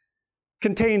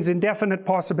contains indefinite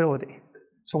possibility.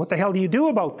 So what the hell do you do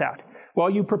about that? Well,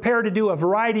 you prepare to do a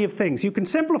variety of things. You can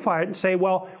simplify it and say,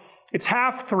 well, it's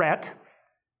half threat,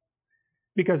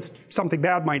 because something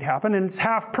bad might happen, and it's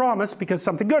half promise, because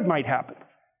something good might happen.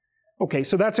 Okay,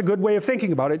 so that's a good way of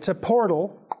thinking about it. It's a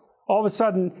portal. All of a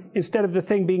sudden, instead of the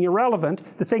thing being irrelevant,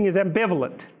 the thing is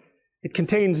ambivalent. It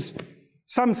contains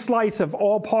some slice of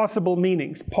all possible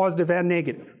meanings, positive and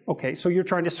negative. Okay, so you're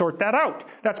trying to sort that out.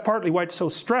 That's partly why it's so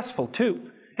stressful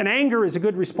too. And anger is a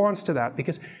good response to that,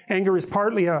 because anger is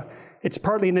partly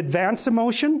an advanced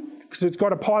emotion, because it's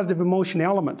got a positive emotion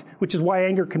element, which is why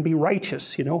anger can be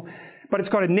righteous, But it's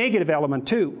got a negative element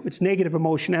too. It's negative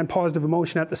emotion and positive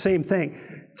emotion at the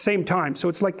same time. So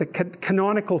it's like the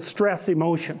canonical stress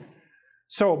emotion.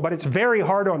 So, but it's very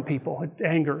hard on people,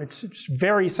 anger. It's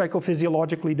very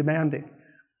psychophysiologically demanding.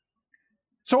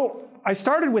 So I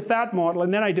started with that model,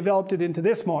 and then I developed it into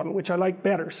this model, which I like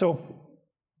better. So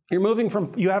you're moving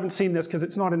from, you haven't seen this because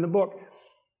it's not in the book,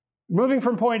 moving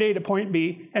from point A to point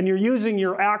B, and you're using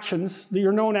your actions,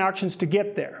 your known actions, to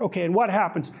get there. Okay, and what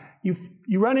happens?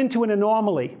 You run into an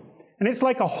anomaly, and it's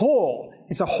like a hole.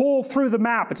 It's a hole through the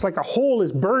map. It's like a hole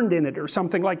is burned in it or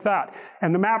something like that,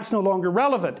 and the map's no longer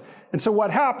relevant. And so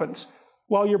what happens?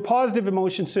 Well, your positive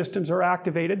emotion systems are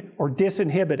activated or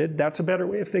disinhibited. That's a better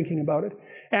way of thinking about it.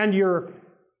 And your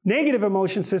negative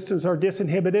emotion systems are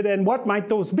disinhibited, and what might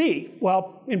those be?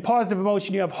 Well, in positive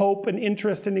emotion, you have hope and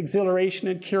interest and exhilaration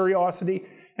and curiosity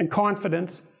and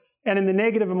confidence. And in the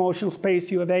negative emotional space,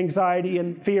 you have anxiety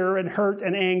and fear and hurt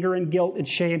and anger and guilt and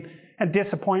shame and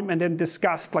disappointment and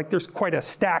disgust. Like, there's quite a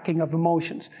stacking of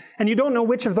emotions. And you don't know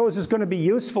which of those is going to be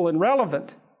useful and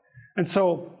relevant. And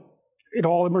so it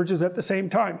all emerges at the same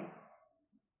time.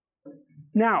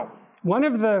 Now, one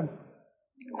of the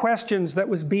questions that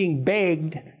was being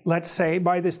begged, let's say,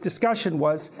 by this discussion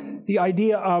was the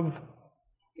idea of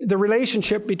the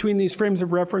relationship between these frames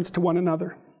of reference to one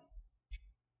another.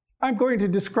 I'm going to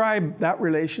describe that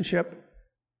relationship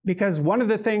because one of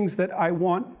the things that I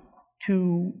want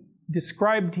to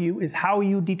describe to you is how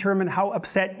you determine how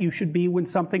upset you should be when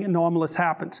something anomalous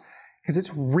happens. Because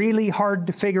it's really hard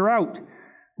to figure out,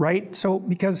 right? So,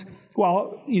 because,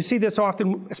 well, you see this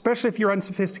often, especially if you're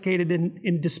unsophisticated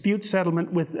in dispute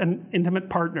settlement with an intimate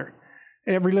partner.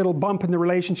 Every little bump in the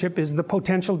relationship is the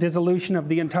potential dissolution of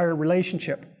the entire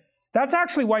relationship. That's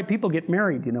actually why people get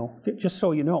married, you know, just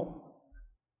so you know.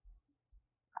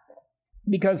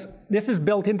 Because this is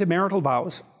built into marital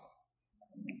vows.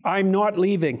 I'm not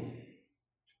leaving,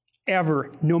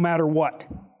 ever, no matter what.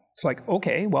 It's like,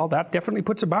 okay, well, that definitely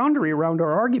puts a boundary around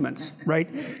our arguments,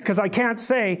 right? Because I can't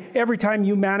say every time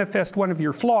you manifest one of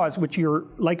your flaws, which you're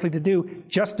likely to do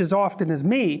just as often as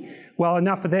me, well,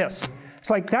 enough of this. It's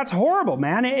like, that's horrible,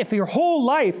 man. If your whole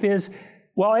life is,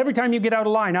 well, every time you get out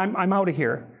of line, I'm out of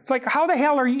here. It's like, how the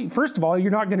hell are you? First of all, you're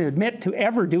not going to admit to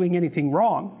ever doing anything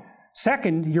wrong.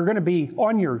 Second, you're going to be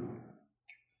on your...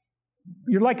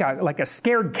 You're like a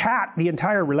scared cat the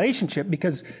entire relationship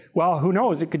because, well, who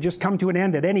knows? It could just come to an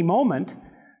end at any moment.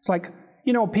 It's like,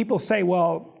 you know, people say,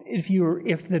 well, if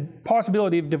the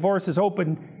possibility of divorce is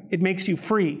open, it makes you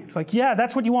free. It's like, yeah,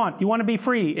 that's what you want. You want to be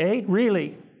free, eh?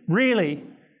 Really? Really?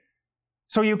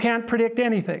 So you can't predict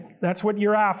anything. That's what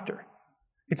you're after.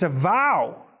 It's a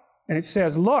vow. And it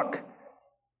says, look,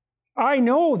 I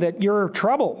know that you're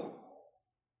trouble.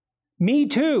 Me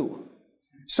too.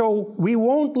 So we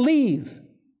won't leave,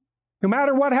 no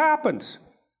matter what happens.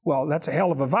 Well, that's a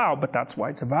hell of a vow, but that's why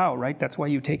it's a vow, right? That's why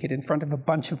you take it in front of a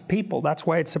bunch of people. That's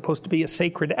why it's supposed to be a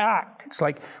sacred act. It's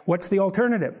like, what's the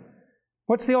alternative?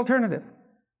 What's the alternative?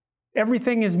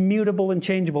 Everything is mutable and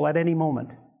changeable at any moment.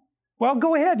 Well,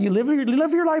 go ahead. You live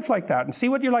your life like that and see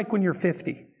what you're like when you're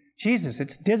 50. Jesus,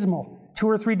 it's dismal. 2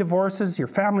 or 3 divorces, your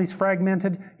family's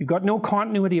fragmented, you've got no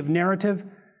continuity of narrative.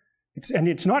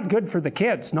 It's not good for the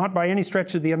kids, not by any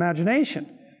stretch of the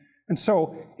imagination. And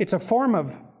so it's a form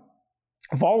of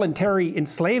voluntary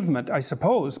enslavement, I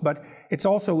suppose, but it's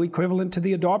also equivalent to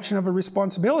the adoption of a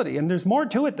responsibility. And there's more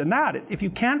to it than that. If you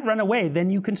can't run away, then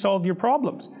you can solve your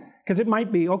problems. Because it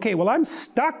might be, okay, well, I'm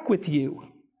stuck with you.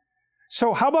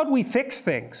 So how about we fix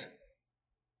things?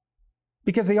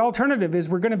 Because the alternative is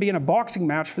we're going to be in a boxing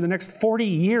match for the next 40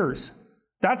 years.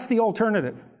 That's the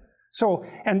alternative. So,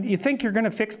 and you think you're going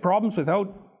to fix problems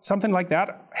without something like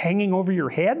that hanging over your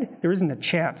head? There isn't a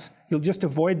chance. You'll just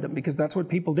avoid them because that's what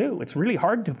people do. It's really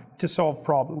hard to solve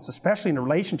problems, especially in a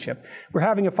relationship. We're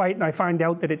having a fight and I find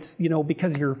out that it's, you know,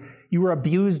 because you were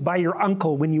abused by your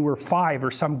uncle when you were 5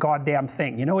 or some goddamn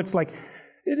thing. You know, it's like,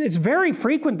 it's very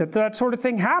frequent that sort of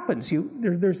thing happens.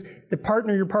 There's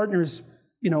your partner's,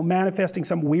 you know, manifesting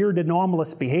some weird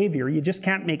anomalous behavior. You just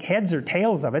can't make heads or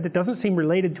tails of it. It doesn't seem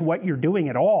related to what you're doing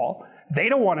at all. They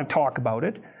don't want to talk about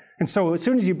it. And so as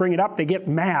soon as you bring it up, they get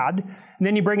mad. And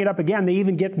then you bring it up again, they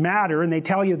even get madder, and they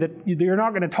tell you that you're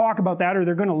not going to talk about that or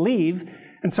they're going to leave.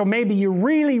 And so maybe you're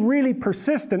really, really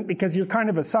persistent because you're kind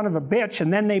of a son of a bitch,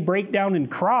 and then they break down and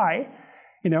cry,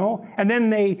 you know? And then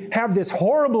they have this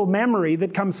horrible memory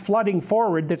that comes flooding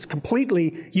forward that's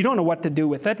completely, you don't know what to do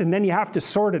with it, and then you have to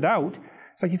sort it out.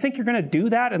 It's like, you think you're going to do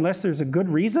that unless there's a good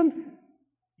reason?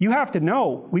 You have to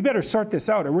know, we better sort this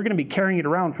out or we're going to be carrying it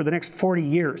around for the next 40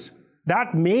 years.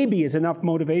 That maybe is enough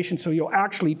motivation so you'll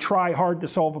actually try hard to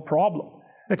solve a problem.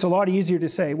 It's a lot easier to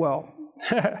say, well,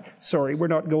 sorry, we're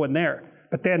not going there.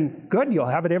 But then, good, you'll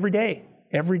have it every day,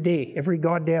 every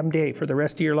goddamn day for the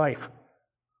rest of your life.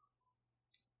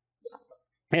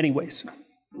 Anyways,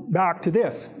 back to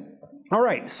this. All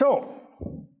right, so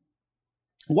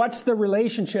what's the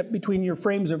relationship between your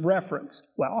frames of reference?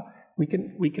 Well,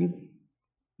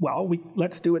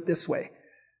 let's do it this way.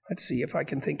 Let's see if I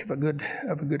can think of a good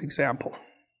example.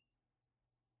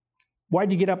 Why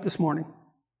did you get up this morning?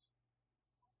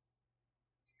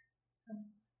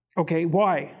 Okay,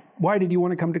 why? Why did you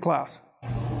want to come to class?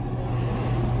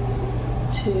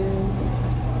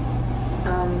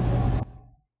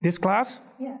 This class?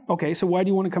 Yes. Okay, so why do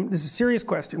you want to come? This is a serious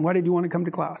question. Why did you want to come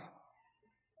to class?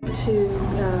 To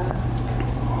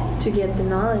get the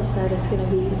knowledge that is going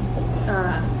to be,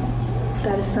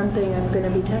 that is something I'm going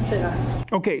to be tested on.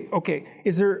 Okay.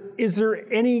 Is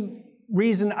there any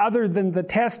reason other than the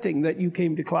testing that you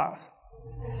came to class?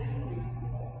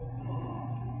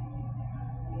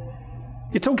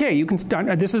 It's okay. You can.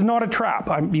 This is not a trap.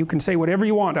 You can say whatever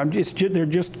you want. They're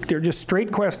just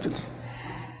straight questions.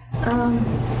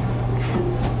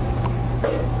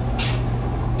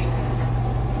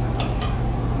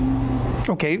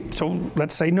 Okay, so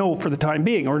let's say no for the time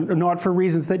being, or not for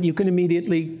reasons that you can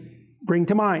immediately bring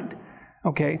to mind.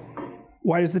 Okay,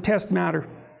 why does the test matter?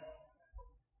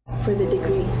 for the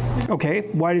degree. Okay,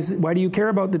 why do you care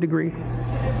about the degree?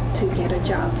 To get a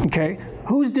job. Okay,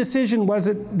 whose decision was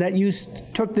it that you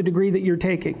took the degree that you're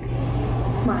taking?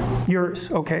 Mine.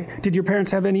 Yours, okay. Did your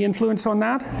parents have any influence on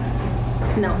that?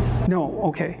 No. No,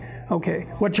 okay.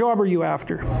 What job are you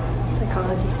after?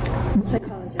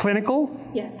 Psychologist. Clinical?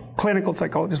 Yes. Clinical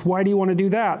psychologist. Why do you want to do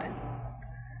that?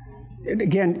 And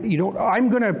again, I'm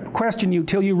going to question you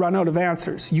till you run out of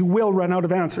answers. You will run out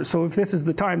of answers. So if this is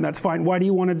the time, that's fine. Why do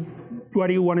you want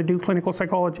to do clinical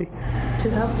psychology? To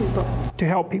help people. To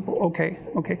help people. Okay.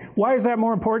 Why is that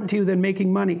more important to you than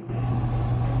making money?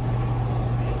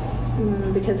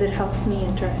 Because it helps me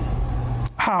interact.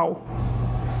 How?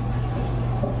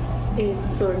 It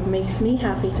sort of makes me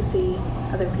happy to see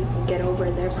other people get over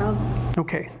their problems.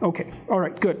 Okay. All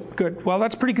right, good. Well,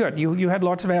 that's pretty good. You had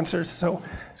lots of answers. So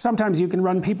sometimes you can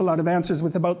run people out of answers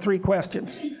with about 3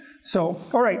 questions. So,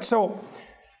 all right, so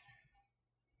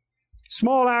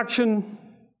small action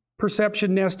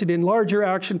perception nested in larger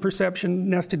action perception,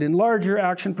 nested in larger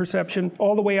action perception,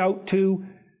 all the way out to,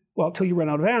 till you run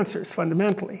out of answers,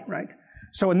 fundamentally, right?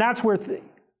 So, and that's where,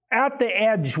 at the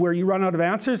edge where you run out of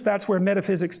answers, that's where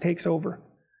metaphysics takes over.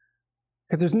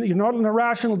 Because you're not in a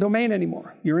rational domain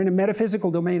anymore. You're in a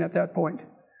metaphysical domain at that point.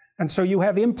 And so you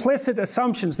have implicit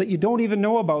assumptions that you don't even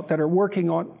know about that are working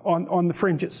on the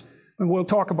fringes. And we'll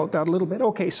talk about that a little bit.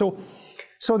 Okay, so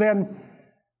then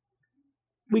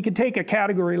we could take a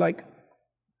category like,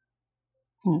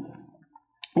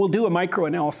 we'll do a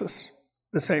microanalysis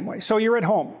the same way. So you're at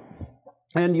home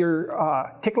and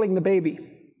you're tickling the baby.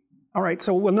 All right,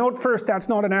 so we'll note first that's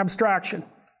not an abstraction.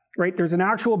 Right, there's an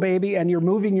actual baby and you're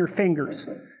moving your fingers.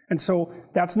 And so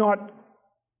that's not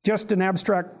just an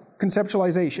abstract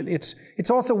conceptualization.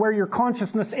 It's also where your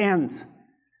consciousness ends.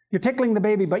 You're tickling the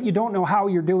baby, but you don't know how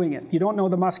you're doing it. You don't know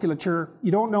the musculature.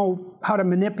 You don't know how to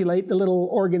manipulate the little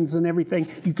organs and everything.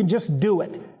 You can just do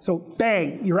it. So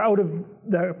bang, you're out of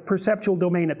the perceptual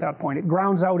domain at that point. It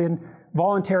grounds out in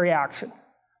voluntary action.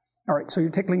 All right, so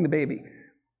you're tickling the baby.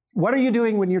 What are you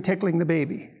doing when you're tickling the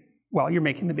baby? Well, you're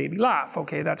making the baby laugh.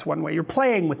 Okay, that's one way. You're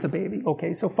playing with the baby.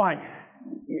 Okay, so fine.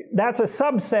 That's a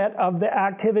subset of the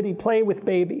activity play with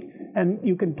baby. And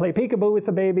you can play peekaboo with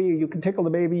the baby, you can tickle the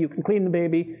baby, you can clean the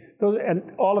baby.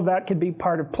 And all of that can be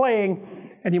part of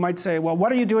playing. And you might say, well, what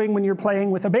are you doing when you're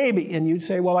playing with a baby? And you'd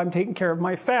say, well, I'm taking care of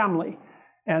my family.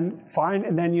 And fine.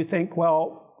 And then you think,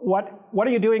 well, what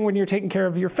are you doing when you're taking care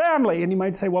of your family? And you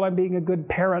might say, well, I'm being a good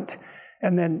parent.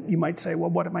 And then you might say,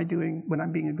 well, what am I doing when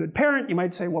I'm being a good parent? You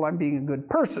might say, well, I'm being a good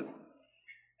person.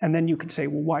 And then you could say,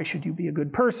 well, why should you be a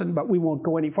good person? But we won't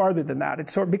go any farther than that.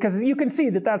 It's because you can see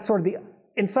that that's sort of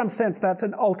in some sense, that's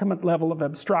an ultimate level of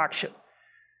abstraction.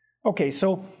 Okay,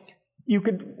 so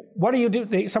what do you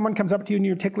do? Someone comes up to you and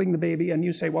you're tickling the baby and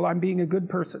you say, well, I'm being a good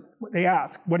person. They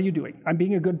ask, what are you doing? I'm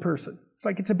being a good person. It's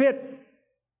like, it's a bit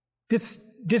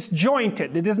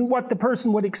disjointed. It isn't what the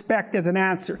person would expect as an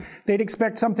answer. They'd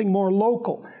expect something more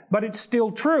local, but it's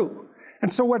still true. And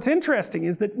so what's interesting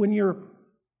is that when you're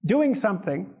doing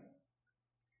something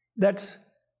that's,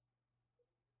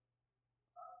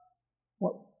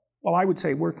 well, I would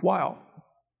say worthwhile.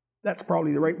 That's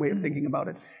probably the right way of thinking about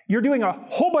it. You're doing a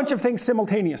whole bunch of things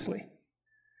simultaneously.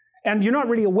 And you're not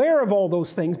really aware of all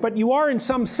those things, but you are in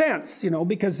some sense,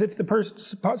 because if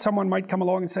someone might come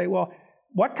along and say, well,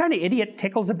 what kind of idiot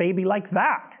tickles a baby like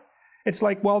that? It's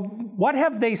like, well, what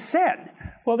have they said?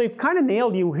 Well, they've kind of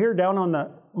nailed you here down on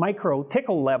the micro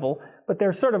tickle level, but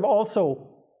they're sort of also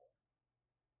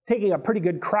taking a pretty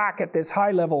good crack at this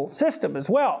high level system as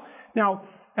well. Now,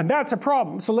 and that's a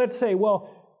problem. So let's say, well,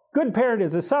 good parent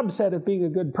is a subset of being a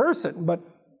good person, but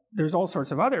there's all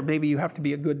sorts of other. Maybe you have to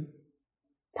be a good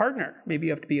partner. Maybe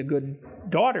you have to be a good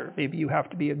daughter. Maybe you have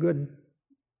to be a good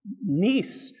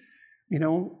niece.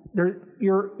 Your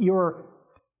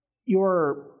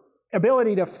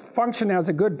ability to function as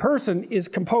a good person is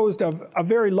composed of a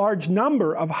very large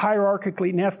number of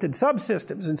hierarchically nested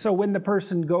subsystems. And so when the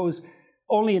person goes,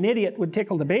 only an idiot would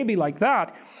tickle the baby like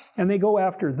that, and they go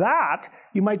after that,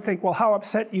 you might think, well, how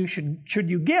upset should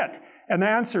you get? And the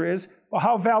answer is, well,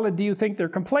 how valid do you think their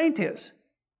complaint is?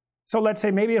 So let's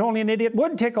say maybe only an idiot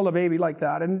would tickle a baby like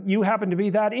that, and you happen to be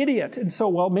that idiot. And so,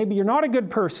 well, maybe you're not a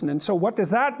good person. And so what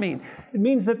does that mean? It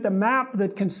means that the map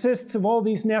that consists of all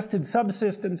these nested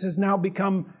subsystems has now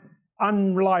become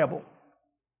unreliable.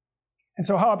 And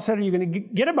so how upset are you going to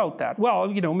get about that? Well,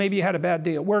 maybe you had a bad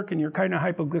day at work and you're kind of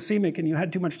hypoglycemic and you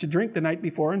had too much to drink the night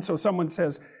before, and so someone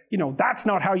says, that's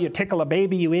not how you tickle a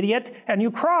baby, you idiot, and you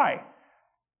cry.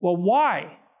 Well,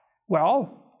 why?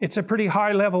 Well, it's a pretty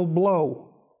high-level blow.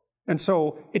 And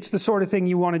so it's the sort of thing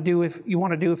you want to do if you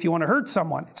want to hurt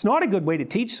someone. It's not a good way to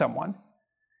teach someone.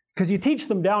 Because you teach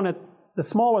them down at the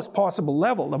smallest possible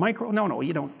level, the micro. No,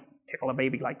 you don't tickle a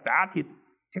baby like that. You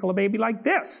tickle a baby like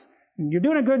this. And you're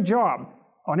doing a good job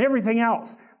on everything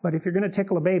else. But if you're going to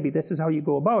tickle a baby, this is how you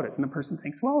go about it. And the person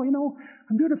thinks, well,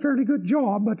 I'm doing a fairly good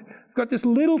job, but I've got this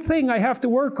little thing I have to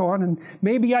work on, and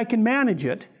maybe I can manage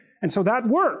it. And so that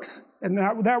works. And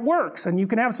that works. And you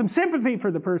can have some sympathy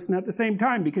for the person at the same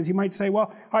time, because you might say,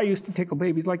 well, I used to tickle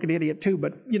babies like an idiot too,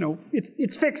 but,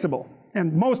 it's fixable.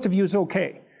 And most of you is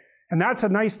okay. And that's a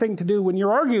nice thing to do when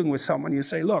you're arguing with someone. You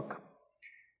say, look,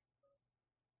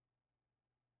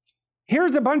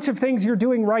 here's a bunch of things you're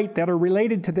doing right that are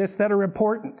related to this that are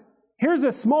important. Here's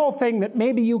a small thing that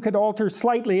maybe you could alter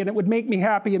slightly and it would make me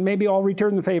happy, and maybe I'll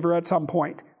return the favor at some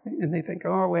point. And they think,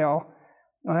 oh, well,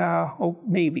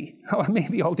 maybe.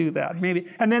 Maybe I'll do that. Maybe.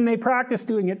 And then they practice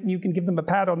doing it, and you can give them a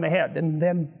pat on the head, and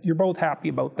then you're both happy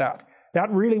about that. That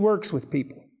really works with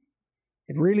people.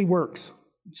 It really works.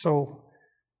 So,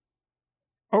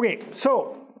 okay,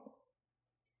 so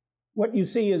what you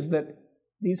see is that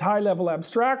these high-level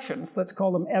abstractions, let's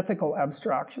call them ethical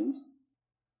abstractions,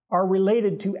 are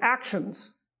related to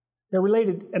actions. They're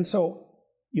related, and so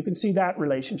you can see that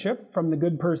relationship from the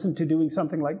good person to doing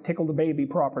something like tickle the baby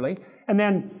properly. And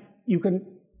then you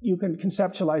can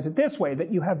conceptualize it this way,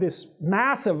 that you have this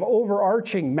massive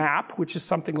overarching map, which is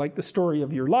something like the story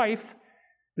of your life,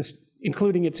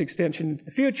 including its extension into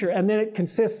the future, and then it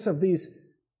consists of these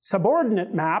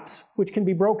subordinate maps, which can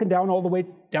be broken down all the way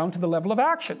down to the level of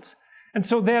actions. And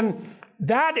so then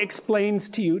that explains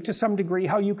to you, to some degree,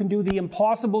 how you can do the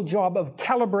impossible job of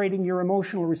calibrating your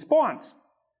emotional response.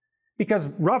 Because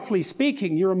roughly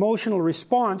speaking, your emotional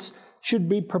response should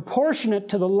be proportionate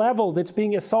to the level that's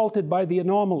being assaulted by the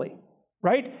anomaly,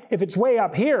 right? If it's way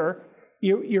up here,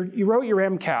 you wrote your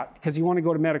MCAT because you want to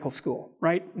go to medical school,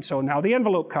 right? And so now the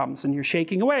envelope comes and you're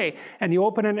shaking away and you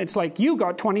open it and it's like you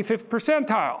got 25th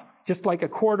percentile, just like a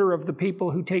quarter of the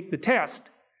people who take the test.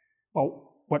 Well,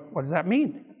 what does that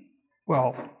mean?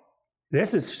 Well,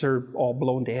 this is sure all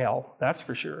blown to hell, that's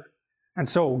for sure. And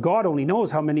so God only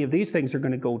knows how many of these things are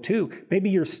going to go too. Maybe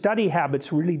your study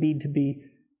habits really need to be,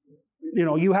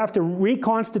 you have to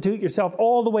reconstitute yourself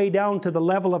all the way down to the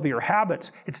level of your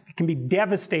habits. It can be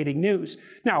devastating news.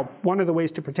 Now, one of the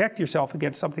ways to protect yourself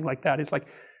against something like that is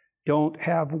don't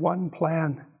have one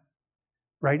plan,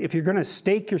 right? If you're going to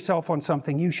stake yourself on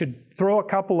something, you should throw a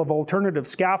couple of alternative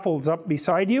scaffolds up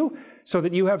beside you so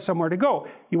that you have somewhere to go.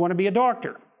 You want to be a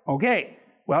doctor. Okay,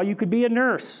 well, you could be a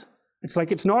nurse.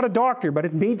 It's not a doctor, but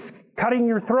it beats cutting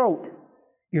your throat.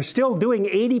 You're still doing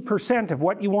 80% of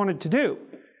what you wanted to do.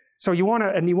 So you want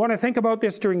to think about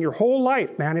this during your whole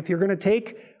life, man. If you're going to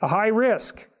take a high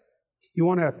risk, you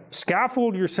want to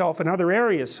scaffold yourself in other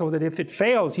areas so that if it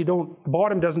fails, the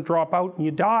bottom doesn't drop out and you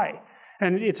die.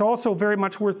 And it's also very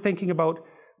much worth thinking about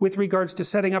with regards to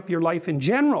setting up your life in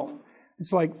general.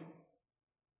 It's like,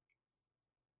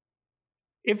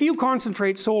 if you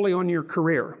concentrate solely on your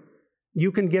career,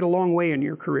 you can get a long way in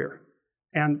your career.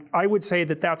 And I would say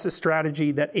that that's a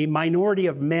strategy that a minority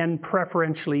of men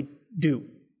preferentially do.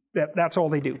 That's all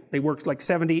they do. They work like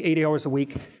 70, 80 hours a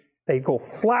week. They go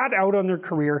flat out on their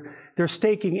career. They're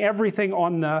staking everything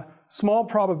on the small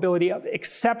probability of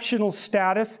exceptional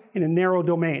status in a narrow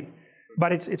domain.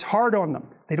 But it's hard on them.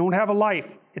 They don't have a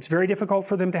life. It's very difficult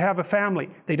for them to have a family.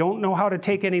 They don't know how to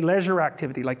take any leisure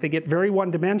activity. They get very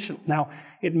one-dimensional. Now,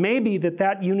 it may be that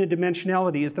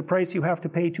unidimensionality is the price you have to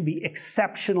pay to be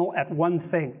exceptional at one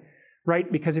thing, right?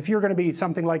 Because if you're going to be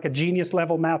something like a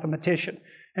genius-level mathematician,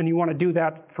 and you want to do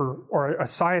that or a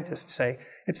scientist, say,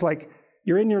 it's like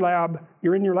you're in your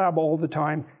lab all the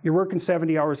time, you're working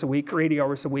 70 hours a week or 80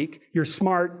 hours a week, you're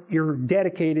smart, you're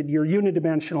dedicated, you're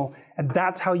unidimensional, and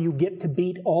that's how you get to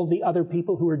beat all the other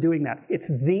people who are doing that. It's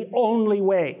the only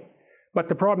way. But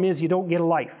the problem is you don't get a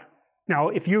life. Now,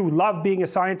 if you love being a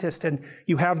scientist and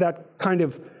you have that kind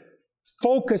of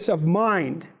focus of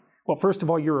mind, well, first of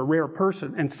all, you're a rare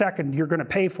person, and second, you're going to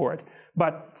pay for it.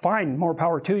 But fine, more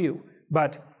power to you.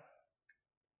 But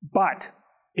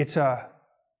it's a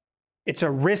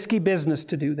risky business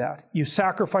to do that. You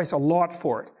sacrifice a lot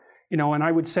for it. And I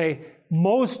would say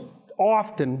most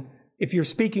often, if you're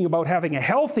speaking about having a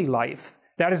healthy life,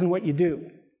 that isn't what you do.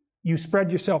 You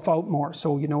spread yourself out more.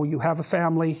 So, you have a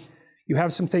family, you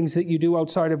have some things that you do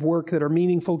outside of work that are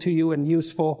meaningful to you and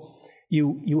useful.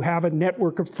 You have a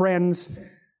network of friends.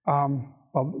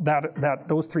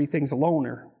 Those 3 things alone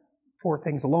or 4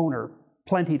 things alone are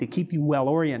plenty to keep you well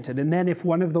oriented. And then if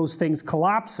one of those things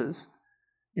collapses,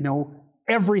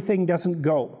 everything doesn't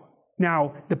go.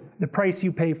 Now, the price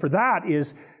you pay for that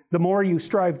is the more you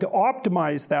strive to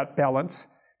optimize that balance,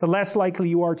 the less likely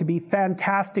you are to be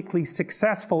fantastically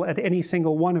successful at any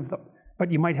single one of them.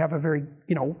 But you might have a very,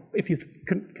 if you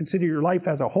consider your life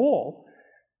as a whole,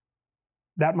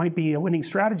 that might be a winning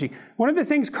strategy. One of the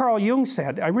things Carl Jung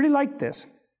said, I really liked this.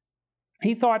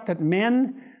 He thought that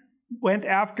men went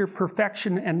after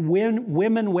perfection and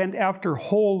women went after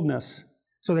wholeness.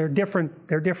 So they're different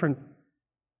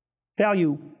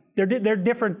value. They're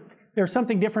different. There's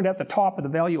something different at the top of the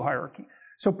value hierarchy.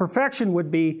 So perfection would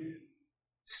be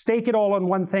stake it all on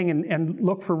one thing and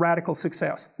look for radical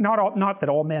success. Not that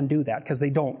all men do that, because they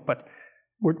don't, but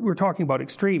we're talking about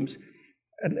extremes,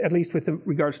 at least with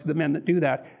regards to the men that do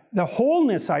that. The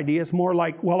wholeness idea is more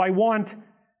like, well,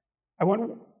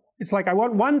 it's like I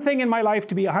want one thing in my life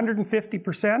to be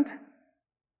 150%,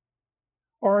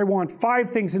 or I want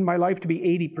 5 things in my life to be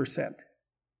 80%.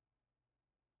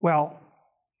 Well,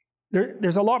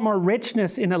 there's a lot more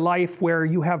richness in a life where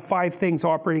you have 5 things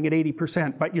operating at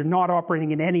 80%, but you're not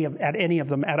operating at any of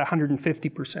them at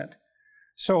 150%.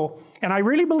 So, and I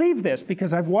really believe this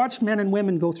because I've watched men and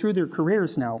women go through their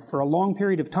careers now for a long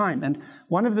period of time. And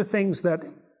one of the things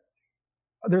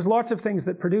there's lots of things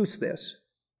that produce this.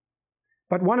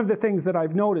 But one of the things that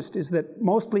I've noticed is that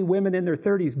mostly women in their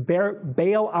 30s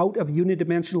bail out of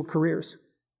unidimensional careers.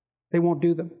 They won't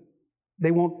do them.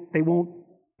 They won't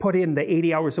put in the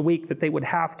 80 hours a week that they would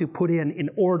have to put in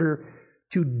order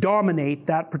to dominate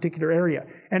that particular area.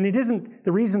 And it isn't,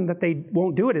 the reason that they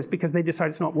won't do it is because they decide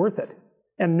it's not worth it.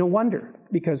 And no wonder,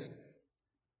 because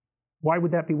why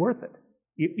would that be worth it?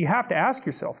 You have to ask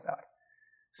yourself that.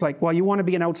 It's like, well, you want to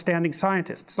be an outstanding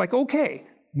scientist. It's like, okay,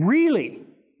 really,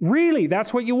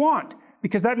 that's what you want.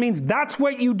 Because that means that's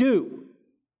what you do.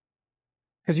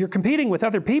 Because you're competing with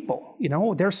other people.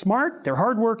 They're smart, they're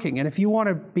hardworking. And if you want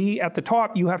to be at the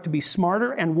top, you have to be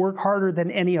smarter and work harder than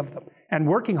any of them. And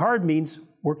working hard means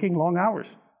working long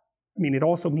hours. I mean, it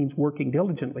also means working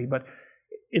diligently. But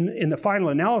in the final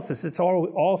analysis, it's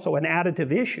also an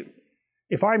additive issue.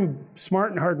 If I'm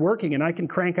smart and hardworking and I can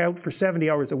crank out for 70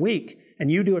 hours a week, and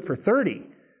you do it for 30,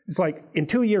 it's like, in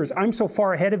 2 years, I'm so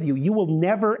far ahead of you, you will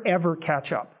never, ever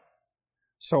catch up.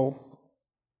 So,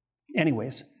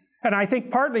 anyways. And I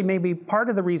think maybe part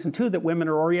of the reason, too, that women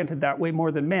are oriented that way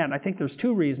more than men, I think there's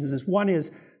 2 reasons. One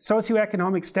is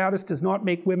socioeconomic status does not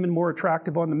make women more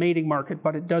attractive on the mating market,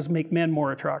 but it does make men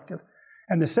more attractive.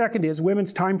 And the second is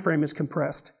women's time frame is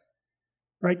compressed,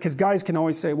 right? Because guys can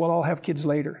always say, well, I'll have kids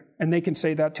later. And they can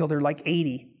say that till they're like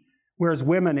 80. Whereas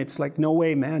women, it's like, no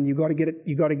way, man, you got to get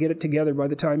it together by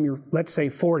the time you're, let's say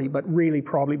 40, but really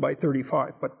probably by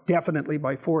 35, but definitely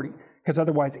by 40, because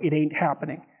otherwise it ain't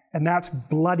happening. And that's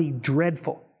bloody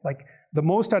dreadful. Like, the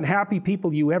most unhappy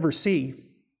people you ever see,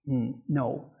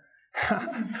 no.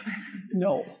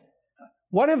 No.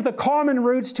 One of the common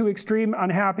routes to extreme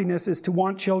unhappiness is to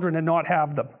want children and not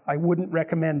have them. I wouldn't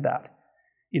recommend that.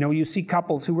 You see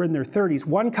couples who are in their 30s.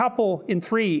 1 couple in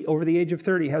 3 over the age of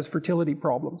 30 has fertility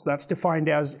problems. That's defined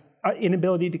as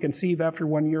inability to conceive after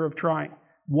 1 year of trying.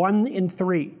 1 in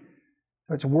 3.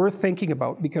 It's worth thinking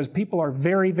about, because people are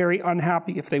very, very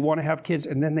unhappy if they want to have kids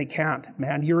and then they can't.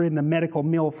 Man, you're in the medical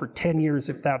mill for 10 years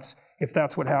if that's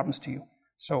what happens to you.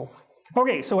 So,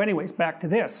 okay, so anyways, back to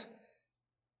this.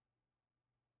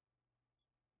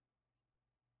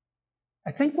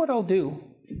 I think what I'll do,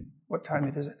 what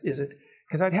time is it?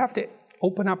 Because I'd have to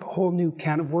open up a whole new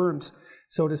can of worms,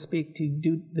 so to speak, to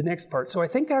do the next part. So I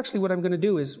think actually what I'm going to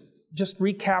do is just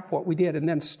recap what we did and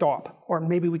then stop. Or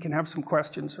maybe we can have some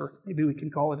questions, or maybe we can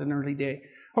call it an early day.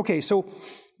 Okay, so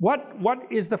what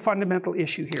is the fundamental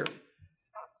issue here?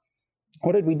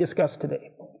 What did we discuss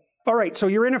today? All right, so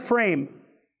you're in a frame,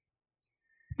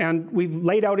 and we've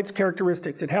laid out its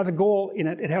characteristics. It has a goal in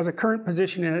it. It has a current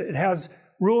position in it. It has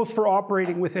rules for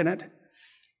operating within it.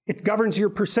 It governs your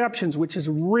perceptions, which is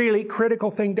a really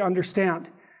critical thing to understand.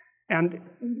 And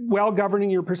while governing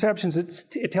your perceptions,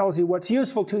 it tells you what's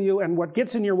useful to you and what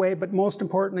gets in your way, but most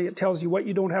importantly, it tells you what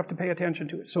you don't have to pay attention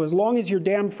to. So as long as your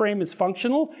damn frame is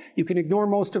functional, you can ignore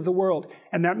most of the world.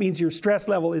 And that means your stress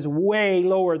level is way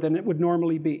lower than it would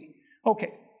normally be.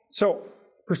 Okay, so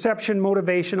perception,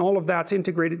 motivation, all of that's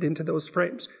integrated into those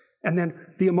frames. And then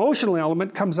the emotional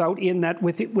element comes out in that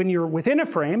when you're within a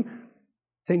frame,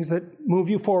 things that move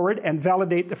you forward and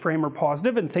validate the frame are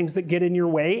positive, and things that get in your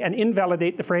way and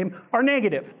invalidate the frame are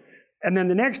negative. And then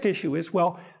the next issue is,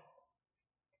 well,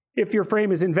 if your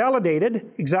frame is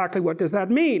invalidated, exactly what does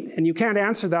that mean? And you can't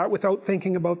answer that without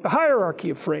thinking about the hierarchy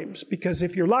of frames, because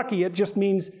if you're lucky, it just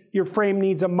means your frame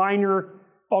needs a minor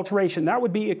alteration. That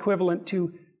would be equivalent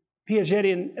to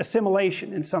Piagetian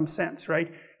assimilation in some sense,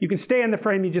 right? You can stay in the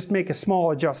frame, you just make a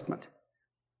small adjustment.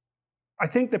 I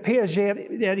think the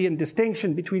Piagetian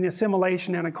distinction between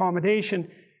assimilation and accommodation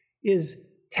is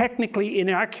technically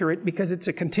inaccurate because it's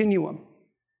a continuum.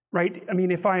 right? I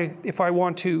mean, if I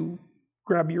want to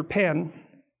grab your pen,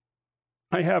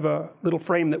 I have a little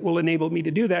frame that will enable me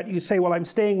to do that. You say, well, I'm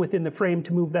staying within the frame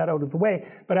to move that out of the way,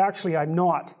 but actually I'm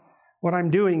not. What I'm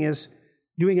doing is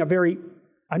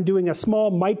I'm doing a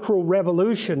small micro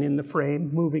revolution in the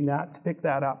frame, moving that to pick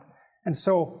that up. And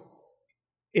so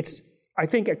I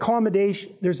think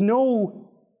accommodation, there's no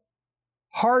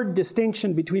hard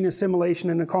distinction between assimilation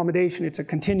and accommodation. It's a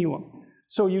continuum.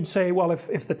 So you'd say, well,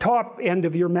 if the top end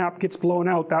of your map gets blown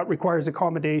out, that requires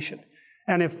accommodation.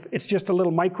 And if it's just a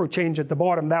little micro change at the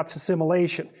bottom, that's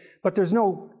assimilation. But there's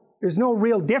no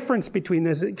real difference between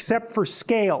this except for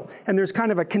scale. And there's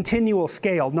kind of a continual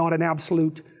scale, not an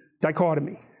absolute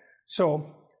dichotomy. So,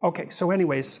 okay, so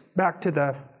anyways, back to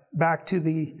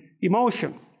the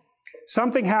emotion.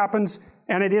 Something happens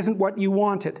and it isn't what you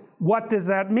wanted. What does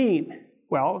that mean?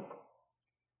 Well,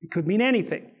 it could mean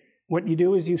anything. What you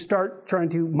do is you start trying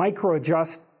to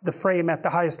micro-adjust the frame at the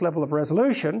highest level of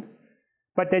resolution,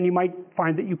 but then you might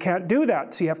find that you can't do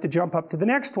that, so you have to jump up to the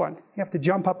next one. You have to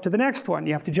jump up to the next one.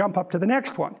 You have to jump up to the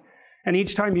next one. And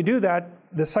each time you do that,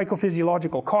 the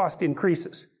psychophysiological cost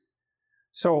increases.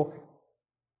 So,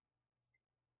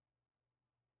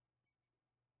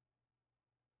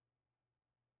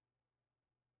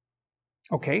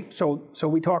 okay, so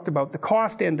we talked about the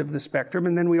cost end of the spectrum,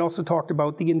 and then we also talked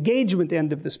about the engagement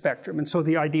end of the spectrum. And so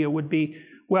the idea would be,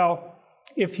 well,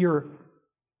 if you're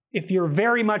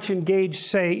very much engaged,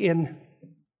 say, in, let's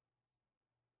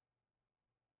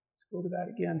go to that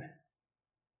again.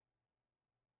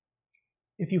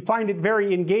 If you find it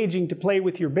very engaging to play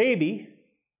with your baby,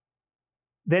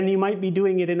 then you might be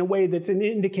doing it in a way that's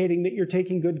indicating that you're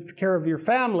taking good care of your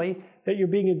family, that you're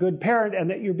being a good parent,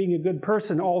 and that you're being a good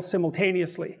person all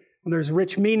simultaneously. And there's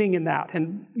rich meaning in that.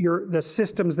 And the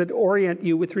systems that orient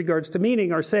you with regards to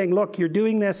meaning are saying, look, you're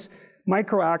doing this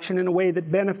micro-action in a way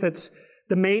that benefits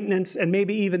the maintenance and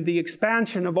maybe even the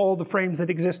expansion of all the frames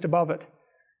that exist above it.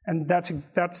 And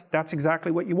that's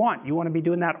exactly what you want. You want to be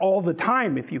doing that all the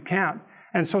time if you can.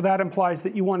 And so that implies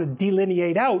that you want to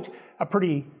delineate out a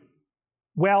pretty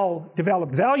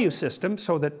well-developed value system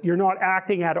so that you're not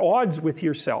acting at odds with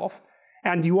yourself.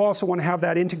 And you also want to have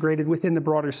that integrated within the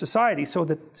broader society so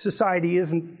that society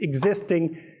isn't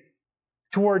existing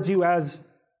towards you as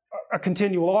a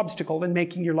continual obstacle and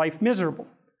making your life miserable.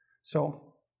 So,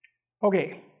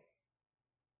 okay.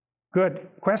 Good.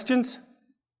 Questions?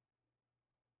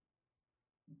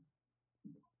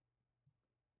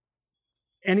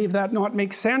 Any of that not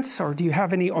make sense, or do you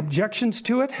have any objections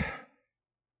to it?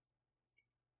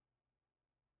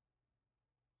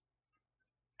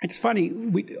 It's funny,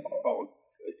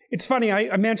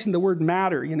 I mentioned the word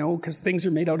matter, you know, because things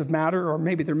are made out of matter, or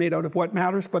maybe they're made out of what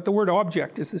matters, but the word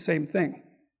object is the same thing.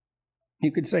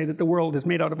 You could say that the world is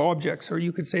made out of objects, or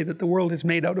you could say that the world is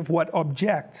made out of what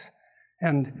objects.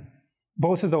 And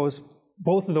both of those,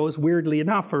 weirdly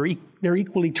enough, they're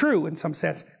equally true in some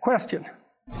sense. Question?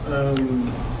 So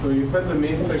you said the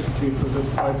main circuitry for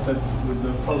the part that's with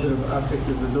the positive affect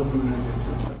is the dopaminergic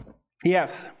system.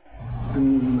 Yes.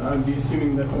 And I'd be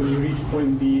assuming that when you reach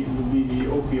point B, it would be the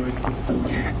opioid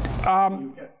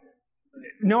system.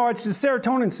 No, it's the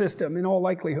serotonin system in all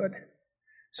likelihood.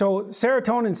 So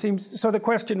serotonin seems, so the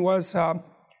question was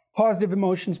positive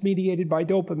emotions mediated by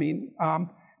dopamine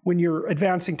when you're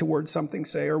advancing towards something,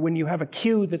 say, or when you have a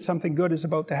cue that something good is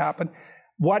about to happen.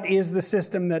 What is the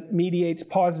system that mediates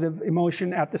positive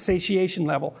emotion at the satiation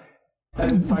level?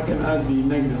 And if I can add the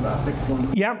negative affect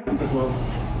one yep. as well.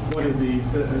 What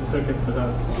is the circuit for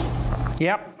that?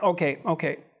 Yep,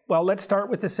 okay. Well, let's start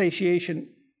with the satiation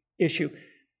issue.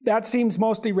 That seems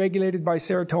mostly regulated by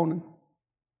serotonin.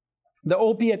 The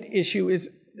opiate issue is,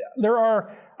 there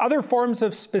are other forms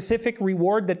of specific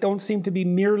reward that don't seem to be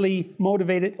merely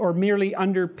motivated or merely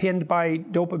underpinned by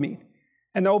dopamine.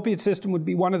 And the opiate system would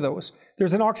be one of those.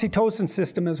 There's an oxytocin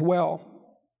system as well.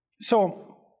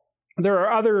 So there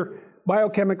are other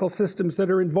biochemical systems that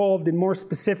are involved in more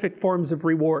specific forms of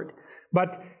reward.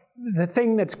 But the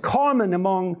thing that's common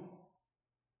among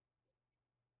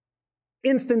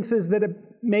instances that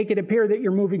make it appear that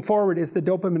you're moving forward is the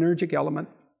dopaminergic element,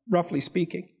 roughly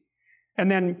speaking. And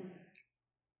then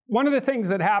one of the things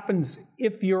that happens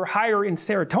if you're higher in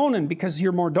serotonin because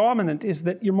you're more dominant is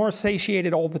that you're more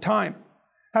satiated all the time.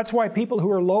 That's why people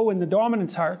who are low in the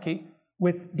dominance hierarchy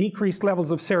with decreased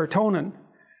levels of serotonin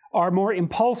are more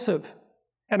impulsive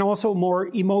and also more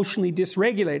emotionally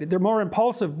dysregulated. They're more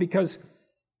impulsive because,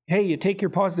 hey, you take your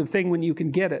positive thing when you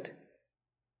can get it.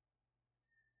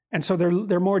 And so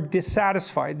they're more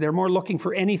dissatisfied. They're more looking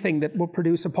for anything that will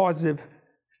produce a positive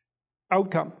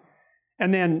outcome.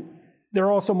 And then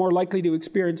they're also more likely to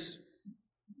experience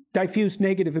diffuse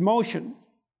negative emotion.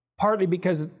 partly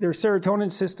because their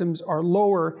serotonin systems are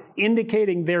lower,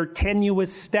 indicating their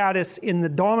tenuous status in the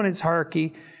dominance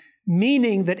hierarchy,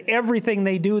 meaning that everything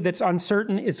they do that's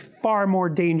uncertain is far more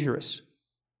dangerous.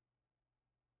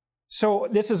 So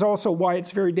this is also why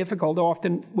it's very difficult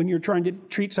often when you're trying to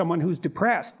treat someone who's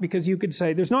depressed, because you could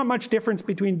say there's not much difference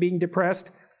between being depressed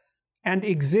and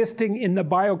existing in the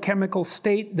biochemical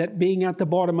state that being at the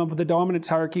bottom of the dominance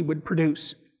hierarchy would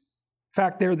produce. In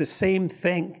fact, they're the same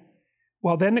thing.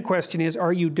 Well, then the question is,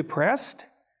 are you depressed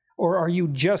or are you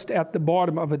just at the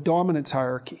bottom of a dominance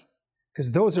hierarchy?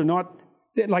 Because those are not,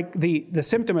 like the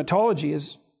symptomatology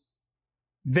is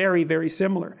very, very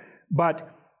similar, but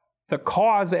the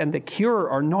cause and the cure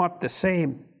are not the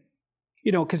same.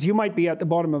 You know, because you might be at the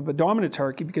bottom of a dominance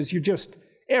hierarchy because you're just,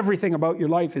 everything about your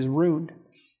life is ruined.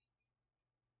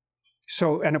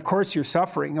 So, and of course you're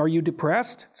suffering. Are you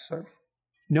depressed? So,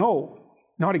 no,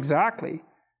 not exactly.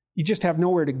 You just have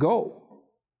nowhere to go.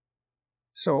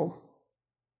 So,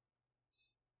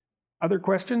 other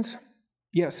questions?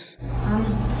 Yes. I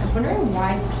was wondering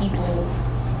why people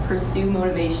pursue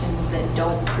motivations that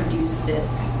don't produce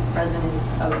this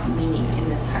resonance of meaning in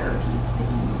this hierarchy that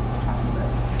you talked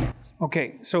about.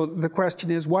 Okay, so the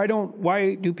question is, why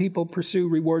do people pursue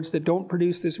rewards that don't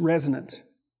produce this resonance?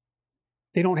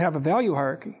 They don't have a value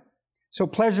hierarchy. So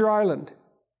Pleasure Island,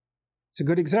 it's a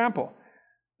good example.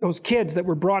 Those kids that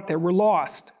were brought there were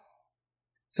lost.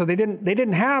 So they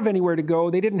didn't have anywhere to go.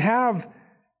 They didn't have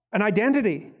an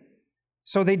identity.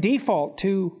 So they default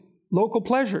to local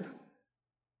pleasure.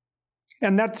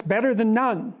 And that's better than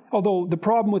none. Although the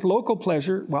problem with local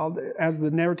pleasure, well, as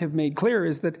the narrative made clear,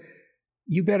 is that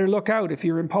you better look out if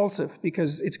you're impulsive,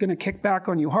 because it's going to kick back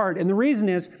on you hard. And the reason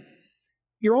is,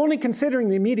 you're only considering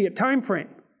the immediate time frame.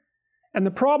 And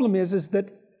the problem is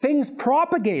that things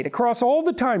propagate across all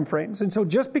the time frames. And so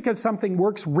just because something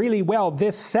works really well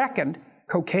this second,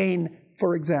 cocaine,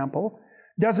 for example,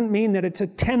 doesn't mean that it's a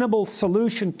tenable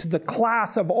solution to the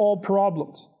class of all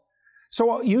problems.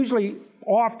 So usually,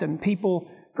 often, people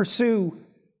pursue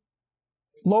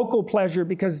local pleasure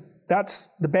because that's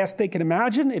the best they can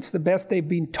imagine. It's the best they've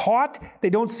been taught. They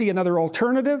don't see another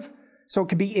alternative. So it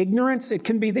can be ignorance. It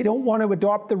can be they don't want to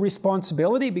adopt the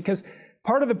responsibility, because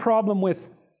part of the problem with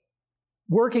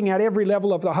working at every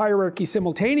level of the hierarchy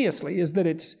simultaneously is that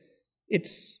it's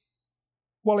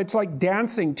like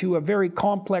dancing to a very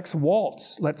complex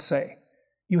waltz, let's say.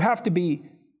 You have to be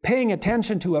paying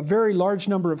attention to a very large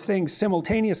number of things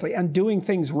simultaneously and doing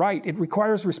things right. It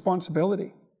requires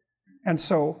responsibility. And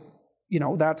so,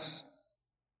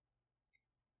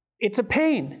 it's a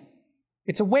pain.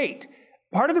 It's a weight.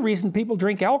 Part of the reason people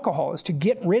drink alcohol is to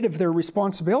get rid of their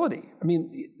responsibility. I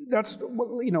mean, that's,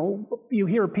 you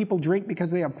hear people drink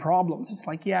because they have problems. It's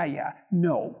like, yeah.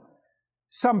 No.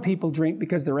 Some people drink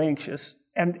because they're anxious,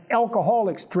 and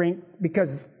alcoholics drink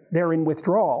because they're in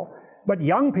withdrawal. But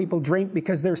young people drink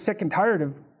because they're sick and tired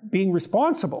of being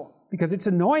responsible, because it's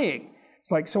annoying.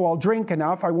 It's like, so I'll drink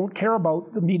enough, I won't care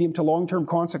about the medium to long-term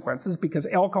consequences, because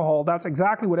alcohol, that's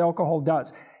exactly what alcohol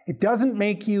does. It doesn't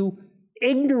make you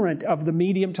ignorant of the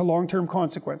medium to long-term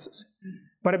consequences,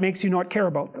 but it makes you not care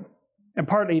about them. And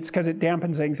partly it's because it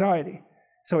dampens anxiety.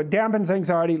 So it dampens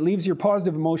anxiety, leaves your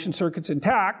positive emotion circuits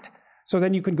intact, so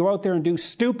then you can go out there and do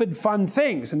stupid, fun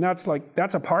things. And that's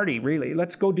a party, really.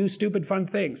 Let's go do stupid, fun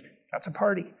things. That's a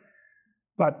party.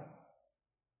 But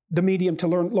the medium to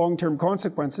long-term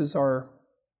consequences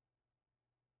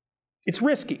it's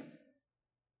risky.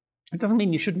 It doesn't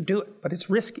mean you shouldn't do it, but it's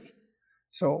risky.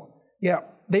 So, yeah,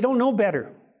 they don't know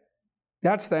better.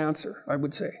 That's the answer, I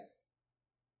would say.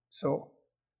 So,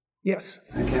 yes?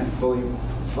 I can't fully...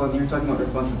 Well, you're talking about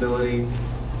responsibility.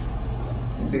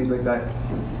 It seems like that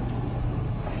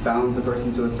bounds a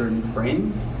person to a certain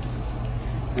frame.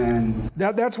 And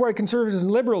that's why conservatives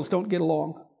and liberals don't get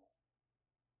along.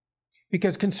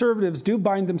 Because conservatives do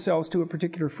bind themselves to a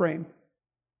particular frame.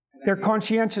 They're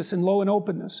conscientious and low in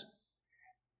openness.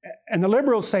 And the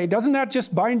liberals say, doesn't that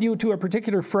just bind you to a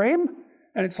particular frame?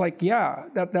 And it's like, yeah,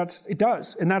 it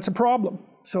does. And that's a problem.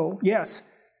 So, yes.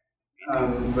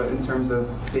 But in terms of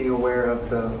being aware of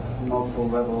the multiple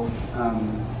levels,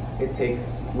 it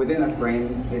takes, within a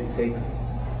frame, it takes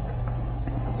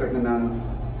a certain amount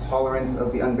of tolerance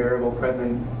of the unbearable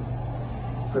present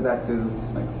for that to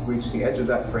reach the edge of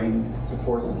that frame, to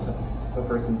force a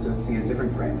person to see a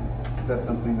different frame. Is that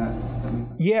something does that make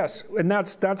sense? Yes, and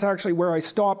that's actually where I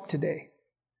stopped today,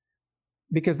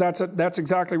 because that's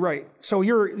exactly right. So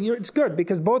it's good,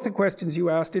 because both the questions you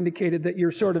asked indicated that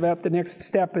you're sort of at the next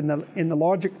step in the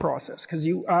logic process, because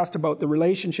you asked about the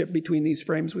relationship between these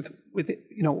frames with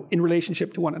in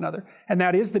relationship to one another, and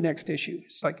that is the next issue.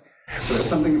 It's like, But there's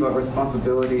something about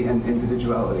responsibility and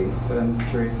individuality that I'm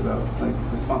curious about. Like,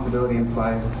 responsibility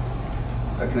implies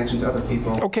a connection to other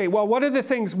people. Okay, well, one of the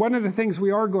things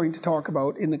we are going to talk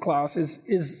about in the class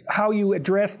is how you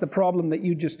address the problem that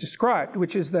you just described,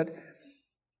 which is that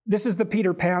this is the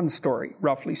Peter Pan story,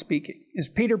 roughly speaking.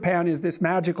 Peter Pan is this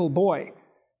magical boy.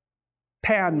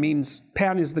 Pan is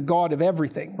the god of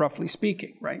everything, roughly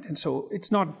speaking, right? And so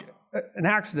it's not an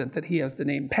accident that he has the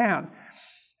name Pan.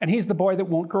 And he's the boy that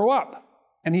won't grow up.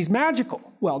 And he's magical.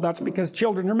 Well, that's because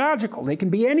children are magical. They can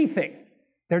be anything.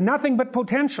 They're nothing but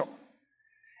potential.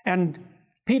 And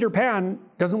Peter Pan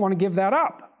doesn't want to give that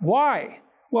up. Why?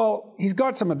 Well, he's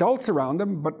got some adults around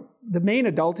him, but the main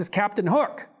adult is Captain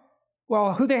Hook.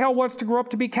 Well, who the hell wants to grow up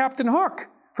to be Captain Hook?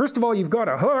 First of all, you've got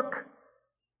a hook.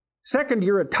 Second,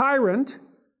 you're a tyrant.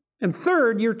 And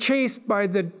third, you're chased by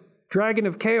the dragon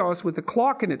of chaos with a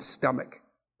clock in its stomach,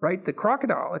 right? The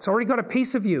crocodile. It's already got a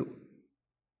piece of you.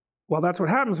 Well, that's what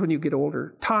happens when you get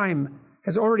older. Time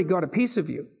has already got a piece of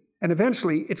you. And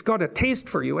eventually, it's got a taste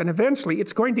for you. And eventually,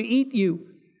 it's going to eat you.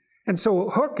 And so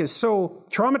Hook is so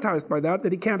traumatized by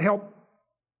that he can't help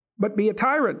but be a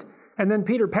tyrant. And then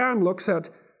Peter Pan looks at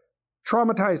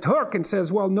traumatized Hook and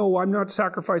says, well, no, I'm not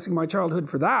sacrificing my childhood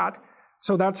for that.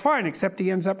 So that's fine, except he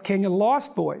ends up king of the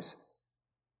Lost Boys.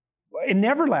 In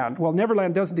Neverland, well,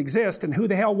 Neverland doesn't exist, and who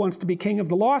the hell wants to be king of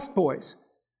the Lost Boys?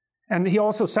 And he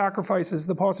also sacrifices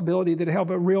the possibility that he'll have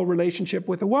a real relationship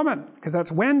with a woman, because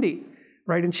that's Wendy,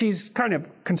 right? And she's kind of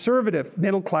conservative,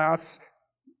 middle-class,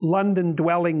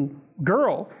 London-dwelling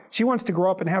girl. She wants to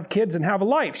grow up and have kids and have a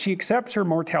life. She accepts her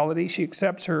mortality. She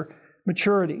accepts her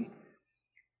maturity.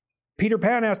 Peter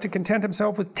Pan has to content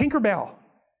himself with Tinkerbell.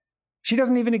 She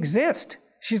doesn't even exist.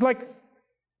 She's like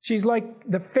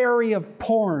the fairy of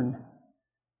porn.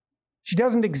 She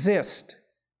doesn't exist.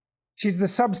 She's the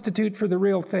substitute for the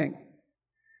real thing.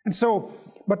 And so,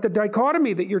 but the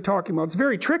dichotomy that you're talking about is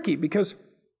very tricky because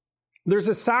there's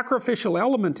a sacrificial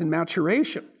element in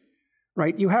maturation,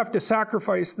 right? You have to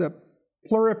sacrifice the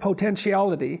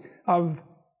pluripotentiality of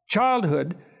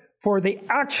childhood for the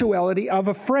actuality of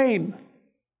a frame.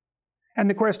 And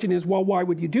the question is, well, why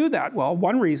would you do that? Well,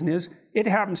 one reason is it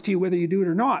happens to you whether you do it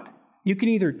or not. You can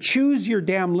either choose your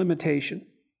damn limitation,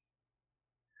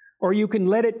 or you can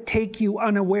let it take you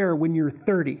unaware when you're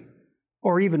 30,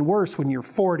 or even worse, when you're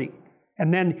 40.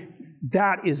 And then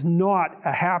that is not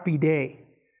a happy day.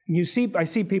 I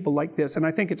see people like this, and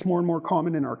I think it's more and more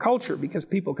common in our culture because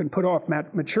people can put off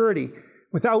maturity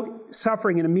without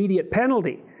suffering an immediate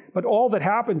penalty. But all that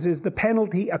happens is the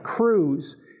penalty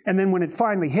accrues, and then when it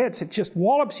finally hits, it just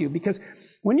wallops you. Because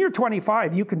when you're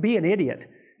 25, you can be an idiot.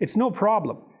 It's no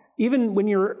problem. Even when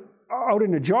you're out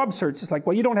in a job search, it's like,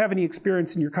 well, you don't have any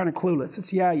experience and you're kind of clueless.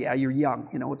 It's, yeah, you're young.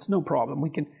 It's no problem.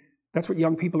 That's what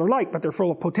young people are like, but they're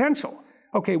full of potential.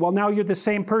 Okay, well, now you're the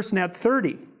same person at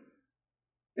 30.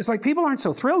 It's like people aren't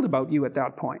so thrilled about you at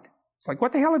that point. It's like,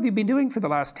 what the hell have you been doing for the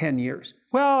last 10 years?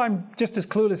 Well, I'm just as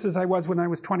clueless as I was when I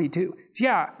was 22. It's,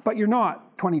 yeah, but you're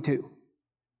not 22.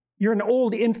 You're an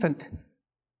old infant,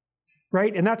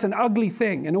 right? And that's an ugly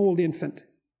thing, an old infant.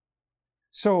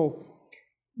 So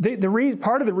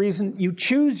part of the reason you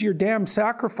choose your damn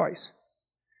sacrifice,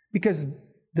 because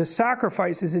the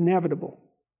sacrifice is inevitable,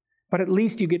 but at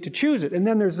least you get to choose it. And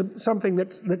then there's something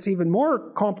that's even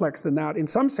more complex than that in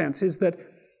some sense, is that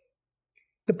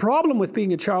the problem with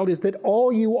being a child is that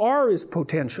all you are is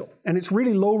potential, and it's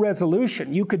really low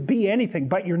resolution. You could be anything,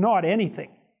 but you're not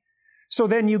anything. So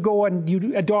then you go and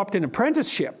you adopt an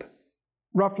apprenticeship,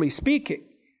 roughly speaking,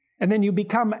 and then you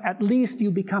become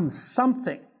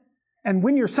something. And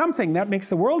when you're something, that makes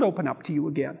the world open up to you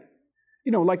again.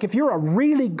 Like if you're a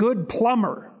really good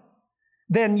plumber,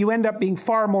 then you end up being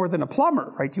far more than a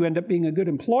plumber, right? You end up being a good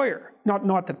employer.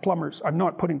 Not that plumbers, I'm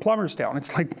not putting plumbers down.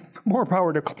 It's like more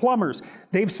power to plumbers.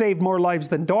 They've saved more lives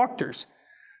than doctors.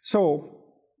 So,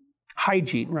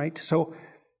 hygiene, right? So,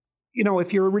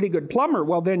 if you're a really good plumber,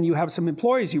 well, then you have some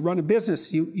employees, you run a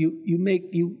business,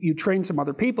 you train some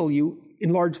other people, you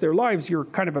enlarge their lives, you're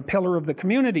kind of a pillar of the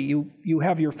community, you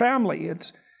have your family.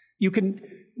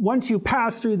 Once you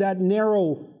pass through that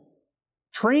narrow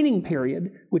training period,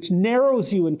 which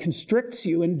narrows you and constricts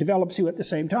you and develops you at the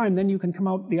same time, then you can come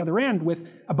out the other end with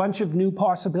a bunch of new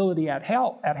possibility at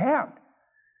hand.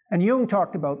 And Jung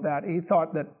talked about that. He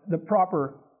thought that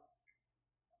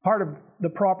part of the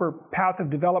proper path of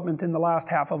development in the last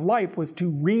half of life was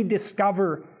to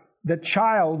rediscover the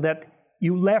child that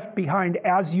you left behind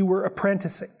as you were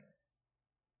apprenticing.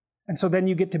 And so then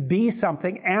you get to be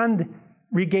something and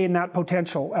regain that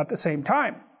potential at the same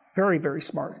time. Very, very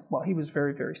smart. Well, he was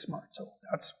very, very smart. So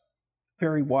that's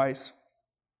very wise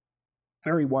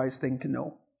thing to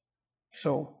know.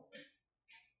 So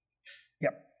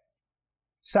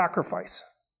sacrifice.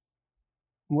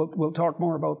 We'll talk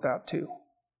more about that too.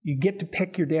 You get to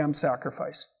pick your damn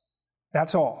sacrifice.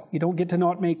 That's all. You don't get to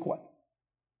not make one.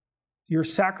 You're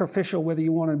sacrificial whether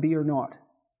you want to be or not.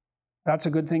 That's a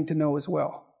good thing to know as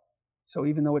well. So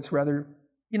even though it's rather,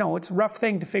 it's a rough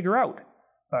thing to figure out.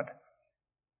 But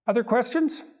other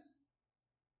questions?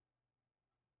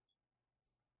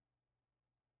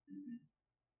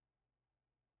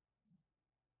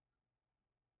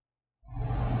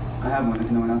 I have one if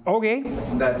no one else. Okay.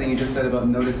 That thing you just said about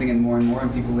noticing it more and more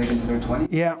and people late into their 20s.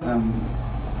 Yeah.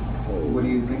 What do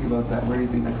you think about that? Where do you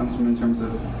think that comes from in terms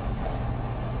of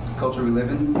the culture we live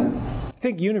in? I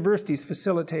think universities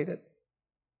facilitate it.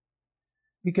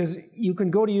 Because you can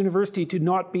go to university to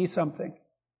not be something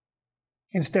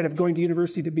instead of going to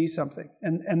university to be something.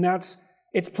 And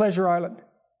it's Pleasure Island.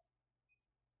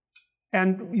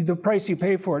 And the price you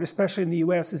pay for it, especially in the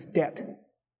US, is debt.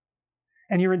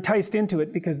 And you're enticed into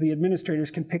it because the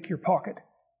administrators can pick your pocket.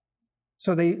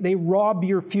 So they rob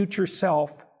your future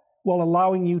self while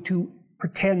allowing you to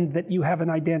pretend that you have an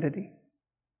identity.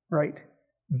 Right?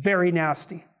 Very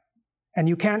nasty. And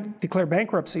you can't declare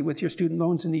bankruptcy with your student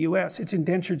loans in the US. It's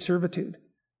indentured servitude.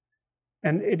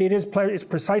 And it's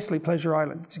precisely Pleasure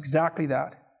Island. It's exactly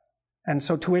that. And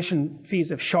so tuition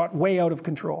fees have shot way out of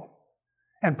control.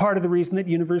 And part of the reason that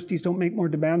universities don't make more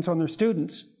demands on their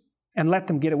students and let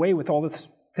them get away with all the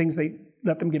things they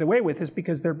let them get away with is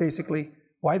because they're basically,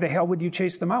 why the hell would you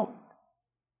chase them out?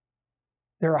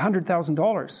 They're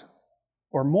 $100,000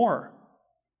 or more.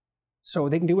 So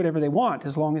they can do whatever they want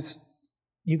as long as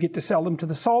you get to sell them to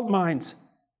the salt mines.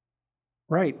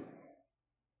 Right.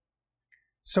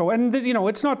 So, and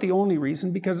it's not the only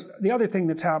reason, because the other thing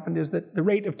that's happened is that the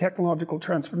rate of technological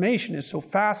transformation is so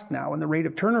fast now, and the rate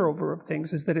of turnover of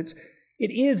things is that it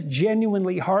is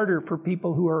genuinely harder for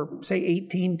people who are, say,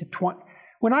 18 to 20.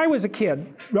 When I was a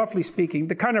kid, roughly speaking,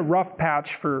 the kind of rough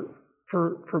patch for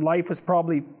life was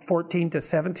probably 14 to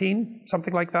 17,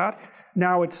 something like that.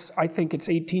 Now I think it's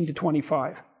 18 to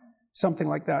 25. Something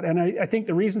like that. And I think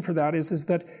the reason for that is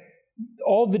that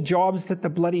all the jobs that the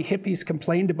bloody hippies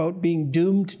complained about being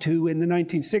doomed to in the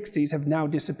 1960s have now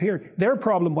disappeared. Their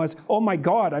problem was, oh my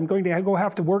God, I'm going to go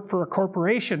have to work for a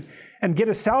corporation and get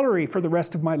a salary for the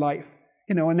rest of my life.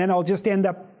 And then I'll just end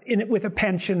up in it with a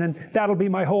pension and that'll be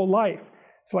my whole life.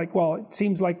 It's like, well, it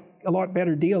seems like a lot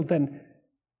better deal than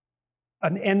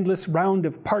an endless round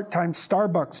of part-time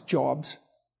Starbucks jobs.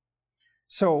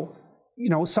 So,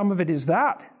 some of it is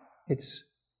that.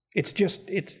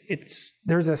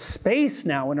 There's a space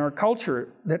now in our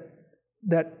culture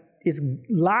that is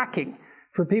lacking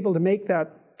for people to make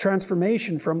that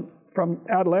transformation from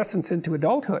adolescence into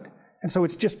adulthood. And so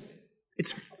it's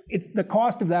the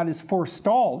cost of that is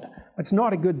forestalled. It's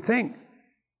not a good thing.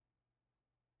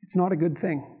 It's not a good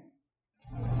thing.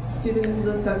 Do you think this is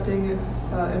affecting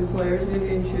employers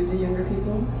maybe in choosing younger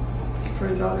people for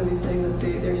a job? Are they saying that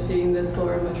they're seeing this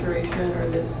slower maturation, or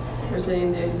they're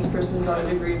saying that this person's got a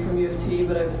degree from U of T,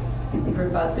 but I've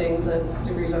heard bad things, that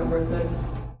degrees aren't worth it?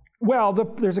 Well,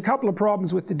 there's a couple of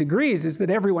problems with the degrees, is that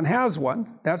everyone has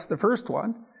one. That's the first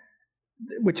one.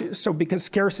 Because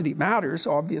scarcity matters,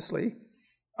 obviously.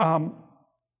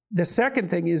 The second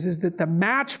thing is that the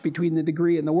match between the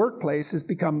degree and the workplace has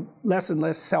become less and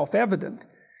less self-evident.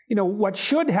 What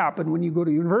should happen when you go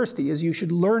to university is you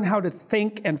should learn how to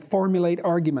think and formulate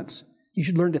arguments. You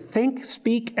should learn to think,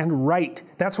 speak, and write.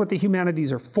 That's what the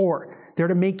humanities are for. They're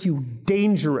to make you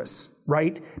dangerous,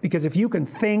 right? Because if you can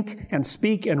think and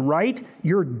speak and write,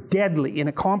 you're deadly. In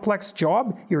a complex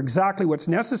job, you're exactly what's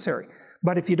necessary.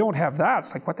 But if you don't have that,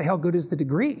 it's like, what the hell good is the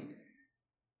degree?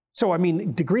 So,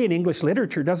 degree in English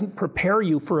literature doesn't prepare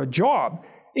you for a job.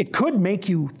 It could make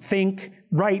you think,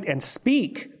 write, and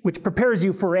speak, which prepares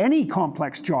you for any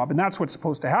complex job, and that's what's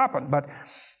supposed to happen. But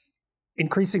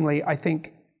increasingly, I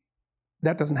think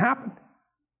that doesn't happen.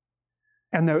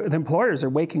 And the employers are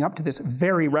waking up to this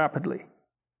very rapidly.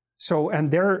 So,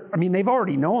 and they've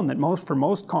already known that for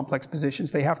most complex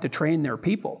positions, they have to train their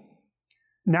people.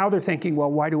 Now they're thinking, well,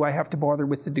 why do I have to bother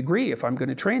with the degree if I'm going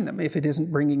to train them, if it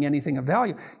isn't bringing anything of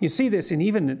value? You see this in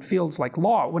even fields like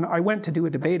law. When I went to do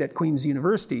a debate at Queen's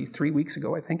University 3 weeks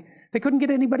ago, I think, they couldn't get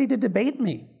anybody to debate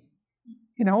me.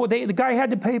 The guy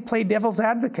had to play devil's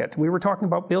advocate. We were talking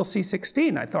about Bill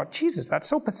C-16. I thought, Jesus, that's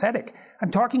so pathetic. I'm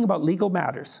talking about legal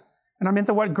matters. And I'm in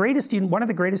one of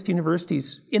the greatest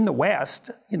universities in the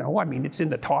West. It's in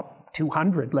the top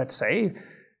 200, let's say.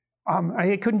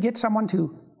 I couldn't get someone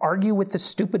to argue with the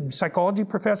stupid psychology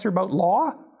professor about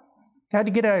law. I had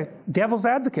to get a devil's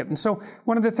advocate. And so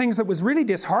one of the things that was really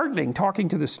disheartening talking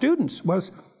to the students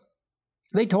was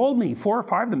they told me, 4 or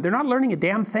 5 of them, they're not learning a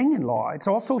damn thing in law. It's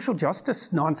all social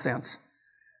justice nonsense.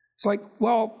 It's like,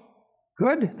 well,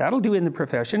 good, that'll do in the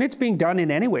profession. It's being done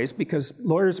in anyways because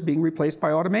lawyers are being replaced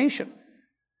by automation.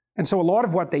 And so a lot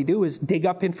of what they do is dig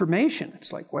up information.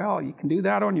 It's like, well, you can do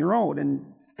that on your own. And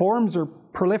forms are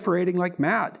proliferating like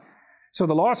mad. So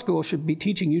the law school should be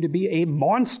teaching you to be a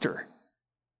monster.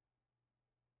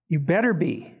 You better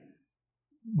be.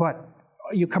 But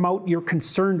you come out, you're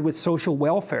concerned with social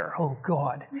welfare. Oh,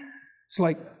 God. It's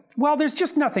like, well, there's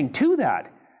just nothing to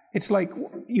that. It's like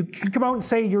you come out and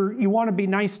say you want to be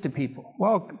nice to people.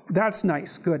 Well, that's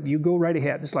nice. Good. You go right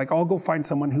ahead. It's like, I'll go find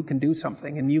someone who can do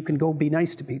something, and you can go be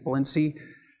nice to people and see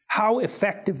how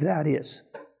effective that is.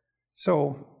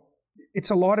 So it's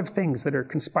a lot of things that are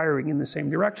conspiring in the same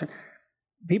direction.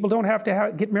 People don't have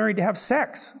to get married to have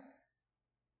sex.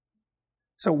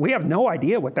 So we have no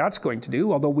idea what that's going to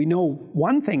do, although we know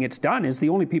one thing it's done is the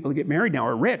only people who get married now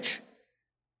are rich.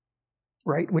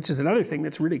 Right? Which is another thing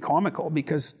that's really comical,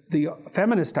 because the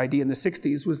feminist idea in the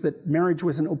 60s was that marriage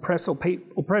was an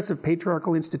oppressive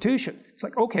patriarchal institution. It's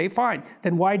like, okay, fine.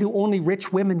 Then why do only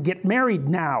rich women get married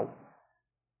now?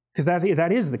 Because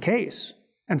that is the case.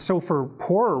 And so for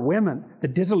poorer women, the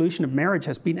dissolution of marriage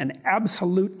has been an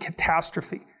absolute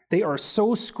catastrophe. They are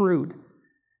so screwed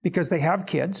because they have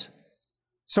kids.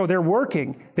 So they're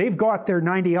working. They've got their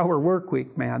 90-hour work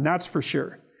week, man, that's for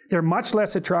sure. They're much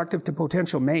less attractive to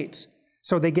potential mates.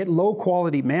 So they get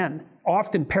low-quality men,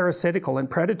 often parasitical and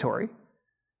predatory.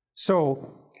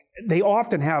 So they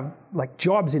often have like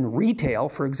jobs in retail,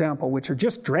 for example, which are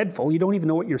just dreadful. You don't even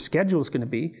know what your schedule is going to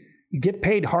be. You get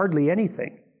paid hardly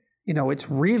anything. You know, it's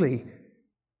really.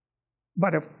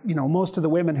 But if most of the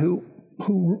women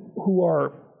who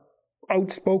are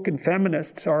outspoken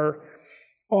feminists are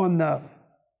on the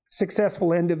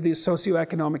successful end of the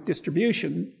socioeconomic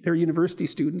distribution, they're university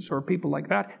students or people like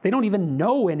that. They don't even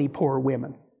know any poor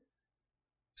women.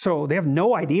 So they have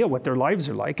no idea what their lives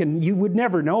are like, and you would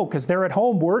never know because they're at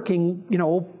home working,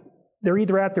 they're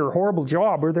either at their horrible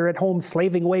job or they're at home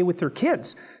slaving away with their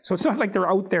kids. So it's not like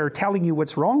they're out there telling you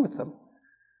what's wrong with them.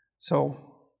 So.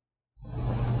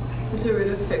 It's a way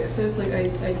to fix this, like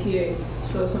I TA,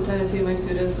 so sometimes I see in my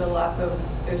students a lack of,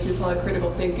 I guess you'd call it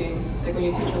critical thinking, like when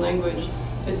you teach a language.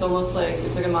 It's almost like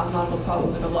it's like a mathematical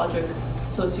problem, like a logic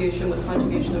association with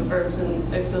conjugation of verbs,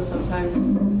 and I feel sometimes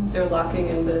they're lacking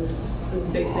in this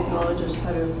basic knowledge of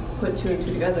how to put two and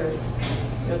two together.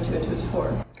 2 and 2 is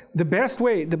 4. The best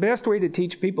way to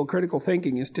teach people critical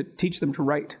thinking is to teach them to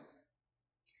write.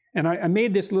 And I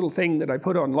made this little thing that I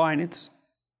put online.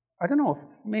 I don't know if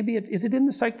maybe is it in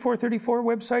the Psych 434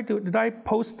 website? Did I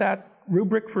post that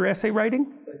rubric for essay writing? I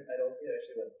don't think I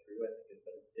actually went through it,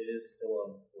 but it is still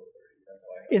on.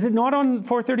 Is it not on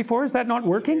 434? Is that not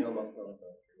working?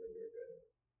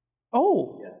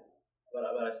 Oh. Yeah, but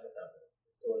I still have it.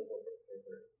 It's still on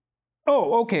 434.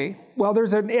 Oh, okay. Well,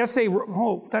 there's an essay.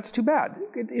 Oh, that's too bad.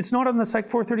 It's not on the Psych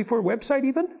 434 website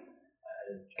even?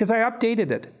 Because I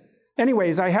updated it.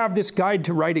 Anyways, I have this guide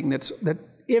to writing that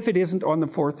if it isn't on the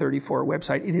 434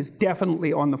 website, it is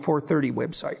definitely on the 430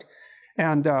 website.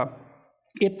 And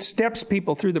it steps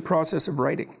people through the process of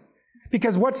writing.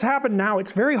 Because what's happened now,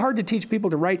 it's very hard to teach people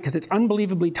to write because it's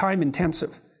unbelievably time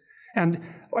intensive. And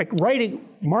like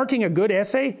marking a good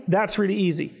essay, that's really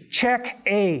easy. Check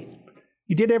A.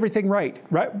 You did everything right.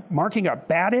 Marking a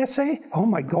bad essay? Oh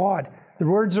my God. The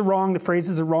words are wrong, the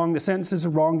phrases are wrong, the sentences are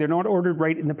wrong, they're not ordered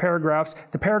right in the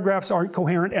paragraphs aren't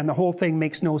coherent, and the whole thing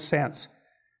makes no sense.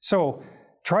 So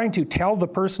trying to tell the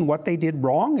person what they did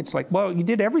wrong, it's like, well, you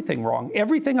did everything wrong.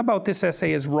 Everything about this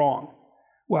essay is wrong.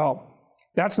 Well,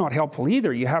 that's not helpful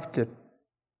either. You have to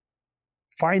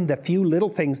find the few little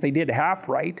things they did half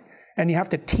right, and you have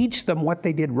to teach them what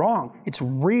they did wrong. It's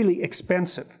really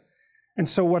expensive. And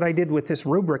so what I did with this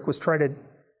rubric was try to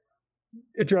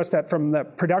address that from the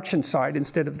production side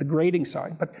instead of the grading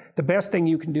side. But the best thing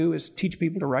you can do is teach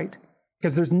people to write,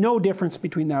 because there's no difference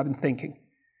between that and thinking.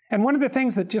 And one of the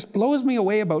things that just blows me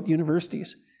away about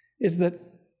universities is that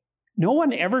no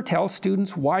one ever tells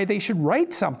students why they should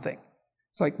write something.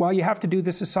 It's like, well, you have to do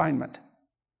this assignment.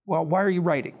 Well, why are you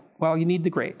writing? Well, you need the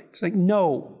grade. It's like,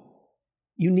 no,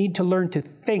 you need to learn to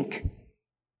think.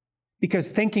 Because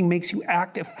thinking makes you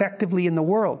act effectively in the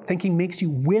world. Thinking makes you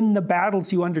win the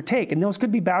battles you undertake. And those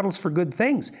could be battles for good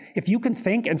things. If you can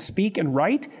think and speak and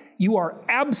write, you are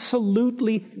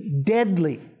absolutely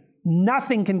deadly.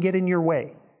 Nothing can get in your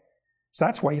way. So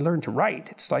that's why you learn to write.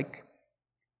 It's like,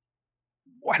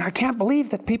 and I can't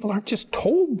believe that people aren't just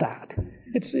told that.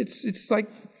 It's like,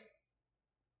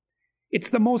 it's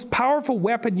the most powerful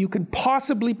weapon you can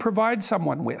possibly provide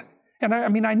someone with. And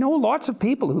I know lots of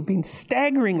people who've been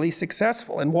staggeringly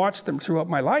successful and watched them throughout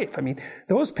my life.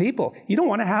 Those people, you don't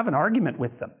want to have an argument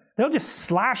with them. They'll just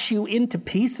slash you into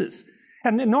pieces.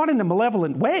 And not in a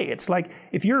malevolent way. It's like,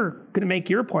 if you're going to make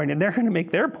your point and they're going to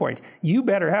make their point, you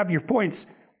better have your points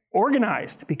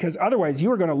organized, because otherwise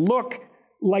you are going to look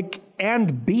like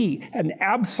and be an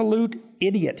absolute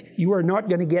idiot. You are not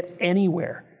going to get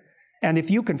anywhere. And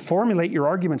if you can formulate your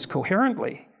arguments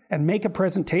coherently and make a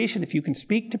presentation, if you can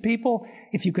speak to people,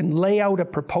 if you can lay out a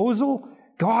proposal,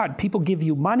 God, people give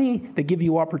you money, they give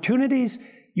you opportunities,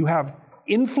 you have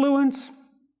influence.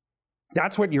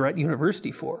 That's what you're at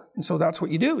university for. And so that's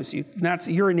what you do. Is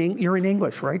you're in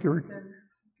English, right?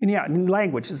 In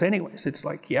languages anyways. It's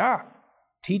like,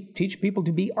 teach people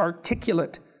to be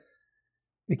articulate,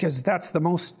 because that's the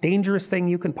most dangerous thing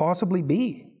you can possibly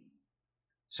be.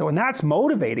 So, and that's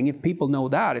motivating if people know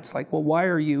that. It's like, well, why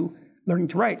are you learning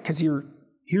to write? Because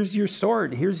here's your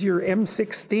sword, here's your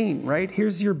M16, right?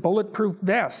 Here's your bulletproof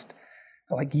vest.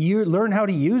 Like, you learn how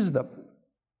to use them.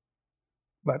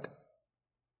 But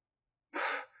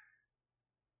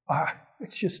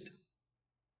it's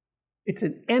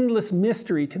an endless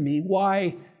mystery to me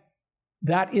why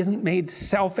that isn't made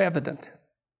self-evident.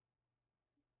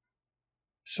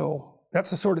 So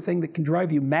that's the sort of thing that can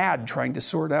drive you mad trying to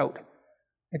sort out.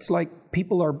 It's like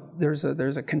there's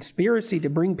a conspiracy to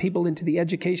bring people into the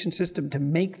education system to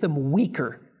make them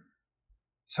weaker.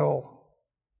 So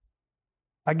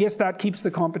I guess that keeps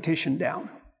the competition down.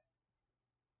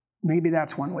 Maybe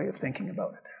that's one way of thinking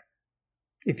about it.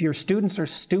 If your students are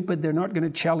stupid, they're not going to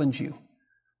challenge you.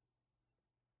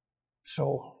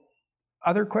 So,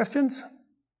 other questions?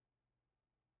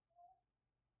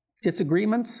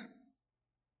 Disagreements?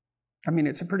 I mean,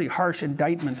 it's a pretty harsh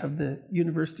indictment of the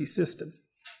university system.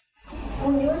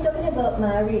 When you were talking about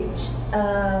marriage,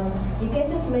 you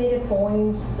kind of made a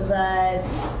point that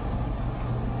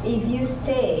if you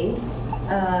stay,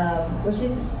 which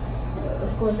is,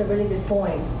 of course, a really good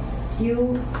point,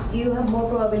 you have more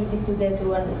probabilities to get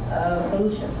to a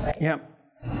solution, right? Yeah.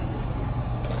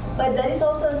 But that is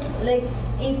also like,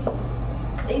 if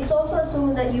it's also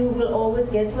assuming that you will always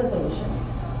get to a solution.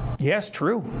 Yes,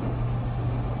 true.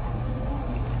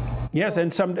 Yes,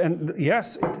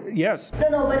 yes.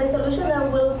 No, but a solution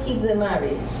that will keep the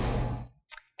marriage.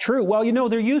 True. Well,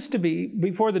 there used to be,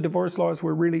 before the divorce laws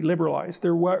were really liberalized,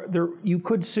 you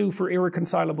could sue for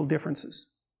irreconcilable differences.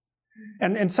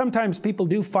 And sometimes people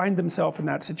do find themselves in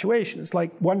that situation. It's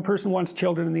like one person wants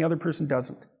children and the other person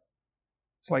doesn't.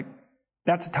 It's like,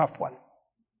 that's a tough one.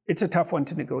 It's a tough one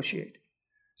to negotiate.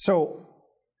 So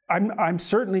I'm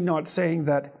certainly not saying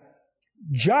that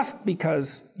just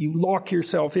because you lock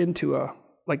yourself into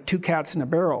like two cats in a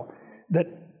barrel,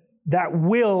 that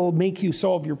will make you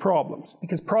solve your problems,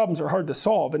 because problems are hard to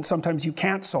solve and sometimes you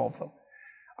can't solve them.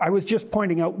 I was just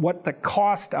pointing out what the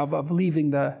cost of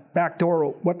leaving the back door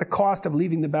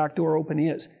open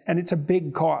is, and it's a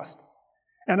big cost.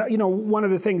 And one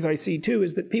of the things I see too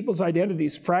is that people's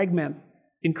identities fragment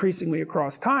increasingly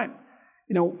across time.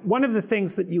 One of the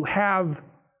things that you have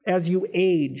as you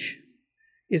age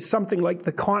is something like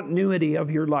the continuity of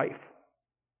your life.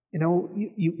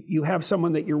 You have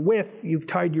someone that you're with, you've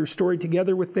tied your story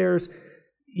together with theirs,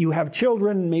 you have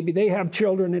children, maybe they have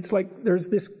children. It's like there's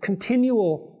this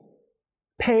continual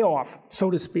payoff, so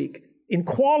to speak, in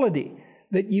quality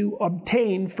that you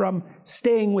obtain from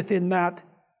staying within that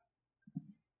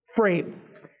frame.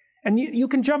 And you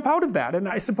can jump out of that, and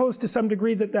I suppose to some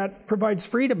degree that provides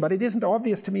freedom, but it isn't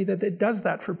obvious to me that it does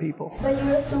that for people. But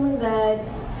you're assuming that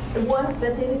one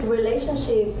specific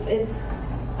relationship is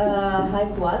high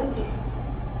quality.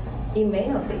 It may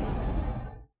not be.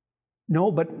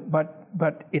 No, but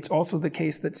it's also the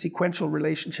case that sequential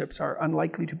relationships are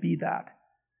unlikely to be that.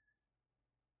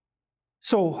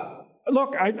 So,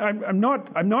 look,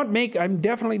 I'm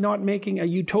definitely not making a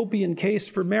utopian case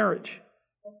for marriage.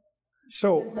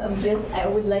 So I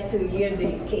would like to hear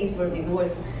the case for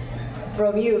divorce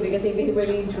from you, because it'd be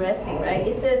really interesting, right?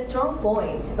 It's a strong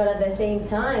point, but at the same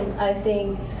time, I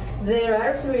think there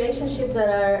are relationships that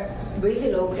are really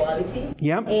low quality.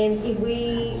 Yeah. And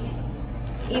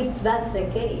if that's the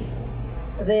case,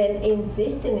 then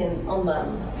insisting on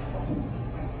them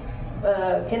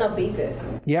cannot be good.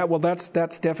 Yeah, well, that's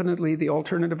definitely the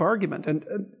alternative argument. And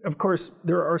of course,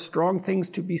 there are strong things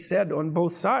to be said on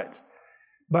both sides.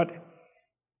 But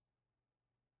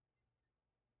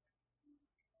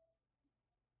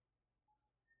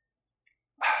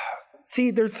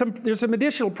see, there's some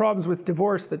additional problems with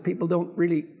divorce that people don't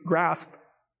really grasp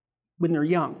when they're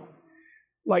young.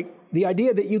 Like the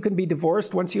idea that you can be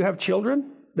divorced once you have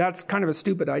children, that's kind of a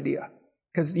stupid idea,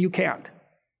 because you can't.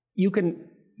 You can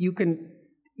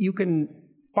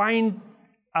find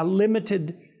a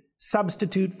limited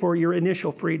substitute for your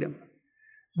initial freedom.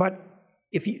 But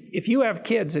If you have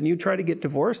kids and you try to get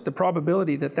divorced, the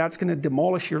probability that that's going to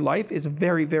demolish your life is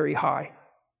very, very high.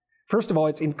 First of all,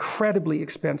 it's incredibly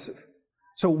expensive.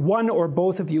 So one or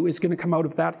both of you is going to come out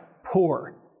of that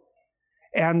poor.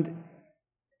 And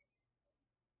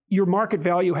your market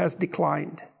value has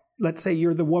declined. Let's say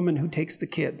you're the woman who takes the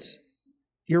kids.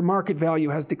 Your market value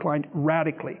has declined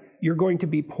radically. You're going to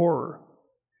be poorer.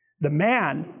 The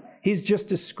man, he's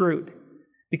just as screwed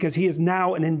because he is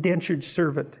now an indentured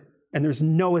servant and there's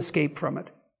no escape from it.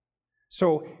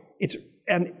 So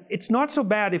it's not so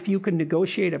bad if you can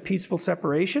negotiate a peaceful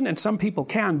separation, and some people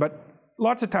can, but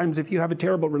lots of times if you have a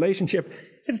terrible relationship,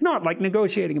 it's not like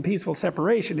negotiating a peaceful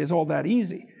separation is all that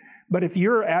easy. But if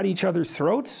you're at each other's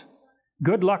throats,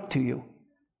 good luck to you.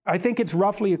 I think it's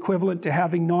roughly equivalent to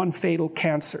having non-fatal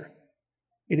cancer.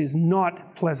 It is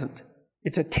not pleasant.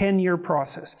 It's a 10-year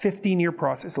process, 15-year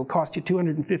process. It'll cost you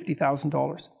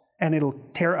 $250,000, and it'll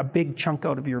tear a big chunk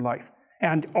out of your life.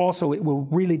 And also, it will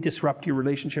really disrupt your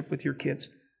relationship with your kids.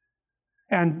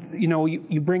 And,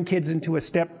 you bring kids into a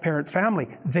step-parent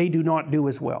family, they do not do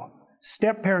as well.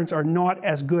 Step-parents are not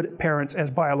as good parents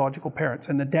as biological parents,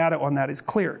 and the data on that is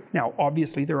clear. Now,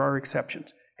 obviously, there are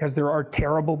exceptions, because there are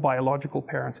terrible biological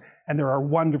parents, and there are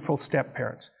wonderful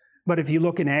step-parents. But if you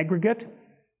look in aggregate,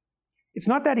 it's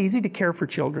not that easy to care for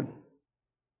children.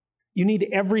 You need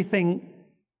everything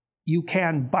you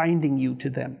can binding you to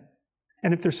them.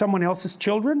 And if they're someone else's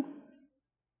children,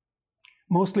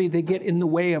 mostly they get in the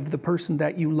way of the person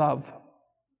that you love,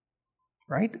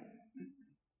 right?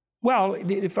 Well,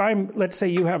 let's say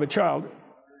you have a child,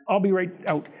 I'll be right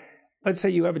out. Let's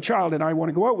say you have a child and I want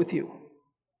to go out with you.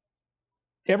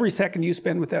 Every second you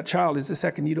spend with that child is a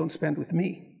second you don't spend with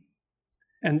me.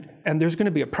 And there's going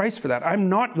to be a price for that. I'm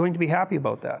not going to be happy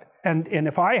about that. And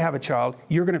if I have a child,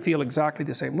 you're going to feel exactly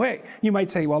the same way. You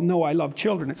might say, well, no, I love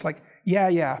children. It's like,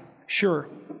 yeah, sure.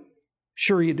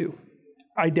 Sure you do.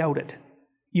 I doubt it.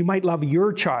 You might love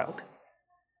your child.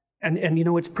 And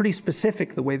it's pretty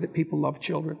specific the way that people love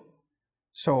children.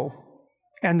 So,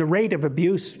 and the rate of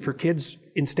abuse for kids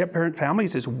in step-parent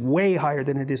families is way higher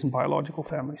than it is in biological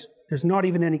families. There's not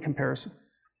even any comparison.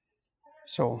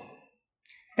 So,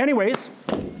 anyways.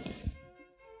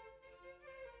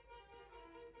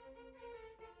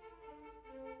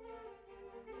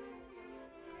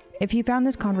 If you found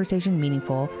this conversation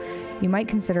meaningful, you might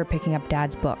consider picking up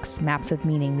Dad's books, Maps of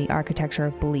Meaning, The Architecture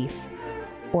of Belief,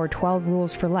 or 12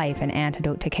 Rules for Life, An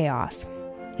Antidote to Chaos.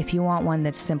 If you want one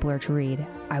that's simpler to read,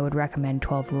 I would recommend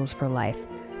 12 Rules for Life.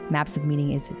 Maps of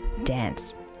Meaning is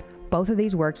dense. Both of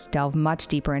these works delve much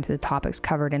deeper into the topics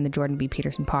covered in the Jordan B.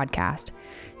 Peterson podcast.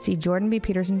 See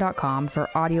jordanbpeterson.com for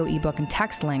audio, ebook, and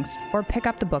text links, or pick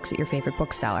up the books at your favorite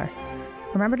bookseller.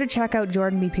 Remember to check out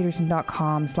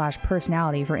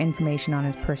jordanbpeterson.com/personality for information on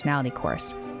his personality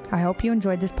course. I hope you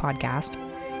enjoyed this podcast.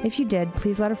 If you did,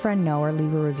 please let a friend know or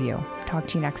leave a review. Talk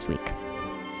to you next week.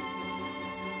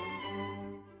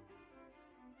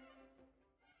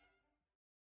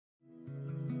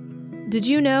 Did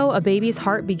you know a baby's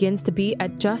heart begins to beat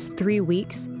at just 3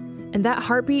 weeks? And that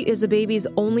heartbeat is a baby's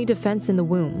only defense in the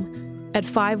womb. At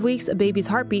 5 weeks, a baby's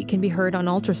heartbeat can be heard on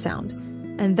ultrasound.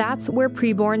 And that's where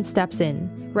Preborn steps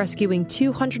in, rescuing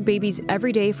 200 babies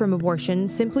every day from abortion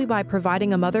simply by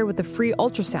providing a mother with a free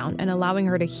ultrasound and allowing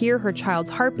her to hear her child's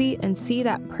heartbeat and see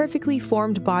that perfectly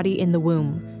formed body in the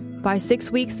womb. By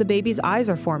 6 weeks, the baby's eyes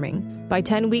are forming. By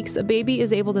 10 weeks, a baby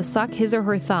is able to suck his or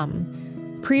her thumb.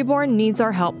 Preborn needs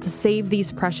our help to save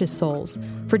these precious souls.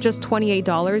 For just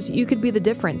 $28, you could be the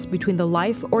difference between the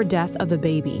life or death of a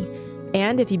baby.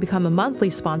 And if you become a monthly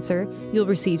sponsor, you'll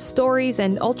receive stories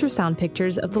and ultrasound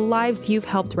pictures of the lives you've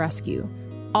helped rescue.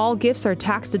 All gifts are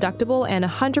tax deductible and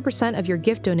 100% of your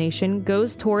gift donation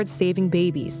goes towards saving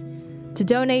babies. To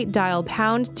donate, dial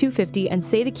pound 250 and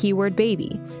say the keyword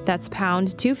baby. That's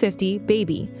pound 250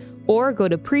 baby. Or go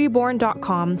to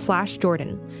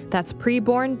preborn.com/Jordan. That's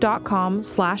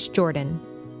preborn.com/Jordan.